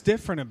 What's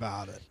different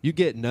about it? You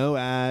get no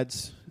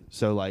ads.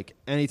 So, like,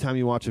 anytime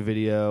you watch a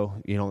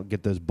video, you don't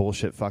get those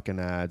bullshit fucking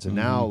ads. And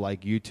now,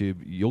 like,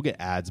 YouTube, you'll get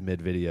ads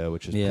mid-video,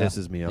 which just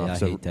pisses me off. Yeah, I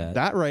so hate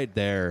that. Right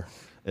there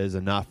is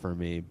enough for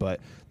me. But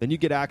then you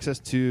get access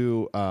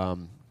to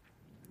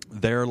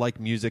their like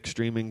music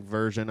streaming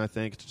version. I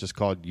think it's just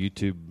called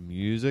YouTube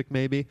Music.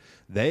 Maybe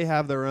they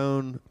have their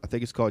own. I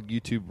think it's called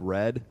YouTube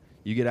Red.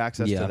 You get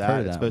access to I've that. heard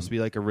of It's that supposed one. to be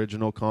like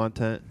original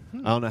content. I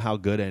don't know how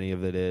good any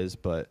of it is,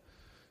 but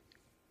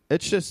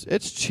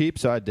it's cheap.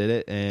 So I did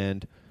it,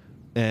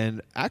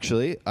 and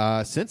actually,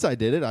 since I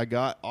did it, I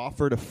got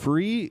offered a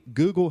free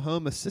Google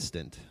Home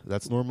Assistant.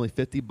 That's normally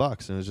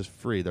 $50, and it was just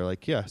free. They're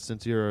like, yeah,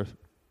 since you're a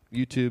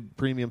YouTube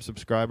Premium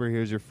subscriber,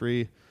 here's your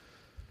free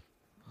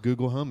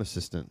Google Home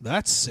Assistant.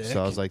 That's sick.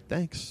 So I was like,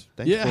 thanks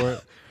for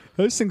it.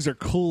 Those things are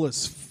cool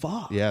as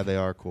fuck. Yeah, they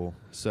are cool.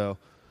 So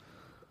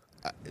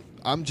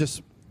I'm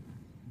just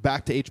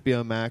back to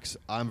HBO Max.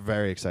 I'm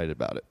very excited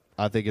about it.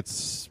 I think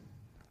it's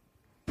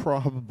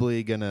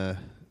probably gonna.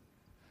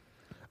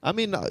 I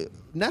mean,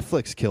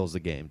 Netflix kills the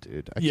game,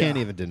 dude. I can't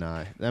even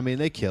deny. I mean,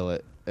 they kill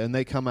it, and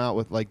they come out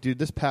with like, dude,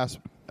 this past.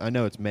 I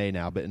know it's May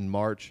now, but in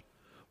March,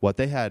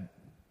 they had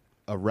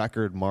a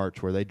record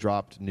March where they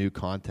dropped new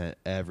content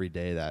every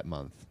day that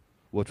month,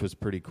 which was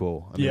pretty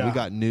cool. I mean, we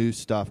got new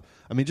stuff.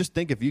 I mean, just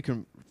think if you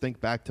can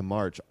think back to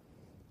March,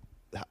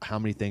 how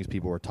many things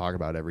people were talking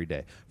about every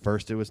day.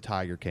 First, it was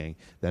Tiger King.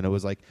 Then it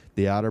was like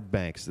the Outer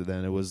Banks.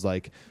 Then it was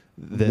like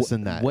this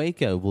and that.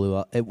 Waco blew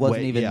up. It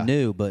wasn't even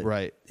new, but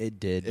right.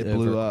 it did. It over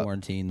blew up.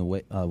 Quarantine, the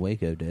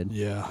Waco did.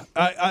 Yeah.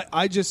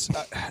 I just,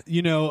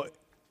 you know,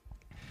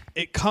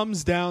 it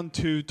comes down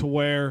to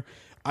where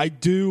I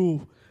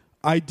do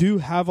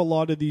have a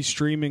lot of these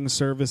streaming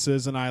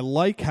services, and I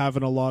like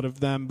having a lot of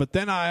them. But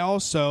then I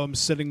also am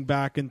sitting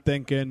back and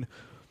thinking,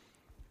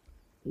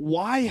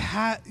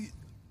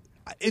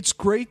 it's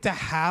great to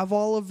have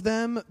all of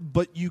them,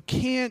 but you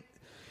can't.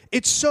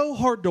 It's so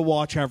hard to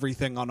watch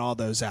everything on all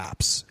those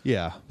apps.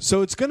 Yeah.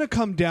 So it's going to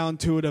come down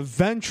to it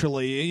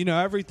eventually. You know,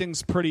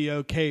 everything's pretty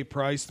okay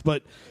priced,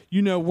 but,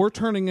 you know, we're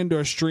turning into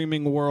a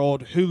streaming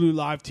world. Hulu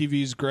Live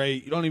TV is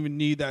great. You don't even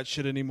need that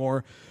shit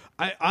anymore.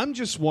 I'm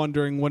just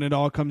wondering when it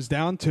all comes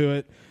down to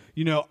it.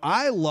 You know,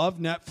 I love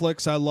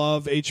Netflix. I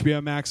love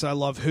HBO Max. I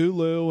love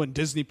Hulu and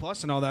Disney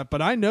Plus and all that.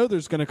 But I know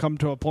there's going to come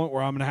to a point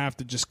where I'm going to have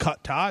to just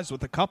cut ties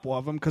with a couple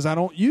of them because I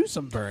don't use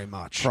them very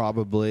much.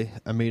 Probably.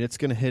 I mean, it's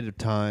going to hit a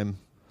time.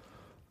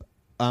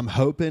 I'm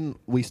hoping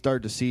we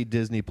start to see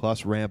Disney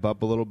Plus ramp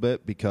up a little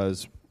bit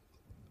because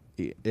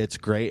it's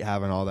great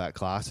having all that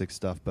classic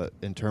stuff. But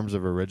in terms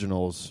of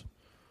originals,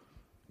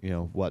 you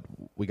know,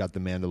 we got The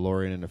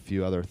Mandalorian and a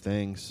few other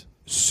things.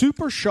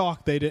 Super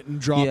shocked they didn't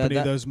drop any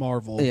of those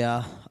Marvel.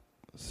 Yeah.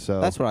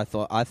 So that's what I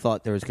thought. I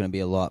thought there was going to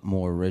be a lot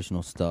more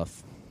original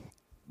stuff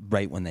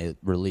right when they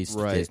released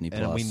Disney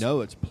Plus. And we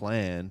know it's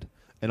planned.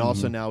 And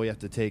also now we have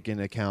to take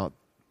into account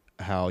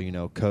how, you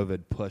know,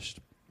 COVID pushed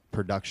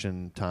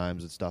production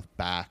times and stuff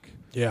back.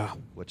 Yeah.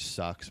 Which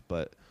sucks.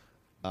 But,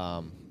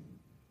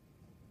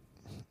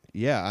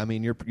 yeah, I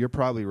mean, you're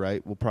probably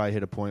right. We'll probably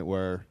hit a point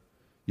where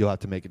you'll have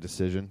to make a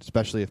decision,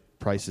 especially if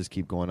prices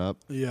keep going up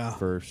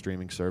for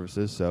streaming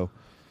services. So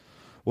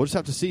we'll just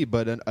have to see.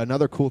 But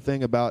another cool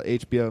thing about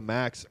HBO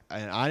Max,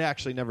 and I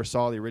actually never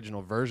saw the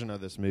original version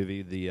of this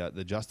movie,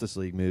 the Justice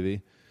League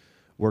movie.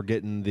 We're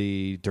getting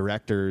the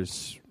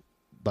directors,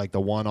 like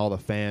the one all the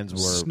fans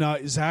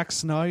were. Zack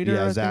Snyder?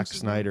 Yeah, Zack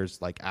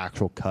Snyder's like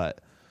actual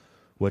cut,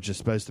 which is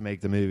supposed to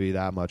make the movie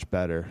that much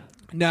better.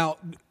 Now,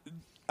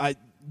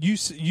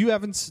 you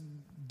haven't.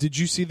 Did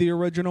you see the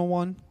original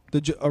one?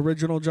 The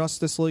original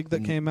Justice League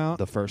that came out?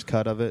 The first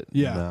cut of it?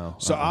 Yeah. No.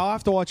 So I'll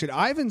have to watch it.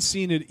 I haven't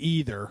seen it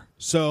either.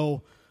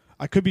 So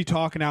I could be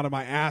talking out of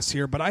my ass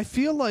here, but I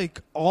feel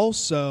like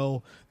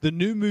also the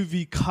new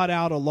movie cut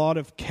out a lot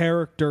of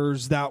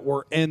characters that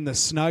were in the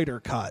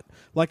Snyder cut.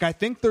 Like, I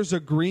think there's a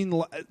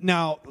green...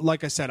 Now,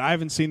 like I said, I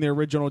haven't seen the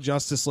original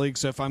Justice League,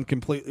 so if I'm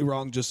completely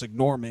wrong, just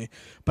ignore me.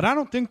 But I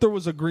don't think there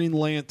was a Green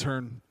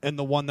Lantern in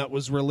the one that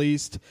was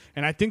released.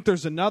 And I think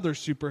there's another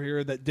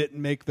superhero that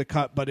didn't make the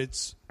cut, but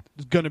it's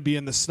going to be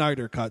in the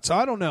Snyder cut. So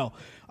I don't know.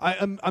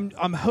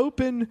 I'm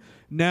hoping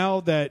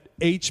now that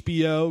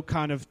HBO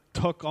kind of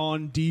took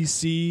on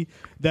DC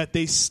that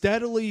they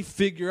steadily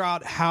figure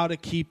out how to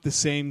keep the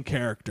same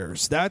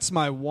characters. That's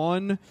my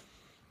one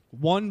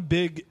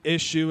big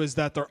issue, is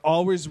that they're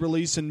always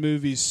releasing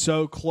movies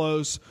so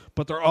close,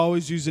 but they're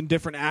always using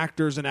different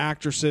actors and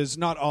actresses,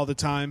 not all the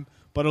time,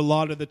 but a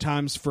lot of the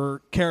times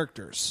for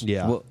characters.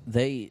 Yeah. Well,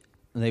 they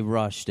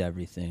rushed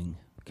everything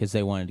because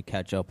they wanted to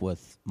catch up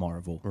with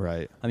Marvel.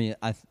 Right. I mean,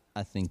 I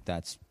think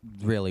that's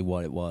really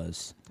what it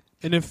was.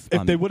 And if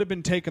they would have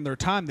been taking their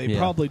time, they'd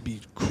probably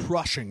be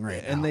crushing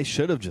right now. And they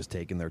should have just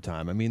taken their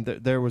time. I mean,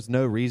 there was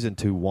no reason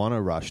to want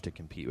to rush to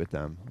compete with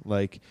them.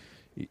 Like,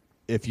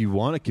 if you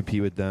want to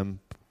compete with them,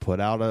 put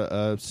out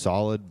a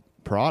solid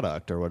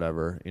product or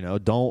whatever. You know,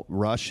 don't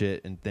rush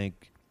it and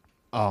think,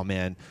 oh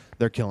man,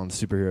 they're killing the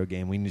superhero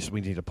game. We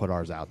need to put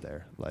ours out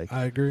there. Like,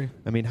 I agree.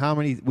 I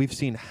mean, we've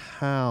seen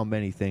how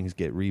many things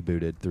get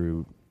rebooted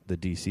through the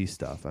DC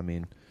stuff. I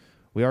mean,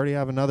 we already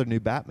have another new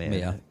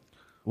Batman,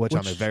 which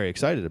I'm very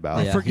excited about.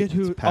 I forget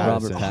who.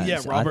 Robert Pattinson.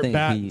 Yeah, Robert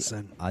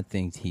Pattinson. I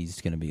think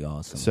he's going to be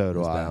awesome. So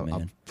do as I. Batman.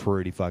 I'm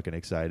pretty fucking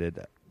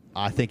excited.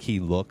 I think he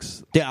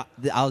looks. Yeah,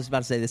 I was about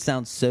to say this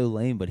sounds so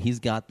lame, but he's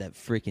got that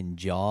freaking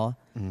jaw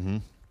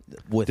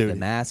with Dude, the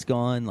mask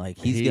on. Like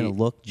he's gonna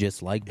look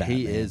just like Batman.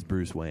 He is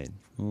Bruce Wayne.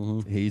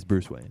 He's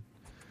Bruce Wayne.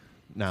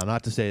 Now,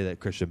 not to say that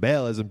Christian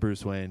Bale isn't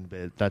Bruce Wayne,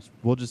 but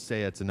we'll just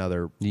say it's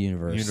another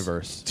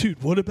universe.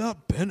 Dude, what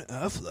about Ben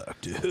Affleck,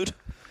 dude?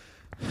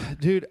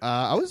 Dude,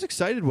 I was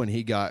excited when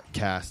he got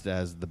cast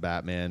as the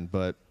Batman,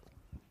 but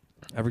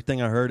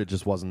everything I heard, it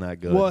just wasn't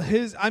that good. Well,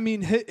 his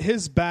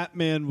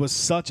Batman was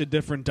such a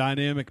different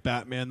dynamic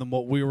Batman than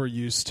what we were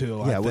used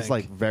to. Yeah, it was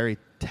like very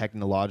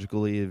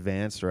technologically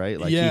advanced, right?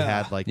 Like he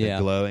had like the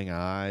glowing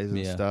eyes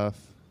and stuff,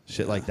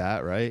 shit like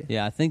that, right?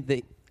 Yeah, I think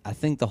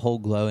the whole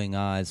glowing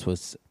eyes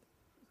was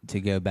to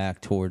go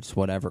back towards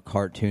whatever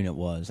cartoon it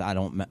was.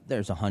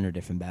 There's 100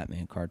 different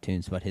Batman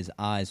cartoons, but his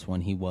eyes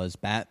when he was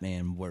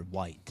Batman were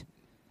white.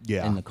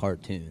 Yeah, in the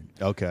cartoon.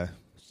 Okay,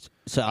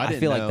 so I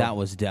feel like that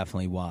was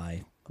definitely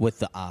why with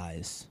the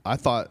eyes. I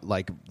thought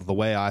like the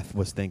way I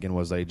was thinking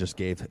was they just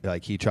gave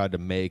like he tried to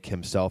make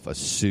himself a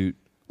suit,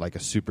 like a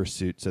super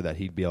suit, so that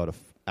he'd be able to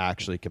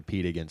actually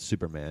compete against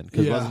Superman.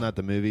 Because wasn't that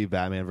the movie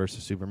Batman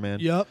versus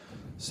Superman? Yep.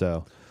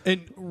 So,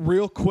 and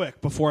real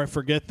quick before I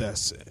forget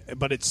this,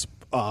 but it's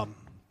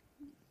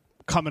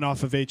coming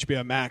off of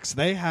HBO Max.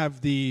 They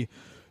have the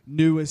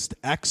newest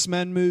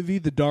X-Men movie,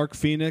 The Dark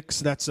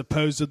Phoenix. That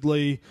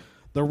supposedly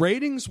the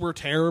ratings were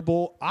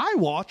terrible. I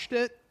watched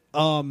it.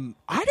 I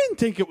didn't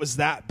think it was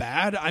that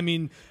bad. I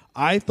mean,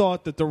 I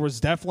thought that there was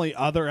definitely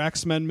other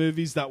X-Men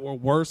movies that were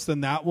worse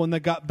than that one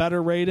that got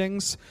better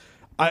ratings.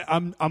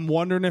 I'm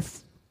wondering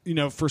if,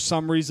 for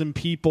some reason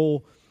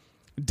people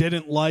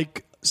didn't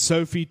like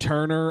Sophie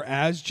Turner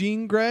as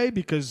Jean Grey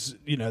because,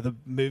 the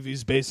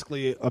movie's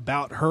basically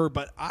about her,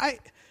 but I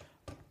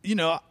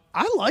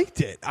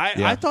liked it.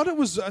 I thought it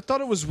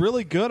was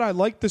really good. I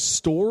liked the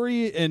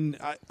story, and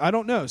I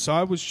don't know. So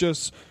I was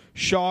just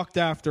shocked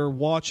after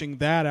watching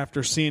that,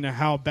 after seeing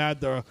how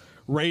bad the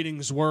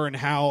ratings were and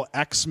how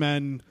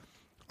X-Men,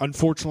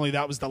 unfortunately,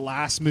 that was the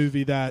last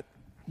movie that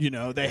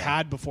they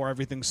had before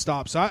everything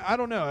stopped. So I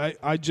don't know.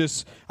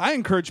 I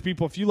encourage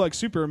people, if you like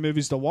superhero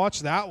movies, to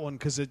watch that one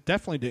because it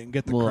definitely didn't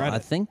get the credit. I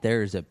think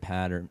there's a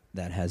pattern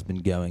that has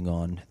been going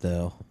on,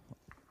 though,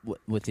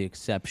 with the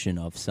exception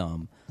of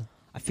some.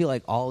 I feel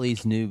like all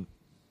these new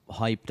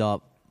hyped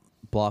up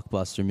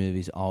blockbuster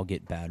movies all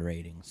get bad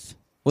ratings.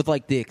 With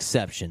like the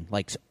exception,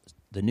 like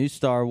the new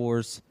Star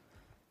Wars,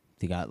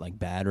 they got like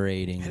bad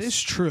ratings. It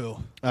is true.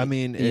 I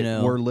mean,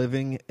 we're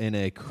living in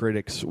a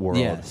critic's world.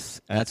 Yes,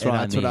 that's what what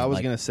I that's mean. what I was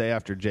Like, going to say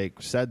after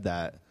Jake said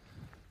that.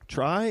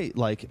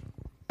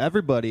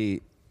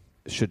 Everybody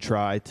should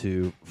try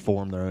to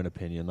form their own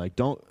opinion. Like,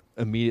 don't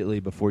immediately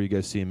before you go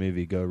see a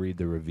movie go read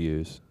the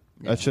reviews.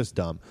 That's just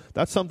dumb.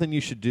 That's something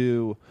you should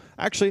do.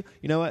 Actually,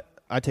 you know what?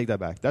 I take that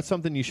back. That's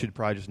something you should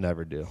probably just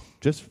never do.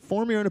 Just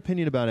form your own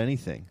opinion about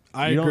anything.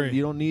 I agree.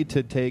 You don't need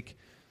to take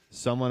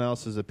someone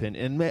else's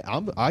opinion.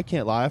 And I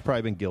can't lie. I've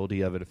probably been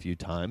guilty of it a few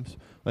times.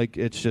 Like,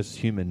 it's just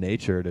human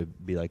nature to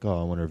be like, oh,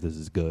 I wonder if this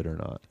is good or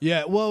not.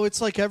 Yeah, well, it's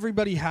like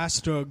everybody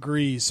has to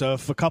agree. So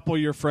if a couple of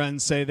your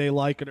friends say they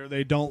like it or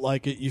they don't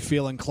like it, you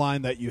feel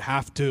inclined that you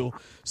have to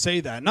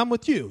say that. And I'm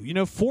with you.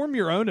 Form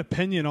your own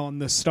opinion on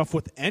this stuff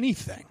with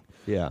anything.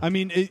 Yeah. I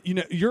mean,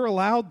 you're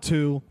allowed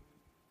to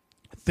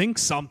think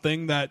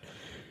something that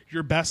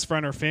your best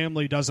friend or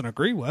family doesn't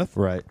agree with.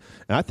 Right.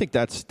 And I think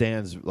that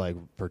stands like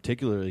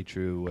particularly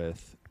true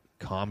with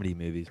comedy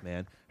movies,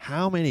 man.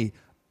 How many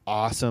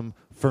awesome,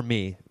 for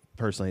me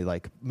personally,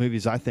 like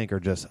movies I think are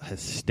just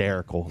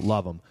hysterical,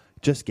 love them,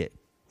 just get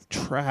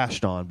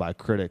trashed on by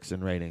critics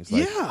and ratings.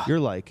 Like, yeah. You're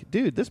like,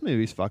 dude, this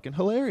movie's fucking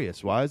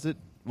hilarious. Why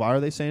are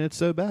they saying it's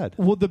so bad?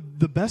 Well, the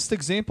best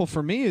example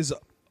for me is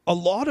a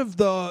lot of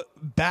the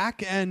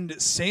back-end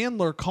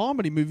Sandler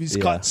comedy movies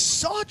got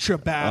such a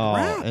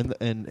bad rap.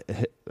 And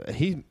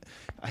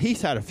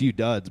he's had a few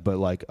duds, but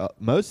like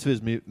most of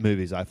his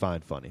movies I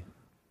find funny.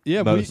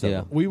 Yeah, Most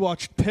we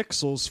watched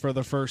Pixels for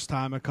the first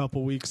time a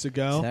couple weeks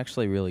ago. It's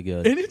actually really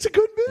good. And it's a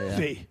good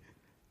movie. Yeah.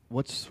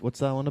 What's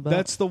that one about?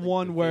 That's the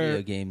one where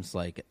video games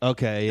like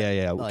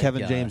okay, yeah. Like,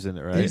 Kevin James in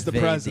it, right? He's the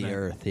invade president. The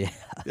Earth, yeah.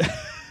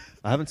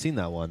 I haven't seen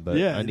that one, but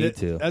I need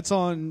to.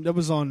 That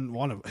was on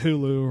one of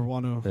Hulu or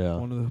one of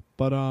the.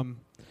 But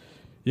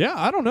yeah,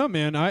 I don't know,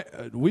 man.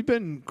 We've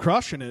been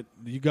crushing it.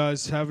 You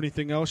guys have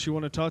anything else you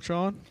want to touch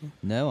on?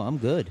 No, I'm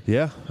good.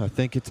 Yeah, I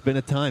think it's been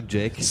a time,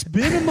 Jake. It's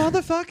been a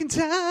motherfucking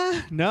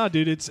time. No,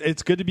 dude,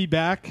 it's good to be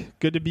back.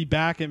 Good to be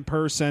back in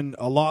person.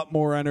 A lot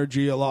more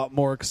energy, a lot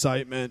more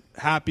excitement.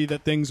 Happy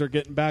that things are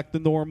getting back to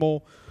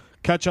normal.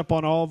 Catch up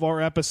on all of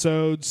our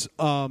episodes.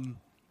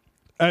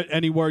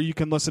 Anywhere you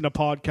can listen to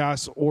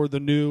podcasts or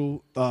the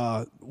new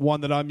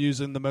one that I'm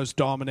using, the most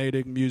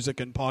dominating music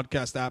and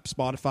podcast app,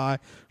 Spotify.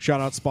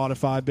 Shout out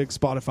Spotify, big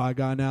Spotify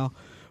guy now.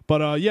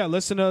 But yeah,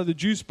 listen to the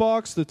Juice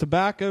Box, the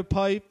Tobacco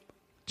Pipe.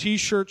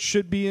 T-shirts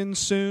should be in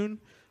soon.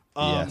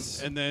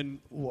 Yes. And then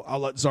I'll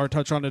let Czar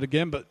touch on it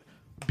again, but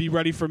be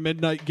ready for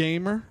Midnight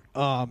Gamer.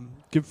 You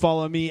can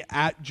follow me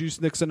at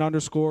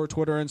JuiceNixon_,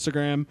 Twitter,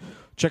 Instagram.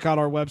 Check out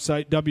our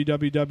website,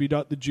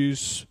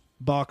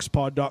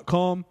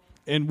 www.thejuiceboxpod.com.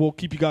 And we'll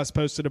keep you guys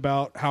posted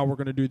about how we're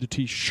going to do the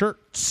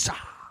T-shirts.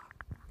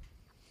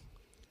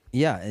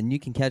 Yeah, and you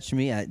can catch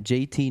me at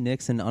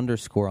JTNixon_ on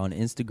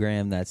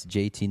Instagram. That's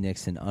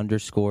JTNixon_. I'm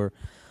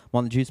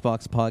on the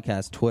Juicebox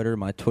Podcast Twitter.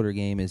 My Twitter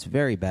game is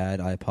very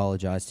bad. I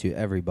apologize to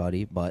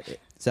everybody, but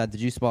it's at the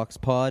Juicebox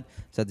Pod.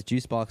 It's at the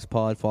Juicebox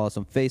Pod. Follow us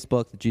on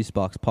Facebook, the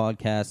Juicebox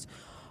Podcast.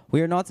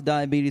 We are not the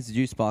Diabetes, the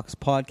Juicebox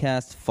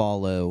Podcast.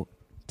 Follow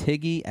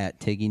Tiggy at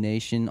Tiggy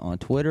Nation on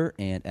Twitter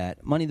and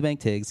at Money in the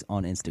Bank Tigs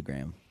on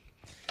Instagram.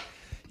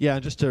 Yeah,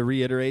 just to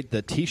reiterate,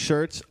 the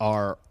T-shirts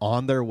are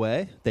on their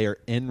way. They are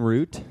en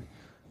route.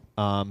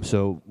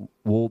 So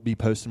we'll be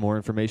posting more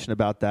information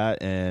about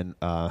that and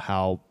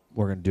how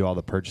we're going to do all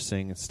the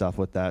purchasing and stuff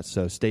with that.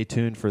 So stay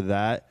tuned for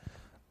that.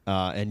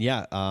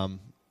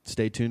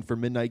 Stay tuned for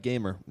Midnight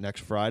Gamer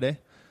next Friday.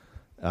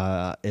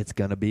 It's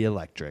going to be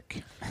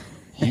electric.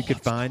 You can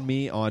find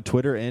me on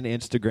Twitter and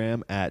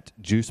Instagram at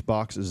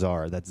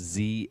JuiceboxZar. That's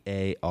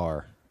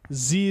Z-A-R.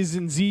 Z is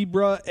in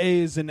zebra, A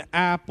is in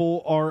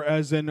apple, R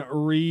as in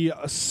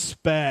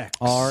respect.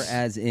 R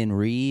as in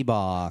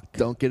Reebok.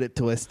 Don't get it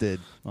twisted.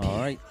 All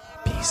right.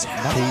 Peace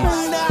out.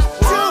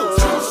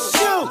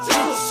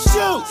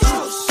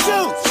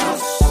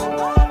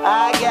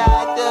 I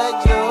got the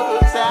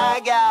juice.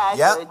 I got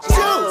the juice.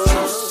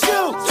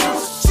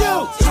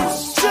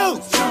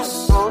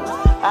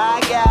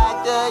 I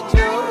got the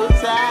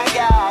juice. I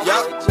got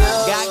the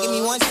juice. God, give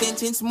me one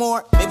sentence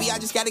more. Maybe I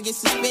just gotta get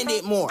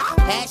suspended more.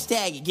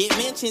 Hashtag it, get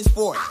mentions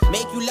for it.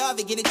 Make you love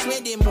it, get it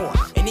trending more.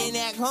 And then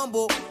act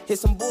humble. Hit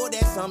some bull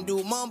that some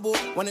dude mumble.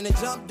 Wanting to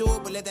jump do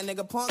it, but let that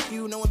nigga punk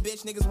you. Knowing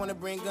bitch niggas wanna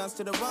bring guns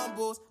to the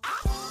rumbles.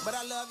 But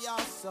I love y'all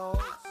souls.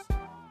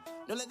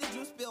 Don't let the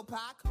juice spill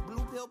pop.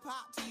 Blue pill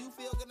pop till you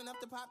feel good enough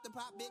to pop the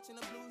pop bitch in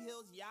the Blue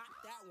Hills yacht.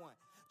 That one.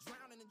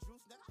 Drown in the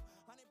juice.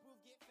 100 proof.